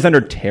 It's always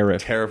under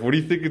tariff. Tariff. What do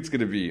you think it's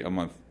going to be a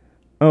month?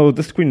 Oh,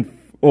 this queen.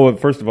 Oh,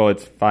 first of all,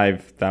 it's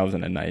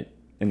 $5,000 a night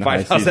in the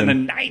high season. $5,000 a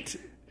night.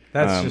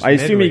 That's just I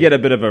assume you get a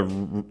bit of a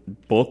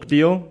bulk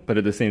deal, but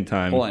at the same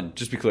time, hold on.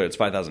 Just be clear, it's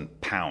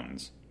 5,000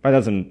 pounds.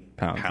 5,000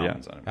 pounds.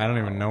 Yeah. I don't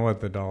even know what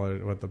the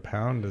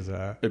pound is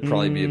at. It'd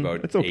probably be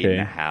about it's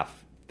okay.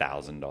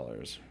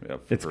 $8,500. Yeah,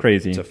 it's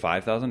crazy. To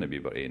 5,000, it'd be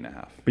about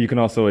 8,500. But you can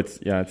also, it's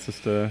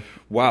just a.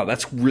 Wow,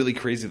 that's really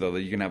crazy though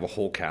that you can have a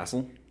whole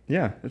castle.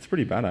 Yeah, it's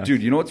pretty badass,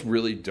 dude. You know what's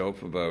really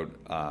dope about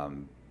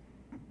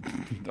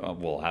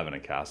having a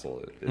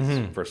castle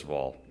is first of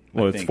all,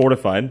 Well, it's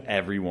fortified.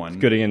 Everyone.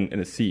 It's good in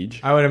a siege.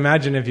 I would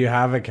imagine if you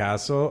have a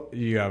castle,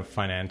 you have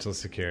financial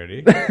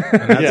security. And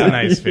that's a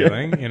nice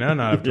feeling, not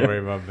have to worry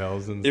about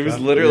bills and stuff. It was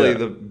literally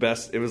the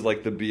best. It was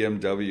like the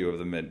BMW of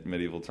the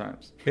medieval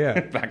times. Yeah.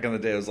 Back in the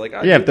day, it was like...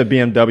 if the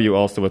BMW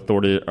also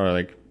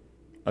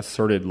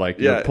asserted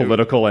your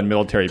political and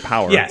military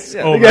power. Yes,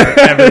 over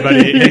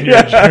everybody in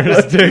your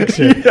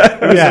jurisdiction.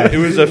 It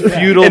was a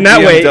feudal in that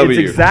BMW. way, it's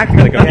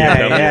exactly like a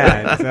BMW.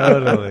 Yeah,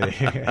 totally.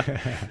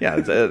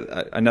 It's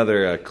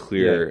another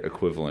clear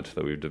equivalent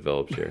that we've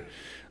developed here.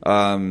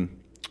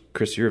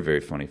 Chris, you're a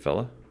very funny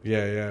fella.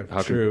 Yeah,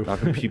 true. How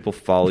can people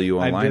follow you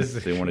online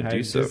if they want to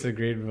do so? I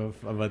disagreed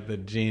about the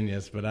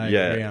genius, but I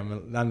agree.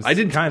 I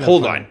didn't.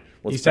 Hold on.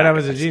 You said I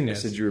was a genius.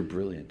 I said you were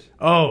brilliant.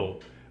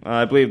 Oh.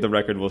 I believe the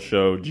record will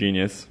show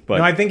genius. But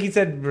no, I think he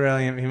said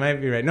brilliant. He might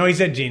be right. No, he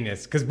said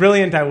genius. Because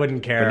brilliant, I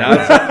wouldn't care.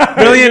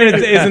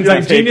 Brilliant isn't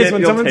like genius.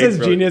 When someone says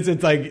genius,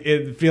 it's like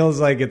it feels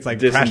like it's like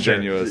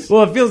disingenuous. Pressure.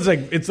 Well, it feels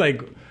like it's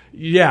like.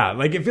 Yeah,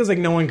 it feels like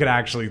no one could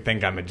actually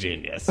think I'm a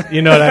genius.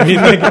 You know what I mean?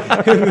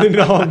 In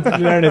all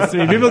fairness,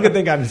 people could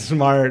think I'm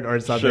smart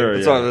or something.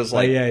 Sure, so I was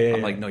like,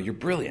 I'm like, no, you're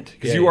brilliant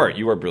because you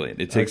are brilliant.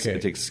 It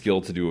takes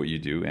skill to do what you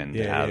do and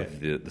to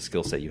have the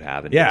skill set you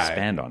have and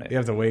expand on it. You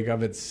have to wake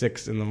up at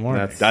 6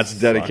 a.m. That's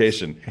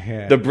dedication.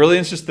 The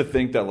brilliance just to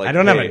think that I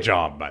don't have a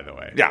job, by the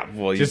way. Yeah,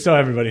 well, just so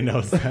everybody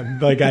knows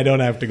that I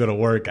don't have to go to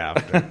work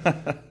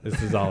after.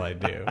 This is all I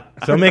do.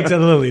 So it makes it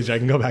a little easier. I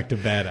can go back to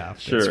bed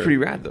after. Sure. It's pretty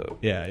rad though.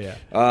 Yeah.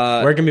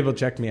 Where can people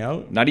check me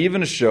out? Not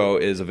Even a Show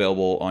is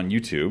available on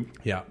YouTube.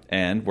 Yeah.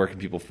 And where can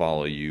people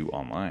follow you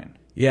online?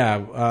 Yeah,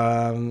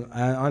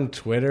 on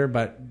Twitter,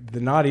 but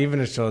the Not Even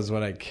a Show is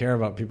what I care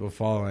about people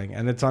following.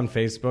 And it's on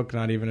Facebook,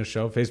 Not Even a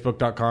Show,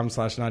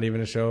 facebook.com/Not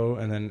Even a Show,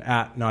 and then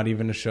at Not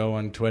Even a Show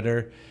on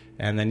Twitter.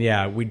 And then,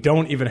 we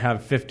don't even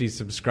have 50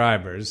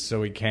 subscribers,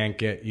 so we can't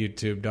get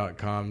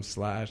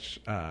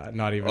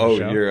youtube.com/Not Even a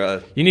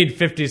Show. You need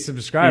 50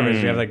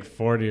 subscribers. You have like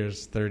 40 or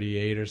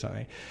 38 or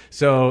something.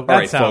 So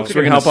that's how folks,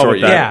 we're going to help out with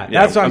that.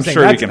 Yeah, that's what I'm saying.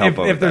 Sure we can help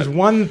out if there's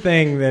one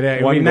thing that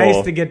it would be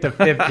nice to get to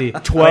 50.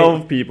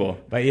 12 people.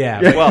 But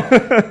yeah.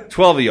 Well,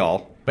 12 of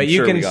y'all. But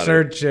you can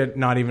search it,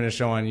 Not Even a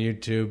Show on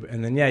YouTube.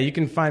 And then, you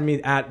can find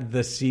me at the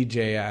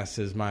CJS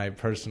is my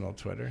personal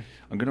Twitter.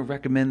 I'm going to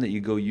recommend that you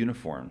go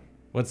uniform.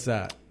 What's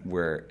that?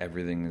 Where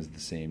everything is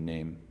the same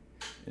name.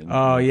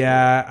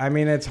 Yeah. I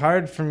mean, it's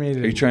hard for me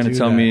to. Are you trying to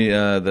tell me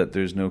that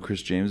there's no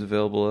Chris James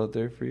available out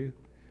there for you?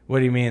 What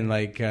do you mean,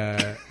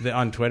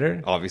 on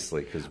Twitter?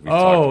 Obviously, because we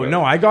talked about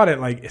no, I got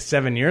it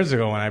 7 years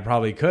ago when I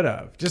probably could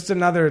have. Just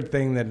another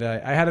thing that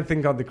I had a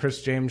thing called the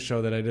Chris James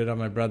Show that I did on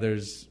my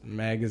brother's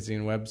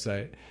magazine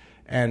website,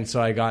 and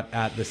so I got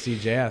at the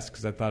CJS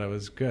because I thought it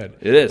was good.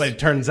 It is, but it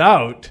turns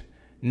out,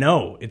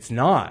 no, it's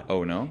not.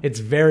 Oh no,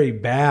 it's very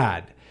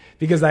bad.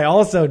 Because I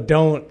also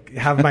don't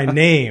have my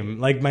name.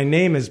 My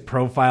name is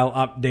Profile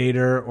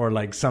Updater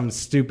or some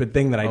stupid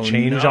thing that I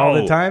change all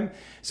the time.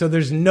 So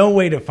there's no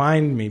way to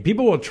find me.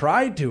 People will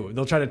try to.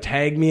 They'll try to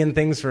tag me in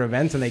things for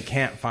events and they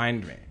can't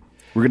find me.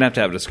 We're going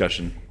to have a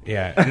discussion.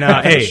 Yeah.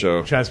 No, hey,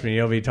 trust me,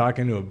 you'll be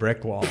talking to a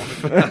brick wall.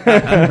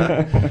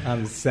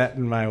 I'm set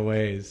in my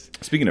ways.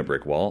 Speaking of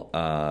brick wall,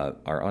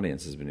 our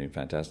audience has been doing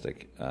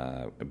fantastic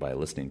by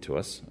listening to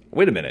us.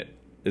 Wait a minute.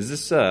 Is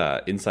this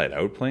Inside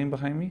Out playing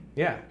behind me?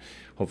 Yeah.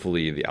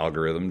 Hopefully the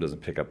algorithm doesn't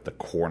pick up the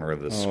corner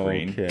of the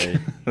screen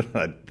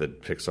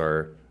that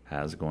Pixar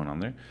has going on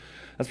there.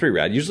 That's pretty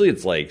rad. Usually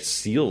it's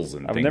seals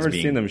and things being eaten. I've never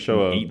seen them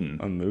show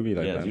a movie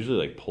like that. It's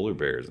usually polar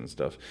bears and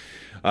stuff.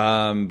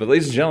 But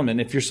ladies and gentlemen,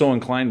 if you're so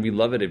inclined, we'd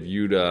love it if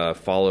you'd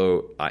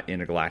follow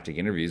Intergalactic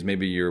Interviews.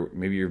 Maybe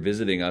you're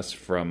visiting us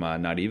from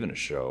Not Even a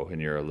Show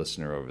and you're a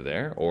listener over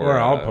there. Or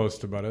I'll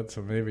post about it,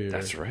 so maybe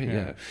that's right,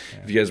 yeah.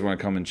 If you guys want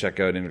to come and check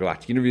out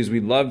Intergalactic Interviews,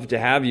 we'd love to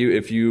have you.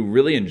 If you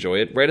really enjoy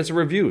it, write us a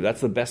review. That's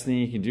the best thing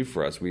you can do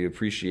for us. We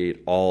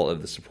appreciate all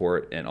of the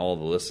support and all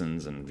the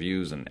listens and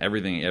views and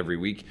everything every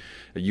week.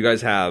 You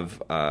guys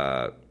have,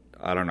 I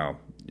don't know,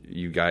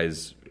 you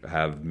guys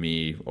have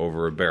me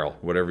over a barrel.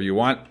 Whatever you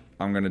want,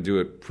 I'm going to do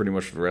it pretty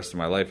much for the rest of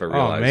my life, I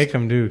realize. Make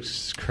them do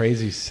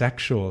crazy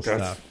sexual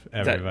stuff,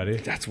 everybody.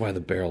 That's why the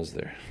barrel's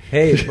there.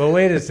 Hey, but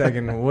wait a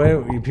second.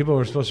 People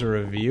were supposed to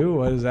review?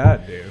 What does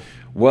that do?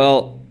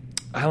 Well,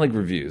 I like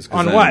reviews.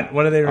 On what?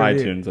 What do they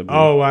review? iTunes.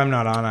 I'm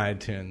not on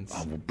iTunes.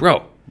 Oh,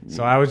 bro.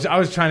 So I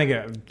was trying to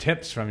get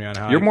tips from you on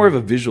how you're more of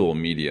a visual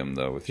medium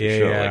though with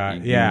your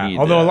show.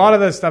 Although a lot of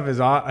this stuff is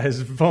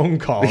phone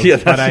calls. I do.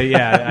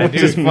 Which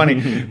is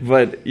funny,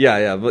 but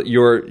but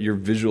your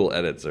visual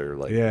edits are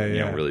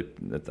really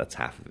that's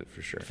half of it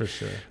for sure. For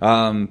sure.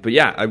 But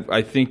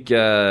I think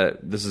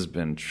this has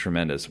been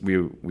tremendous.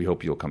 We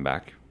hope you'll come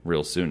back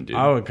real soon, dude.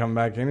 I would come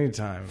back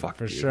anytime.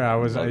 For sure.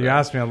 You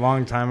asked me a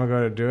long time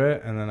ago to do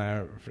it, and then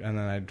I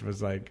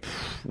was like,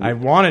 I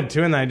wanted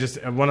to, and I just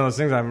one of those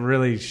things. I'm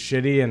really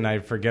shitty, and I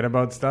forget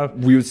about stuff.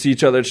 We would see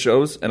each other at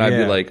shows, and I'd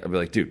be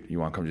like, dude, you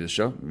want to come to the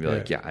show? I'd be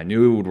like, yeah, I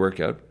knew it would work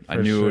out. I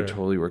knew it would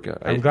totally work out.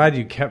 I'm glad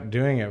you kept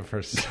doing it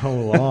for so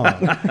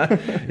long.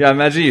 Yeah,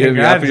 imagine you hit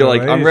me up and you're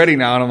like, I'm ready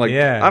now. And I'm like,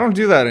 I don't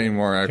do that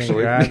anymore,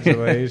 actually.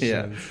 Congratulations.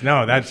 Yeah.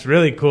 No, that's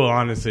really cool,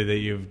 honestly, that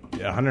you've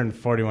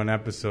 141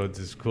 episodes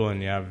is cool,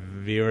 and you have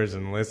viewers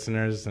and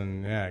listeners,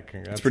 and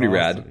congrats. It's pretty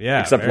rad.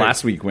 Yeah. Except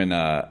last week when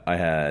I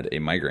had a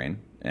migraine.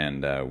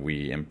 And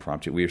we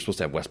were supposed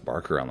to have Wes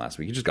Barker on last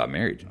week. He just got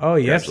married. Oh,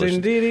 yes,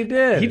 indeed he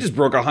did. He just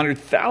broke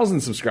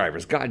 100,000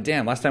 subscribers. God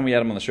damn. Last time we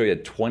had him on the show, he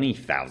had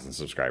 20,000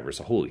 subscribers.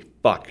 So holy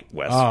fuck,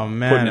 Wes. Oh,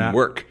 man. Putting in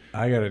work.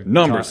 I got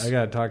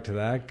to talk to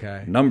that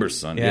guy. Numbers,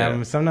 son.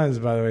 Yeah. Sometimes,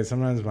 by the way,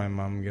 my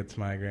mom gets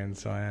migraines,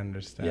 so I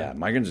understand. Yeah,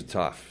 migraines are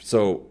tough.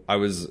 So I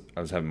was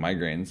having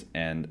migraines,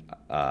 and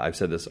I've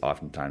said this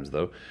oftentimes,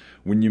 though.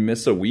 When you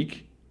miss a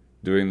week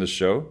doing the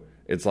show,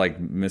 it's like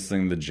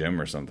missing the gym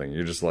or something.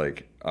 You're just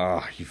like,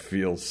 you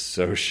feel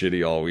so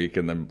shitty all week.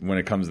 And then when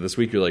it comes to this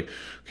week, you're like,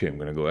 okay, I'm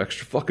going to go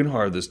extra fucking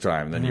hard this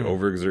time. And then you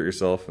overexert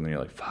yourself, and then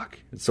you're like, fuck.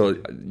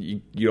 So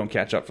you don't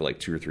catch up for like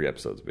 2 or 3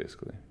 episodes,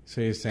 basically.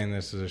 So you're saying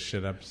this is a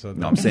shit episode?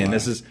 No, I'm saying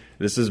this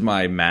is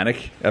my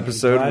manic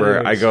episode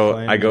where I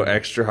go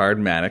extra hard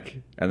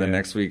manic. And then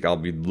next week I'll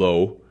be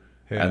low.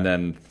 Yeah. And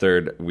then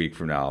 3rd week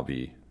from now I'll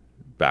be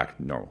back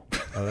normal.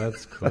 Oh,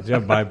 that's cool. Do you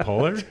have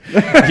bipolar?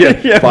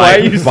 Why are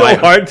you so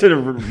hard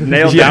to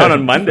nail down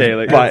on Monday?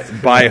 Like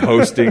by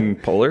hosting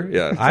Polar?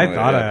 Yeah. I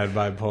thought I had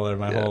bipolar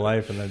my whole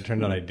life, and then it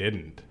turned out I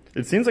didn't.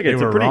 It seems like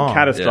it's a pretty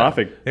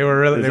catastrophic. Yeah. They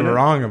were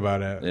wrong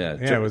about it.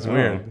 Yeah, it was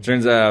weird.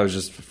 Turns out I was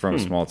just from a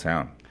small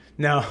town.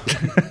 No.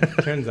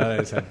 Turns out I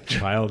just had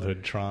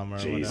childhood trauma.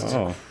 Jesus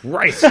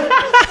Christ.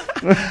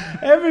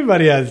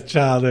 Everybody has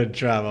childhood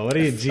trauma. What are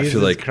you,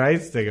 Jesus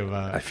Christ, think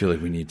about? I feel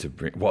like we need to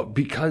bring... Well,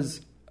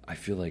 because... I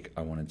feel like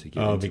I wanted to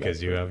get into because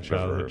that you have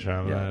childhood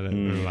trauma and it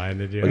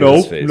reminded you. No,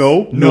 I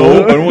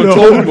don't want to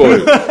talk about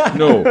it.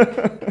 No.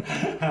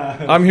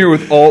 I'm here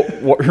with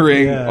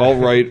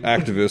alt-right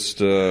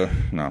activist.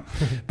 No.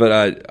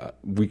 But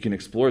we can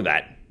explore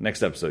that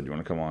next episode. You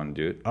want to come on and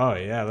do it? Oh,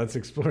 yeah. Let's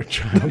explore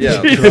trauma.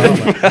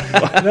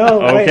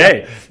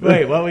 Okay.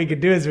 Wait, what we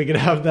could do is we could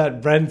have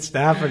that Brent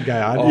Stafford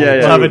guy on.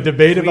 We'll have a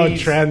debate about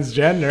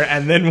transgender,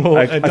 and then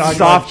we'll talk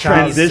soft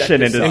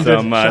transition into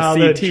some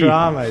CT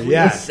trauma.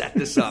 Yeah. Set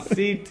this up.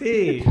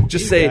 CT.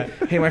 Just say,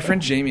 hey, my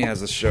friend Jamie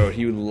has a show.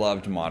 He would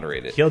love to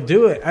moderate it. He'll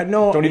do it.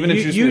 No, don't even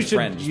introduce your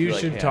friend. You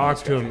should talk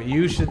to him.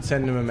 You should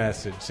send him a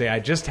message. Say, I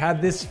just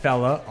had this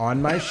fella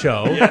on my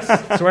show.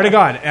 Swear to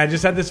God, I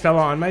just had this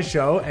fella on my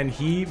show, and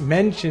he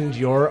mentioned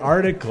your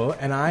article,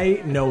 and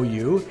I know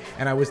you,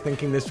 and I was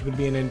thinking this would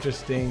be an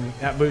interesting.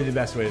 That would be the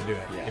best way to do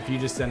it. If you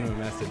just send him a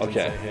message and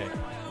say, hey.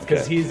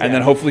 Because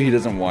then hopefully he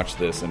doesn't watch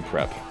this and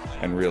prep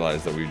and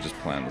realize that we just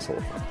planned this whole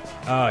thing.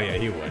 Oh, yeah,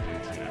 he would.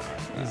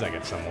 He's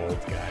like some old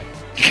guy.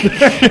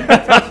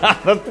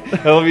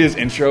 That'll be his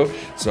intro.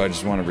 So I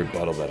just want to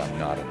rebuttal that I'm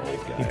not an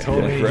old guy. He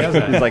told me he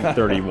doesn't. He's like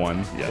 31.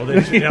 Yeah. Well,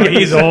 then,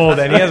 he's old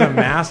and he has a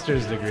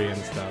master's degree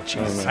and stuff.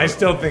 Jesus. I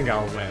still think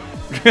I'll win.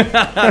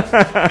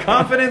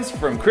 Confidence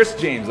from Chris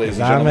James, ladies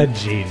and gentlemen. I'm a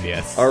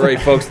genius. All right,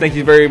 folks. Thank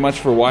you very much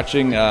for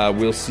watching.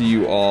 We'll see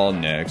you all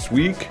next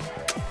week.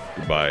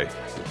 Goodbye.